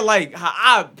don't say it like how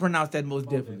I pronounce that most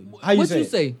definitely. How you What say? you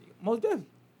it? say? Most definitely.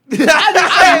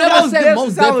 I never said deaf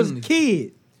most since I was definitely.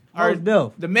 kid. Or Most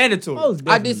deaf. the mandatory. Most I did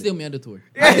definitely. still mandatory.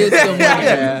 I did still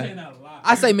mandatory. Yeah.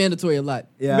 I say mandatory a lot.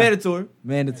 Yeah. Mandatory.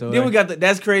 Mandatory. Then we got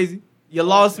that's crazy. You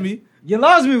lost me. You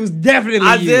lost me was definitely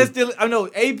I you. just still I know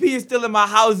AP is still in my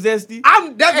house zesty.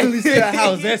 I'm definitely still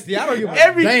how zesty. I don't give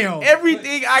a damn.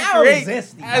 Everything I How create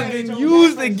zesty. has been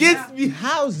used against me.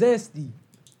 How zesty?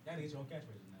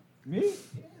 Me?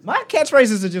 My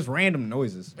catchphrases are just random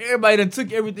noises. Everybody done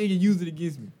took everything and used it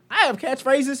against me. I have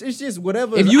catchphrases. It's just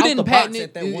whatever. If is you out didn't the patent box it,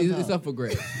 at that one it's time. up for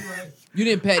grabs. You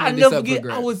didn't patent I it, it's never up for forget.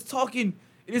 grabs. I was talking.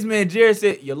 This man Jared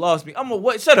said, "You lost me." I'm a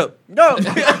what? Shut up. No,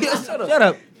 Shut up. shut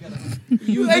up.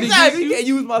 You did it Exactly. against You you? can't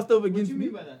use my stuff what against you me.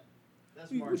 mean by that?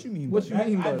 That's Mark. What you mean? What you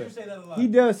mean by that? He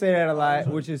does say that a lot,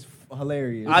 which is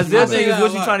hilarious. Isaiah I say think is that what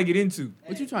a you lot. trying to get into.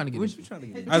 What you trying to get? What in? you trying to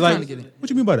get? What I you like. trying to get in? What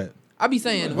you mean by that? I be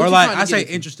saying. Or what you like trying to I say get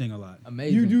into? interesting a lot.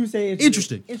 Amazing. You do say it's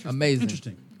Interesting. Amazing.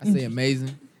 Interesting. I say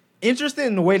amazing. Interesting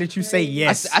in the way that you say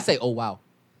yes. I say oh wow.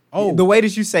 Oh, The way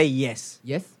that you say yes.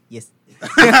 Yes. Yes.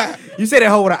 You say that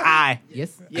whole with an I.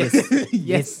 Yes. Yes.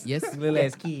 Yes. Yes. Little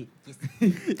ass kid.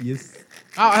 Yes.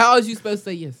 How is you supposed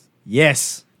to say yes?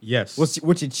 Yes. yes.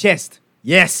 What's your chest?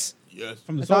 Yes.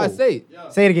 from the That's how I soul? say it.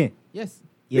 Say it again. Yes.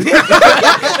 Yes. That's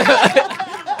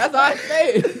how I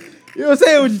say it. You don't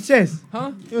say it with your chest.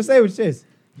 Huh? You don't say it with your chest.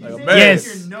 Like a Say man.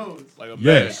 Yes. Your nose. Like a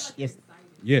Yes. Yes.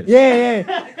 Yes. Yeah,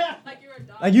 yeah.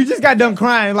 Like you just got done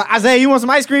crying. Like Isaiah, you want some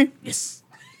ice cream? Yes.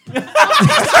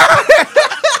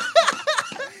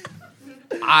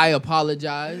 I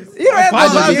apologize. You don't have to I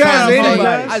just be apologize to trying to say-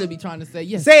 anybody. I just be trying to say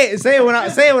yes. Say it when I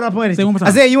point it. Say it one more time.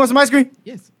 Isaiah, you want some ice cream?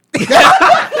 Yes.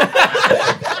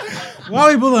 Why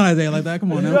are we bullying Isaiah like that?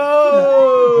 Come on now.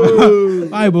 No.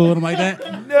 Why are you bullying him like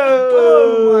that? No.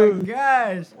 Oh my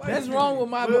gosh. What's wrong with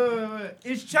my?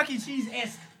 It's Chuck E.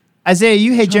 Cheese-esque. Isaiah,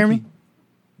 you hate Jeremy?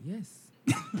 Yes.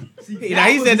 Now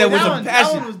he said that with some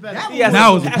passion. That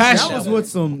was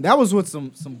passion. That was with some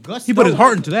gusto. He put his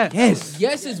heart into that. Yes.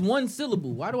 Yes is one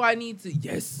syllable. Why do I need to?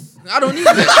 Yes. I don't need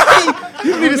that.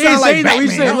 You need to We sound ain't like saying that. We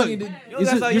Batman. say, I don't look, need to.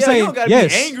 you're saying you gotta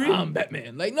yes. be angry. I'm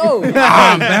Batman. Like no.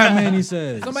 I'm Batman, he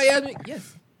says. Somebody asked me.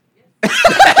 Yes.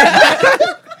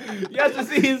 You have to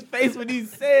see his face when he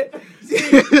said.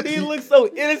 He looked so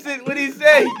innocent when he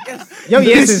said.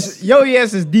 Yes. Yo,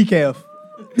 yes is decaf.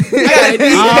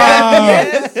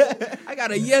 I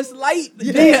got a yes light.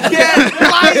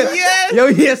 Yes. Yo,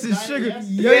 yes is sugar.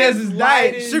 Yo, yes is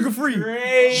diet. Sugar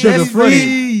free. Sugar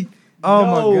free. Oh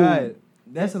No. my god.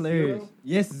 That's hilarious.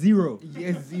 Yes, zero.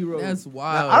 Yes, zero. That's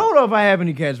wild. I don't know if I have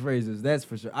any catchphrases. That's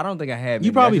for sure. I don't think I have. You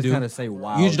any. probably I just do. kind of say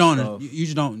wild You just don't. stuff. You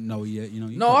just don't know yet. You know.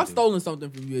 You No, probably I've do. stolen something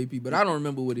from UAP, but I don't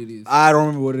remember what it is. I don't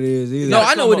remember what it is either. No,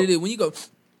 I know what it is. When you go,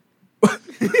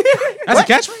 That's a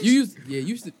catchphrase. you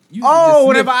used to Oh,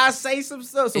 whenever I say some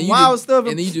stuff, some wild stuff,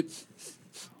 and then you just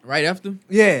right after.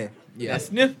 yeah. Yeah, That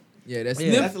sniff. yeah, that's Yeah.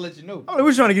 sniff. That's to let you know. Oh,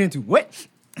 we're trying to get into what?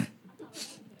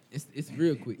 It's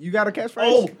real quick. You got a catchphrase?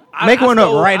 Oh, Make one up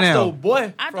stole- right I now. stole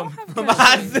boy. I don't have from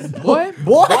catchphrases. Boy,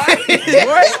 Boy.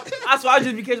 That's why I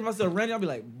just be catching myself running. I'll be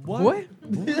like, boy.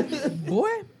 boy.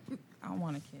 I don't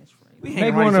want a catchphrase. We Make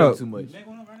hang one around each other up. too much.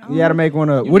 You gotta make one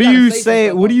up. You What do gotta you say say?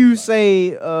 some What do stuff you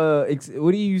say?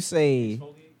 What do you say?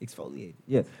 Exfoliate.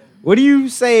 Yeah. What do you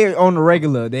say on the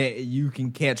regular that you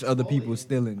can catch other people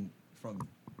stealing from you?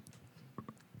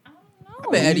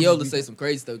 I bet Adeola say some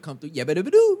crazy stuff. Come through. Yeah, but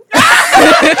do.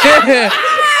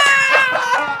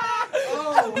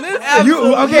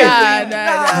 You okay?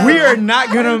 Nah. We are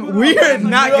not gonna. We are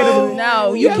not gonna.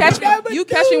 No, you catch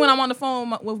me when I'm on the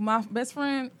phone with my best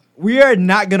friend. We are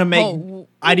not gonna make Oh.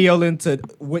 Adeola into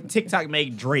what TikTok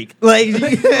made Drake. Like, you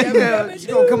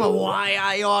gonna come on? Why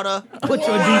I oughta put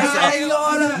your beats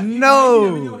up?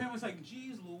 No.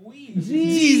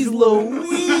 Jeez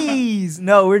Louise.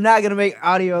 No, we're not gonna make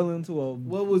Adeola into a.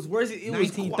 What was worse? It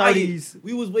was 1930s. quiet.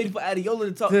 We was waiting for Adeola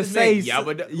to talk. To This say man, yeah,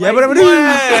 but yeah, but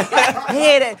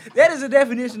head. That is a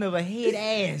definition of a head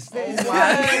ass. That is a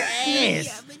head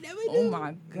ass. Oh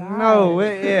my god. No,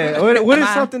 yeah. What is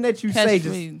My something that you say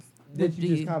just Catchphrase that would you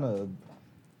just be kind of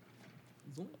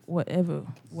whatever.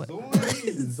 What?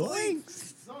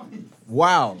 zoinks?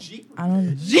 Wow. I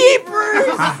don't. Jeepers.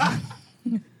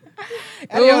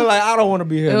 It'll- like I don't want to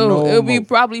be here. It'll be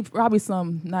probably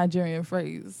some Nigerian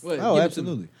phrase. What? Oh, Give it to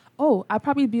absolutely. Oh, I'd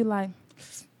probably be like,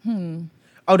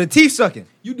 Oh, the teeth sucking. me.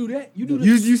 You do that. You do that.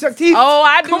 You suck teeth. oh,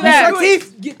 I do You that. suck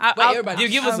teeth. Wait, I'll- everybody.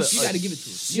 give us You a- gotta give it to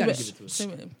us. You gotta give it to us. That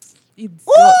thing was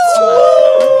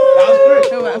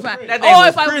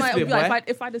If crispy, boy.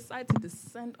 if I decide to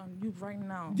descend on you right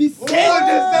now,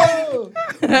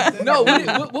 No,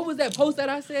 what was that post that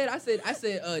I said? I said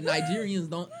Nigerians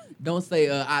don't say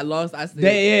I lost. I said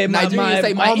Nigerians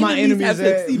say my enemies have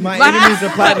succeeded. my enemies are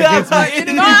plotting against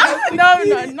me.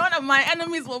 no, none of my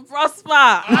enemies will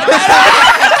prosper.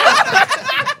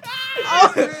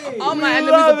 all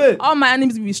my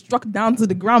enemies will be struck down to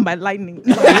the ground by lightning.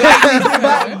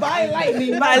 by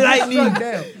lightning. By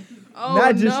lightning. Oh,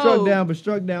 Not just no. struck down, but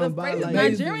struck The down by phrase,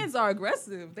 lightning. Nigerians are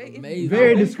aggressive. They Amazing.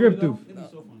 Very descriptive.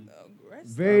 aggressive.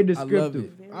 Very love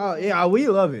descriptive. Oh yeah, we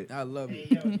love it. I love it.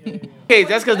 Pancakes.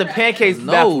 That's because the pancakes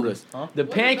baffled us. The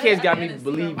pancakes got me to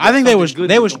believe. I think they was something good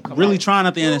they was was gonna come really out. trying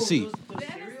at the NSC.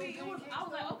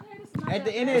 At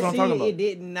the what I'm talking about. NSC, it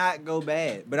did not go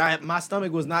bad, but my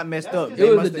stomach was not messed up.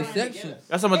 It was a deception.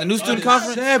 That's about the new student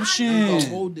conference. A Deception.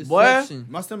 whole deception.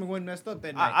 My stomach wasn't messed up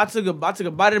that night. I took a bite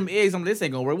of them eggs. I'm like, this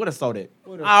ain't gonna work. What a salt at?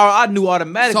 I knew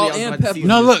automatically. Salt I was and about to pepper. see You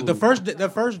know, some look, good the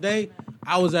food. first day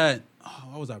I was at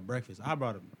breakfast. I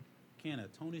brought a can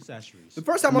of Tony Chachere's. The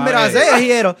first time I My met eggs. Isaiah, he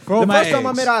had Bro, the my first time I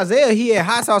eggs. met Isaiah, he had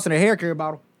hot sauce in a hair care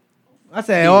bottle. I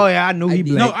said, "Oh yeah, I knew he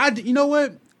did. black." No, you know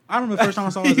what? I remember the first time I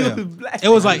saw He Isaiah. was black. It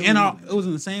was like it was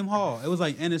in the same hall. It was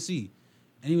like NSC,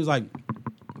 and he was like,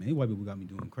 "Man, these white people got me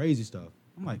doing crazy stuff."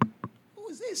 I'm like, "Who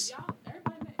is this?"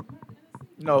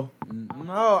 No.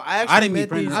 No, I actually I didn't meet met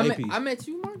Brandon. these. AP. I met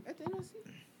you, Mark, at the NSC.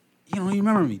 You don't even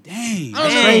remember me? Dang, I don't that's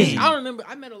remember. crazy. I don't remember.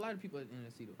 I met a lot of people at the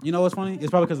NSC though. You know what's funny? It's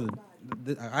probably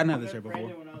because I didn't have this hair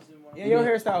before. Yeah, your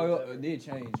hairstyle did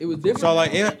change. It was different. So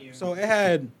like it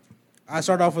had. I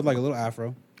started off with like a little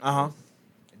afro. Uh huh.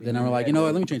 Then I was like, you know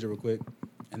what? Let me change it real quick.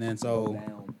 And then so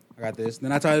I got this.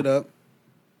 Then I tied it up.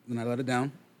 Then I let it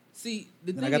down. See,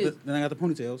 the Then I thing got is, then I got the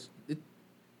ponytails.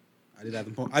 I did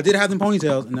have them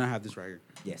ponytails, and then I have this right here.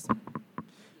 Yes.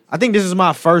 I think this is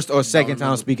my first or second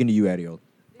time speaking to you, Adeola.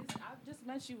 I just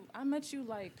met you. I met you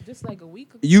like just like a week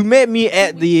ago. You met me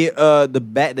at the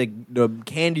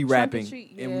candy Trunk or wrapping,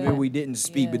 treat, and yeah. then we didn't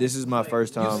speak. Yeah. But this is my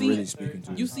first time see- really speaking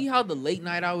to you. You see how the late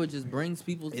night hour just brings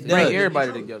people It together? Bring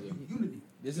everybody together.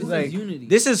 This This is unity.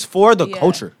 This is for the Yeah.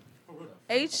 culture.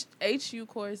 HU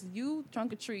course, you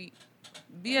trunk or treat,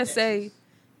 BSA,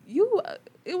 you.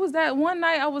 It was that one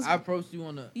night I was I approached you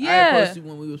on the. I Yeah. approached you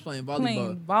when we was playing volleyball.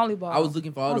 playing volleyball. I was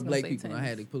looking for all I the was gonna black say people. And I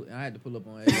tennis. had to pull up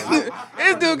on everybody.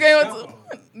 This dude came up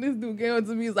to this dude came up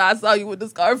to me. So I saw you with the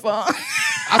scarf on.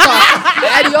 I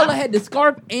saw Adeola had the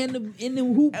scarf and the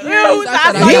hoop. I earrings. saw I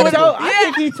you gotta with go. I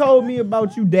think he told me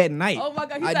about you that night. Oh my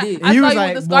god! I Said, did. I He saw was you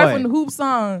like, with the scarf "Boy." and the hoops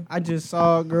on. I just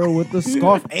saw a girl with the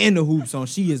scarf and the hoops on.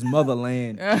 She is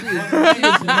motherland.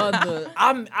 His mother.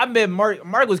 I met Mark.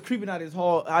 Mark was creeping out his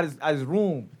hall, out his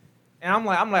room, and I'm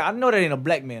like, I know that ain't a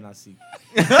black man I see.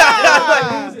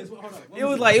 It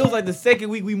was like the second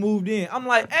week we moved in. I'm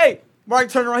like, hey, Mark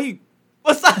turned around.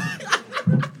 What's up?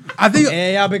 I think.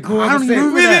 And y'all been cool. I don't ever even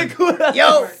since. remember We that. been cool.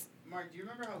 Yo. Mark, do you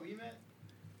remember how we met?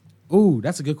 Ooh,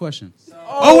 that's a good question.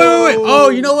 Oh wait. Oh,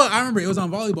 you know what? I remember it was on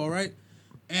volleyball, right?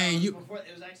 And you It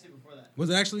was actually before that. was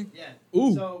it actually? Yeah.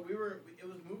 Ooh. So it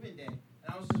was moving day, and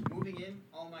I was just moving in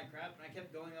all my crap, and I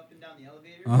kept going up and down the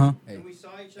elevator. Uh-huh. And we saw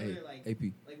each other like AP.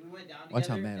 we went down together. Watch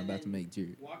how mad I'm and about to then make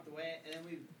Jared. Walked away, and then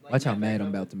we. Like, Watch how met mad back I'm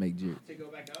up about to make Jared. to go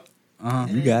back up. Uh-huh. And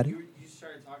You then got it. You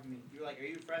started talking to me. You were like, "Are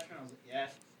you a freshman?" I was like, "Yeah."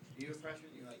 Are you a freshman?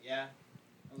 You were like, "Yeah."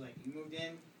 I was like, "You moved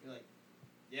in?" You're like,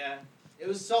 "Yeah." It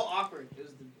was so awkward. It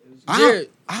was. Jared,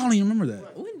 I don't even remember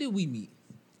that. when did we meet?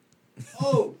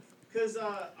 Oh, because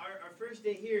our first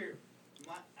day here,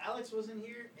 Alex wasn't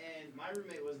here and my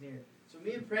roommate wasn't here. So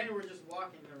me and Brandon were just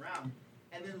walking around,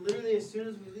 and then literally as soon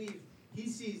as we leave, he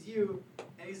sees you,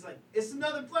 and he's like, "It's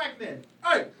another black man."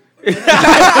 Hey. And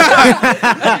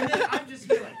then I'm just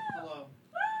here like, "Hello."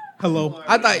 Hello.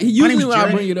 I thought My usually name's when I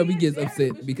Jared. bring it up, he gets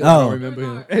upset because I Oh. don't remember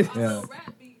him. Yeah.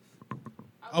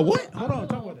 Oh what? Hold on.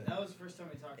 Talk about that. That was the first time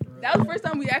we talked. For real. That was the first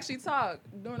time we actually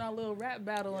talked during our little rap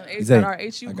battle on Exactly. our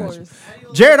HU I got you. course.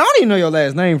 Jared, I don't even know your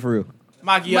last name for real.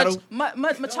 Macchiato.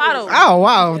 Machado. Oh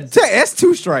wow, that's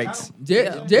 2 strikes.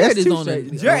 Jared That's is 2 on a,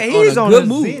 strikes. Jared, on he's a on good a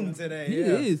move. zen today. He yeah.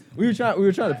 is. We were trying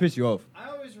to piss you off. I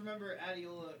always remember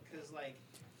Adeola because like,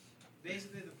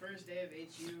 basically the first day of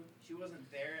HU, she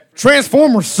wasn't there. At first.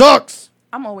 Transformer sucks.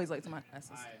 I'm always late to my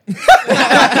classes.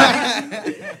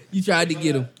 You tried to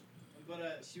get him.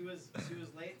 But she was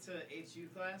late to HU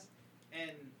class,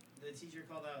 and the teacher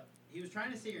called out. He was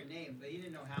trying to say your name, but he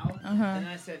didn't know how. Uh-huh. And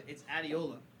then I said it's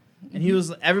Adeola,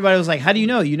 and everybody was like, "How do you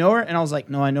know? You know her?" And I was like,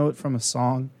 "No, I know it from a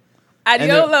song."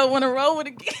 Adeola want to roll with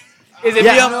a kid. Is it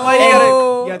Yeah. me? Why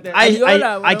you gotta- I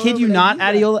Adeola, kid you not,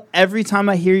 Adeola. Every time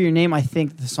I hear your name, I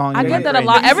think the song. I you're get that a right.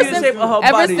 lot. You Ever see the shape of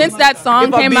her since body. that song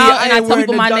If I came be, out I and I ain't tell wearing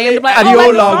people the my Johnny- name, they're like, Adeola, "Oh,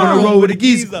 I'm that's gonna the roll song." with the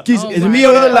geese. Oh Is my me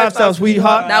or the God. lifestyle,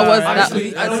 sweetheart? That was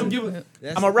Honestly, that, I don't give a.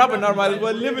 I'm a rapper now, might as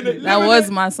well live in it. that was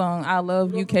my song. I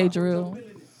love UK drill.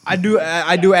 I do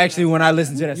actually when I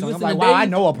listen to that You song. I'm listen like, to wow, I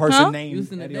Dave? know a person Huh? You named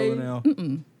listen to Adeola Dave? now.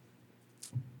 Mm-mm.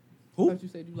 I thought you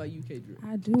said you like UK drill.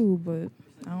 I do, but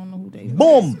I don't know who they are.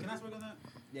 Boom. Can I speak on that?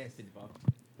 Yeah,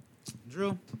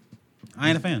 Drill. I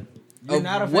ain't a fan. You're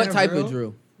not a fan What of type drill? of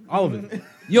drill? All of it.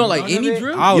 You don't like None of any it?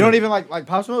 drill? All You of don't it. even like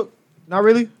Pop Smoke? Not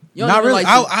really. You don't Not even really.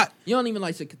 Like you don't even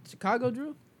like Chicago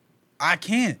drill? I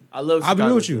can't. I love. I'll be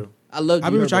Chicago with you. drill. I love.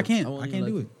 I'll be with you. I Herbo. can't. won't I even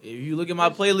can't do like it. If you look at my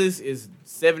playlist, it's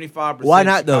 75% Why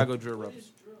not, though? Chicago drill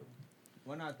rappers.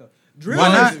 Why not though? Why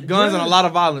not? Guns and a lot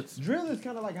of violence. Drill is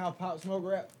kind of like how Pop Smoke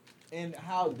rap, and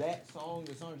how that song,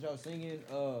 the song that y'all singing,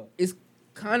 It's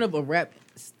kind of a rap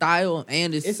style,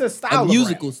 and It's a style of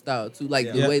musical style too. Like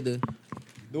Yeah. the way the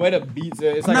the way the beats are.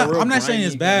 It's I'm like not, a real I'm not saying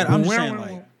it's grindy bad. kind I'm of- just saying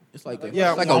like it's like a Yeah,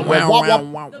 it's like a wah, wow wah, wow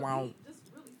wah. wow wow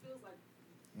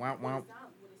wow wow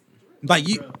like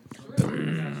you.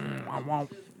 wow.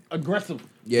 aggressive.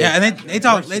 Yeah, and they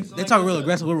talk real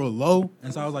aggressive, real low,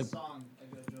 and so I was like,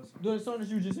 Do the song that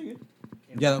you just singing?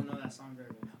 yeah. know that song very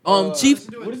well. Chief,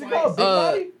 What is it called? Big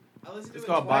Uh, Body? I listened to It's it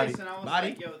called twice, Body. and I was Body?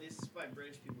 like, "Yo, this is by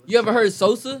British people." you ever heard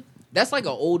Sosa? That's like an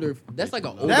older. That's like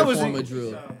an older That was form a- of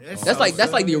drill. That's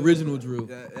That's like the original drill.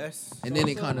 That's And then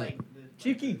it kind of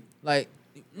Chief Keef. like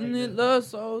love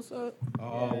Sosa.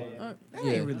 Oh, that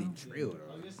Yeah. ain't really drill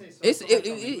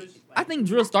though. I think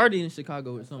drill started in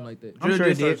Chicago or something like that. I'm sure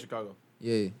did it start in did. Chicago.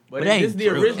 Yeah, But it ain't this is the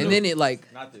drill. original. and then it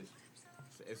like Not this.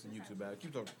 It's a YouTube bad.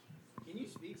 Keep talking. Can you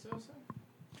speak Sosa?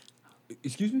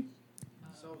 Excuse me?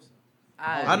 Sosa.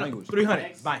 I know.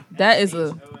 300. Bye. That is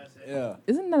a. Yeah.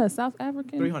 Isn't that a South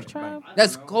African 300, tribe?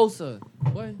 that's Kosa.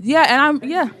 What? Yeah, and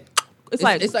I'm It's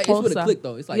like it's with a Kosa. click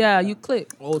though. It's like yeah, you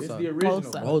click. It's the original.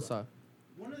 Kosa. Kosa.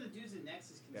 One of the dudes in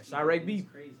Nexus can Chirac beef.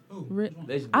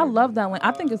 I love that one.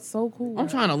 I think it's so cool. I'm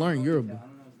trying to learn Yoruba.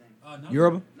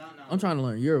 Yoruba? I'm trying to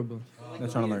learn Yoruba. I'm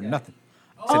not trying to learn nothing.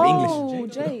 Oh,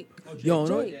 Jake. You don't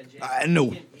know it? I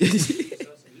know.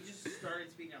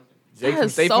 Jake from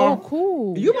That's State so Farm?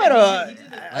 cool. You better.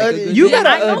 You Yeah,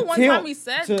 better I know one time he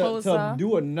attempt said to Kosa.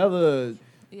 do another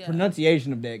Yeah.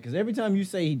 pronunciation of that, because every time you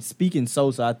say he's speaking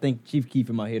Sosa, I think Chief Keef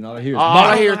in my head, and all I hear is. All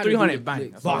I hear know is how to 300. do Bang.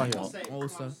 it. That's all I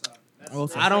hear.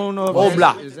 Osa. I don't know if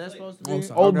Obla. is that supposed to be?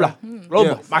 Osa. Obla.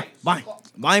 Robo. Bang. Bang.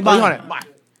 Bang. 300. Bang.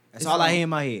 That's all I hear in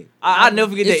my head. I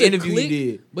never forget It's that a interview click,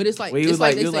 he did. But it's like Where he it's was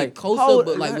like he they was say like, Kosa,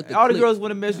 but like with the all the click. girls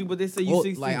want to mess with you, but they say you Oh,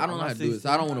 16. like I don't know how to do this.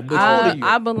 I don't want to butcher. old are you?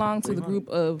 I belong to the group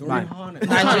of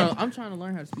I'm trying to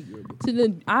learn how to speak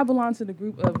Yoruba. I belong to the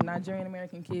group of Nigerian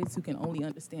American kids who can only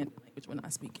understand the language when I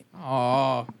speak it.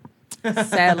 Oh,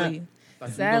 Sadly,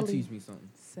 gonna sadly, teach me something.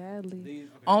 sadly,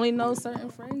 only know certain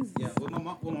phrases. Yeah, with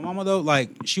my mama though,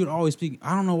 like she would always speak.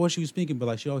 I don't know what she was speaking, but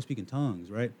like she always speak in tongues,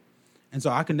 right? And so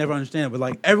I could never understand it, but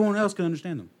like everyone else could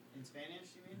understand them. In Spanish,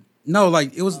 you mean? No,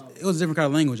 like it was a different kind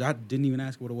of language. I didn't even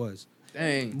ask what it was.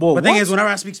 Dang. Boy, But the thing is, whenever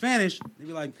I speak Spanish, they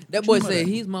be like, That boy said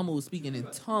his mama was speaking in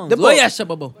tongues. The boy- Oh yeah,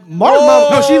 shababo. Mark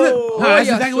no, she. Mama. That's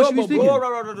yeah, exactly what she was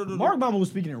speaking. Mark Mama was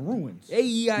speaking in ruins.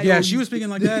 Yeah, she was speaking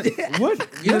like that. What?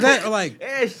 Either that or like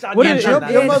What is your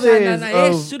mother is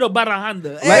of,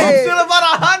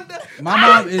 my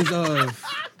mom is of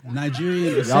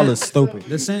Nigerian descent. Y'all are stupid.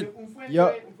 Descent.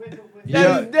 Yo,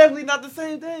 That is definitely not the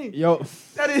same thing. yo,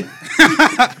 That is.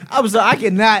 I'm sorry, I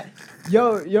cannot.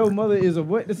 Yo, mother is of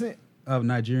what descent? Of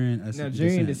Nigerian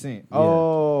Nigerian descent. Yeah.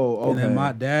 Oh, And okay. then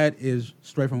my dad is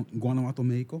straight from Guanajuato,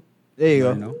 Mexico. There you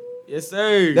go. You know? Yes,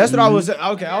 sir. That's what I was.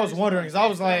 Okay, I was wondering because I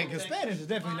was like, because Spanish is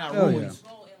definitely not Hell ruins.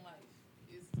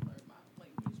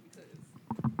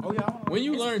 Oh yeah. When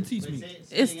you learn, teach me.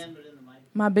 It's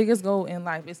my biggest goal in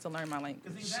life is to learn my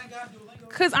language.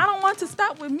 Cause I don't want to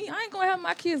stop with me. I ain't gonna have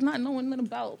my kids not knowing nothing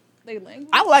about their language.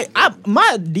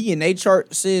 My DNA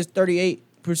chart says 38%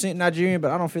 Nigerian,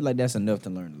 but I don't feel like that's enough to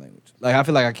learn the language. Like I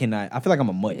feel like I cannot. I feel like I'm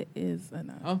a mutt. It is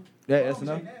enough. Huh? That's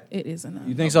enough. It is enough.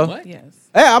 You think so? What? Yes.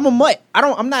 Yeah, I'm a mutt.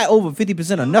 I'm not over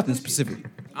 50% of nothing specific.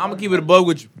 I'm gonna keep it a bug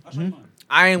with you.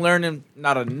 I ain't learning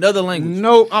not another language.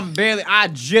 No, I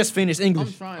just finished I'm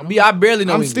English. trying. I barely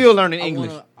know I'm English. still learning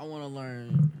English. I want to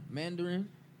learn Mandarin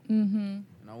Mm-hmm. and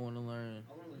I want to learn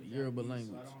the Yoruba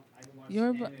language.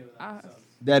 Yoruba.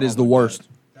 That is the worst.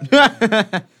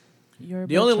 Yoruba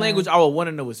The only child. language I would want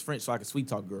to know is French, so I can sweet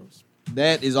talk girls.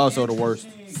 That is also the worst.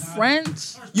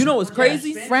 French. You know what's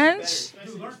crazy? French.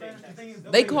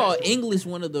 They call English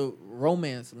one of the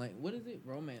romance what is it?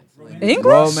 Romance language. English.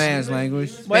 Romance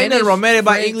language. But ain't nothing romantic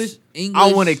about French, English. English.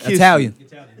 I want to kiss Italian.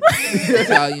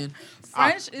 Italian.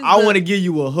 French is. I want to give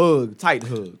you a hug, tight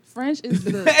hug. French is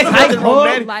the Ain't nothing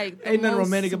romantic. like the Ain't nothing most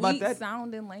romantic about sweet that.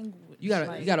 sounding language. You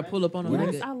gotta pull up on a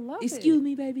Yes, nigga. I love Excuse it.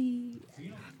 me, baby.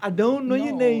 I don't know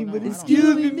your No, name, no, but I don't excuse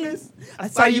know. me, miss. I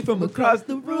saw you from across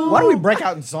the room. Why do we break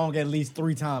out in song at least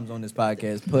 3 times on this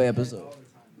podcast per episode?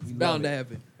 It's bound to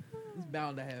happen. It's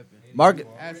bound to happen. Mark,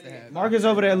 Has to happen. Mark is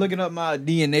over there looking up my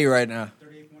DNA right now.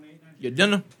 Your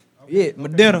dinner? Yeah, my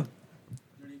dinner.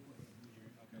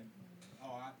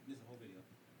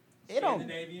 It don't.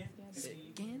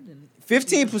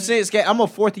 15% scat. I'm a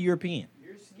 4th European.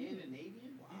 You're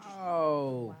Scandinavian?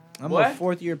 Oh. I'm What? a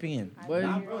 4th European. What?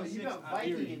 Bro, you got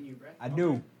Viking in you, bro. I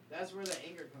do. That's where the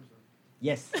anger comes from.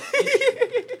 Yes.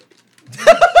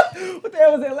 What the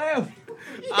hell was that laugh?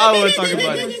 I want to talk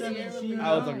about it.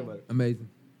 I want to talk about it. Amazing.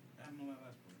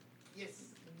 Yes.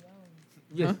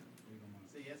 Yes. Huh?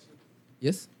 Say yes.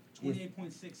 Yes.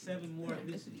 28.67 more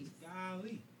ethnicities.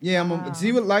 Golly. Yeah, I'm a,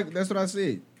 see what like that's what I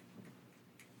said.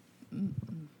 I'm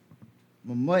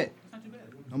a mutt.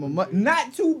 I'm a mutt.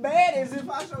 Not too bad as if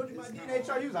I showed you my DNA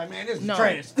chart. You was like, man, this is No.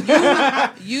 trash.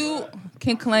 You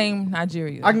can claim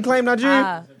Nigeria. I can claim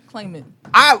Nigeria. I claim it.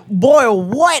 Boy,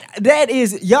 what that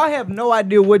is? Y'all have no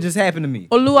idea what just happened to me.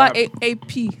 Olua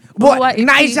AP. Boy, Olua AP.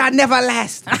 Niger never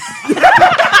last.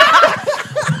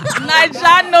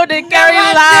 Niger no they carry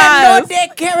No, last. they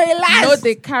carry last. No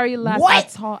they carry last What?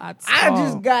 at all. At I all.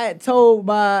 just got told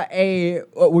by a.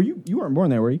 Were you? You weren't born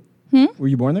there, were you? Were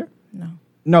you born there? No.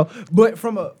 No, but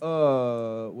from a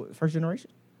first generation.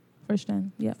 First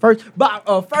gen. Yeah. First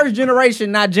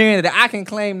generation Nigerian that I can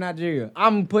claim Nigeria.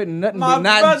 I'm putting nothing My but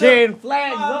brother. Nigerian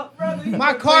flags up.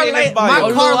 My car Playing light, that my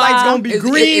bio. car light's gonna be Is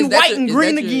green, that white, your- and is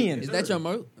green that your- again. Is that your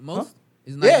most? Huh?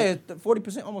 Is Yeah,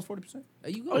 40%, almost 40%.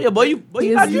 There you go. Oh yeah, boy, you He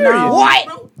is Nigerian. now-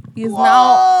 What? He's now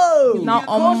Whoa! now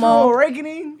Cultural Omo.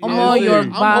 awakening. Omo I'm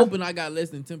Yoruba. hoping I got less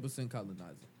than 10%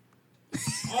 colonizer.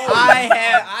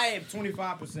 I have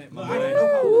 25%. Look, I didn't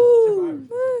know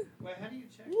Wait, how do you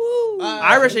check?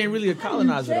 Irish ain't really a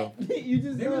colonizer though. You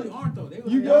just they really aren't though. They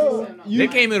was You like, go. They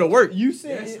came here to work. You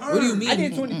said. Yes, What do you mean? I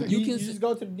did 23. You You can can just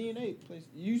go to the DNA place.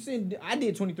 You said I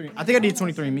did 23. I think I did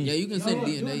 23andMe. Yeah, you can send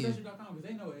DNA. Ancestry.com, 'cause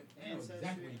they know it. They know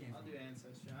exactly where it came I'll from. do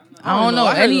ancestry. I don't know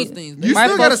I heard any. those things. You My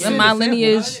still gotta folks in send my a sample.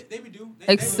 lineage, They be do.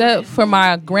 except for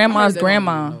my grandma's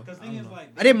grandma. Because thing is like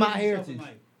I did my they do heritage. stuff in,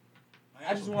 like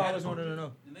I just always wanted to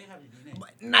know. and they have your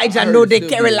DNA. Night, I I know heard they it still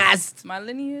carry do. last. My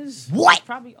lineage. What?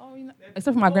 Probably all you know,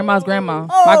 except for my grandma's grandma.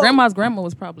 Oh. My grandma's grandma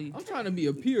was probably I'm trying to be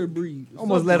a pure breed.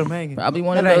 Almost let him hang. probably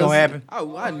one That of ain't those. gonna happen.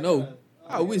 I know.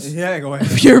 I wish. Yeah, ain't gonna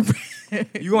happen. Pure breed.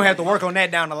 You gonna have to work on that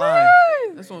down the line.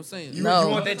 That's what I'm saying. You, No. you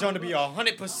want that joint to be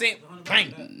 100%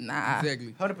 bang. Nah.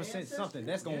 Exactly. 100% something.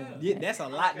 That's gonna. Yeah, that's a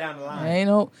lot down the line. Ain't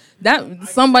no that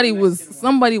somebody was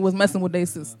messing with their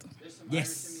sister.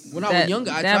 Yes. When I was That-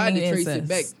 younger, I that tried to mean trace it incest.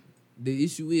 back. The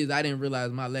issue is I didn't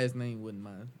realize my last name wasn't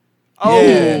mine. Oh.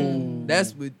 Yeah.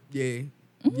 That's what. Yeah.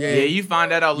 Yeah, you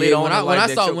find that out later Yeah, on. when in I life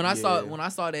that saw you- when I saw yeah. when I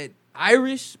saw that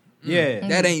Irish, Yeah.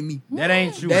 that ain't me. That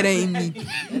ain't you. That ain't me.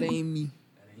 That ain't me.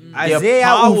 Isaiah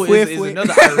Powell is Ufwefwe.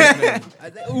 another Irish name.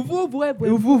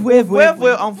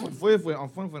 Ufwefwe.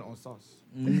 On sauce.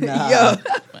 Nah. Yeah,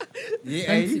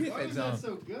 Yeah, you hit that joint.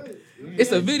 So good.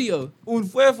 it's a video. On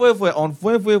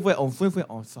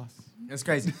sauce. That's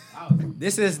crazy.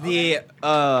 This is the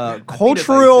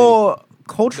cultural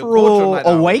cultural night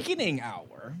hour. awakening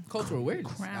hour. Cultural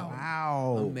awareness. Crown.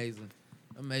 Wow. Amazing.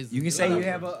 Amazing. You can say you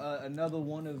have another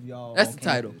one of y'all. That's on the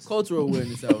title. campus. Cultural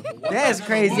awareness hour. That's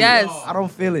crazy. Yes. I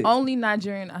don't feel it. Only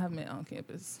Nigerian I have met on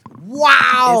campus.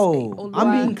 Wow. S-A-O-Y-A-P.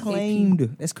 I'm being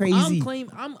claimed. That's crazy.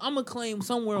 I'm a claim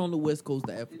somewhere on the west coast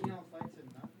of Africa.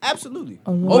 Absolutely.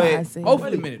 Wait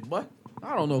a minute, what?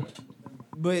 I don't know.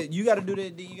 But you got to do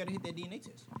that. You got to hit that DNA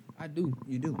test. I do.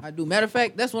 You do. I do. Matter of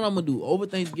fact, that's what I'm gonna do. Over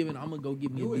Thanksgiving, I'm gonna go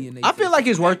get me a DNA. I feel like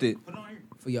it's worth it. Put it on here.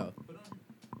 for y'all. Put it on here.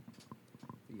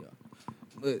 For y'all.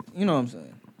 But you know what I'm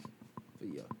saying. For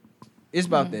y'all. It's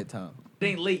about that time. It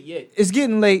ain't late yet, It's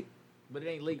getting late, but it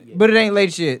ain't late yet. but it ain't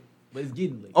late shit. But it's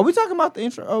getting late. Are we talking about the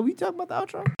intro? Are we talking about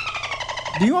the outro?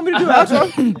 Do you want me to do the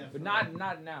outro? But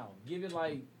not now. Give it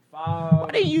like 5.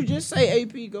 Why didn't you just say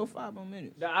AP go 5 more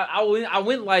minutes? I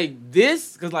went like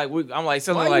this because like I'm like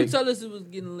selling Why like you tell us it was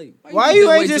getting late? Why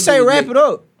you ain't just say wrap it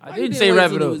up? I didn't say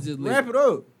wrap it up. Wrap it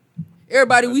up.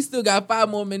 Everybody, we still got 5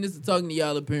 more minutes to talking to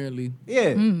y'all. Apparently,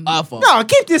 Yeah. our fault. No,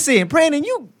 keep this in. Brandon,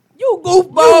 you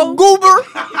goofball. you goober.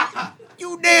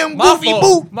 You damn My goofy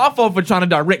fault. boot. My fault for trying to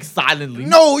direct silently.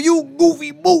 No, you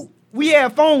goofy boot. We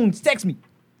have phones. Text me.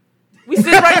 We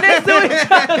sit right next to each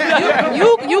other.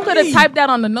 You could have typed that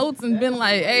on the notes and been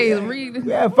like, "Hey, read."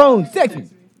 We have phones. Text me.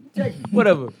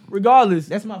 Whatever. Regardless.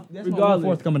 That's my Regardless.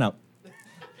 fourth coming out.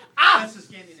 That's the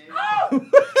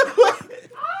Scandinavian.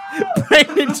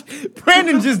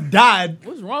 Brandon just died.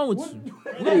 What's wrong with you?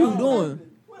 What are you doing?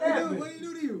 What did he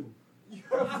do to you?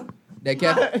 That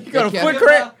cap. You got a that foot cap-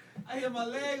 crack. I hit my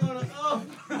leg on the up.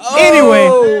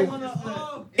 Anyway, On the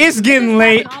up. it's getting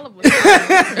late. All of us.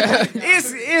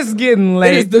 It's getting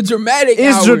It is late. the dramatic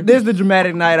It's hour. this the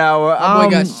dramatic night hour. My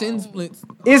boy got shin splints.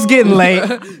 It's getting late.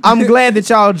 I'm glad that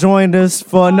y'all joined us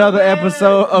for another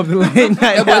episode of the late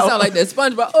night That boy hour. sound like that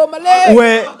SpongeBob. Oh, my leg.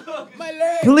 Where My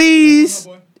leg. please,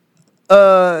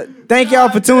 thank y'all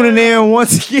for tuning in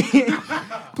once again.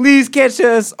 Please catch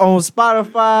us on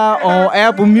Spotify, on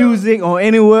Apple Music, on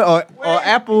anywhere, or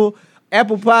Apple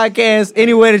Podcasts,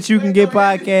 anywhere that you can get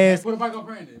podcasts. Put the mic on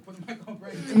Brandon. Put the mic on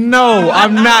Brandon. No,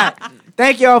 I'm not.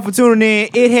 Thank y'all for tuning in.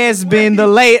 It has been the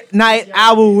late night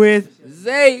hour with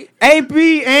Zay. AP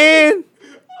and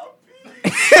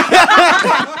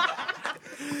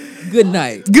Good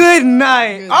night. good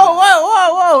night. Oh,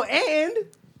 whoa, and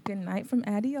Good night from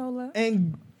Adeola.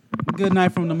 Good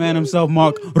night from the man himself,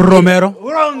 Mark Romero.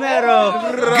 Romero.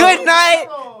 Good night,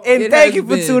 and It thank has you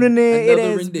for been tuning in. It another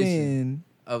has rendition. been.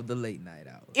 Of the late night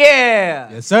hour. Yeah.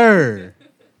 Yes, sir.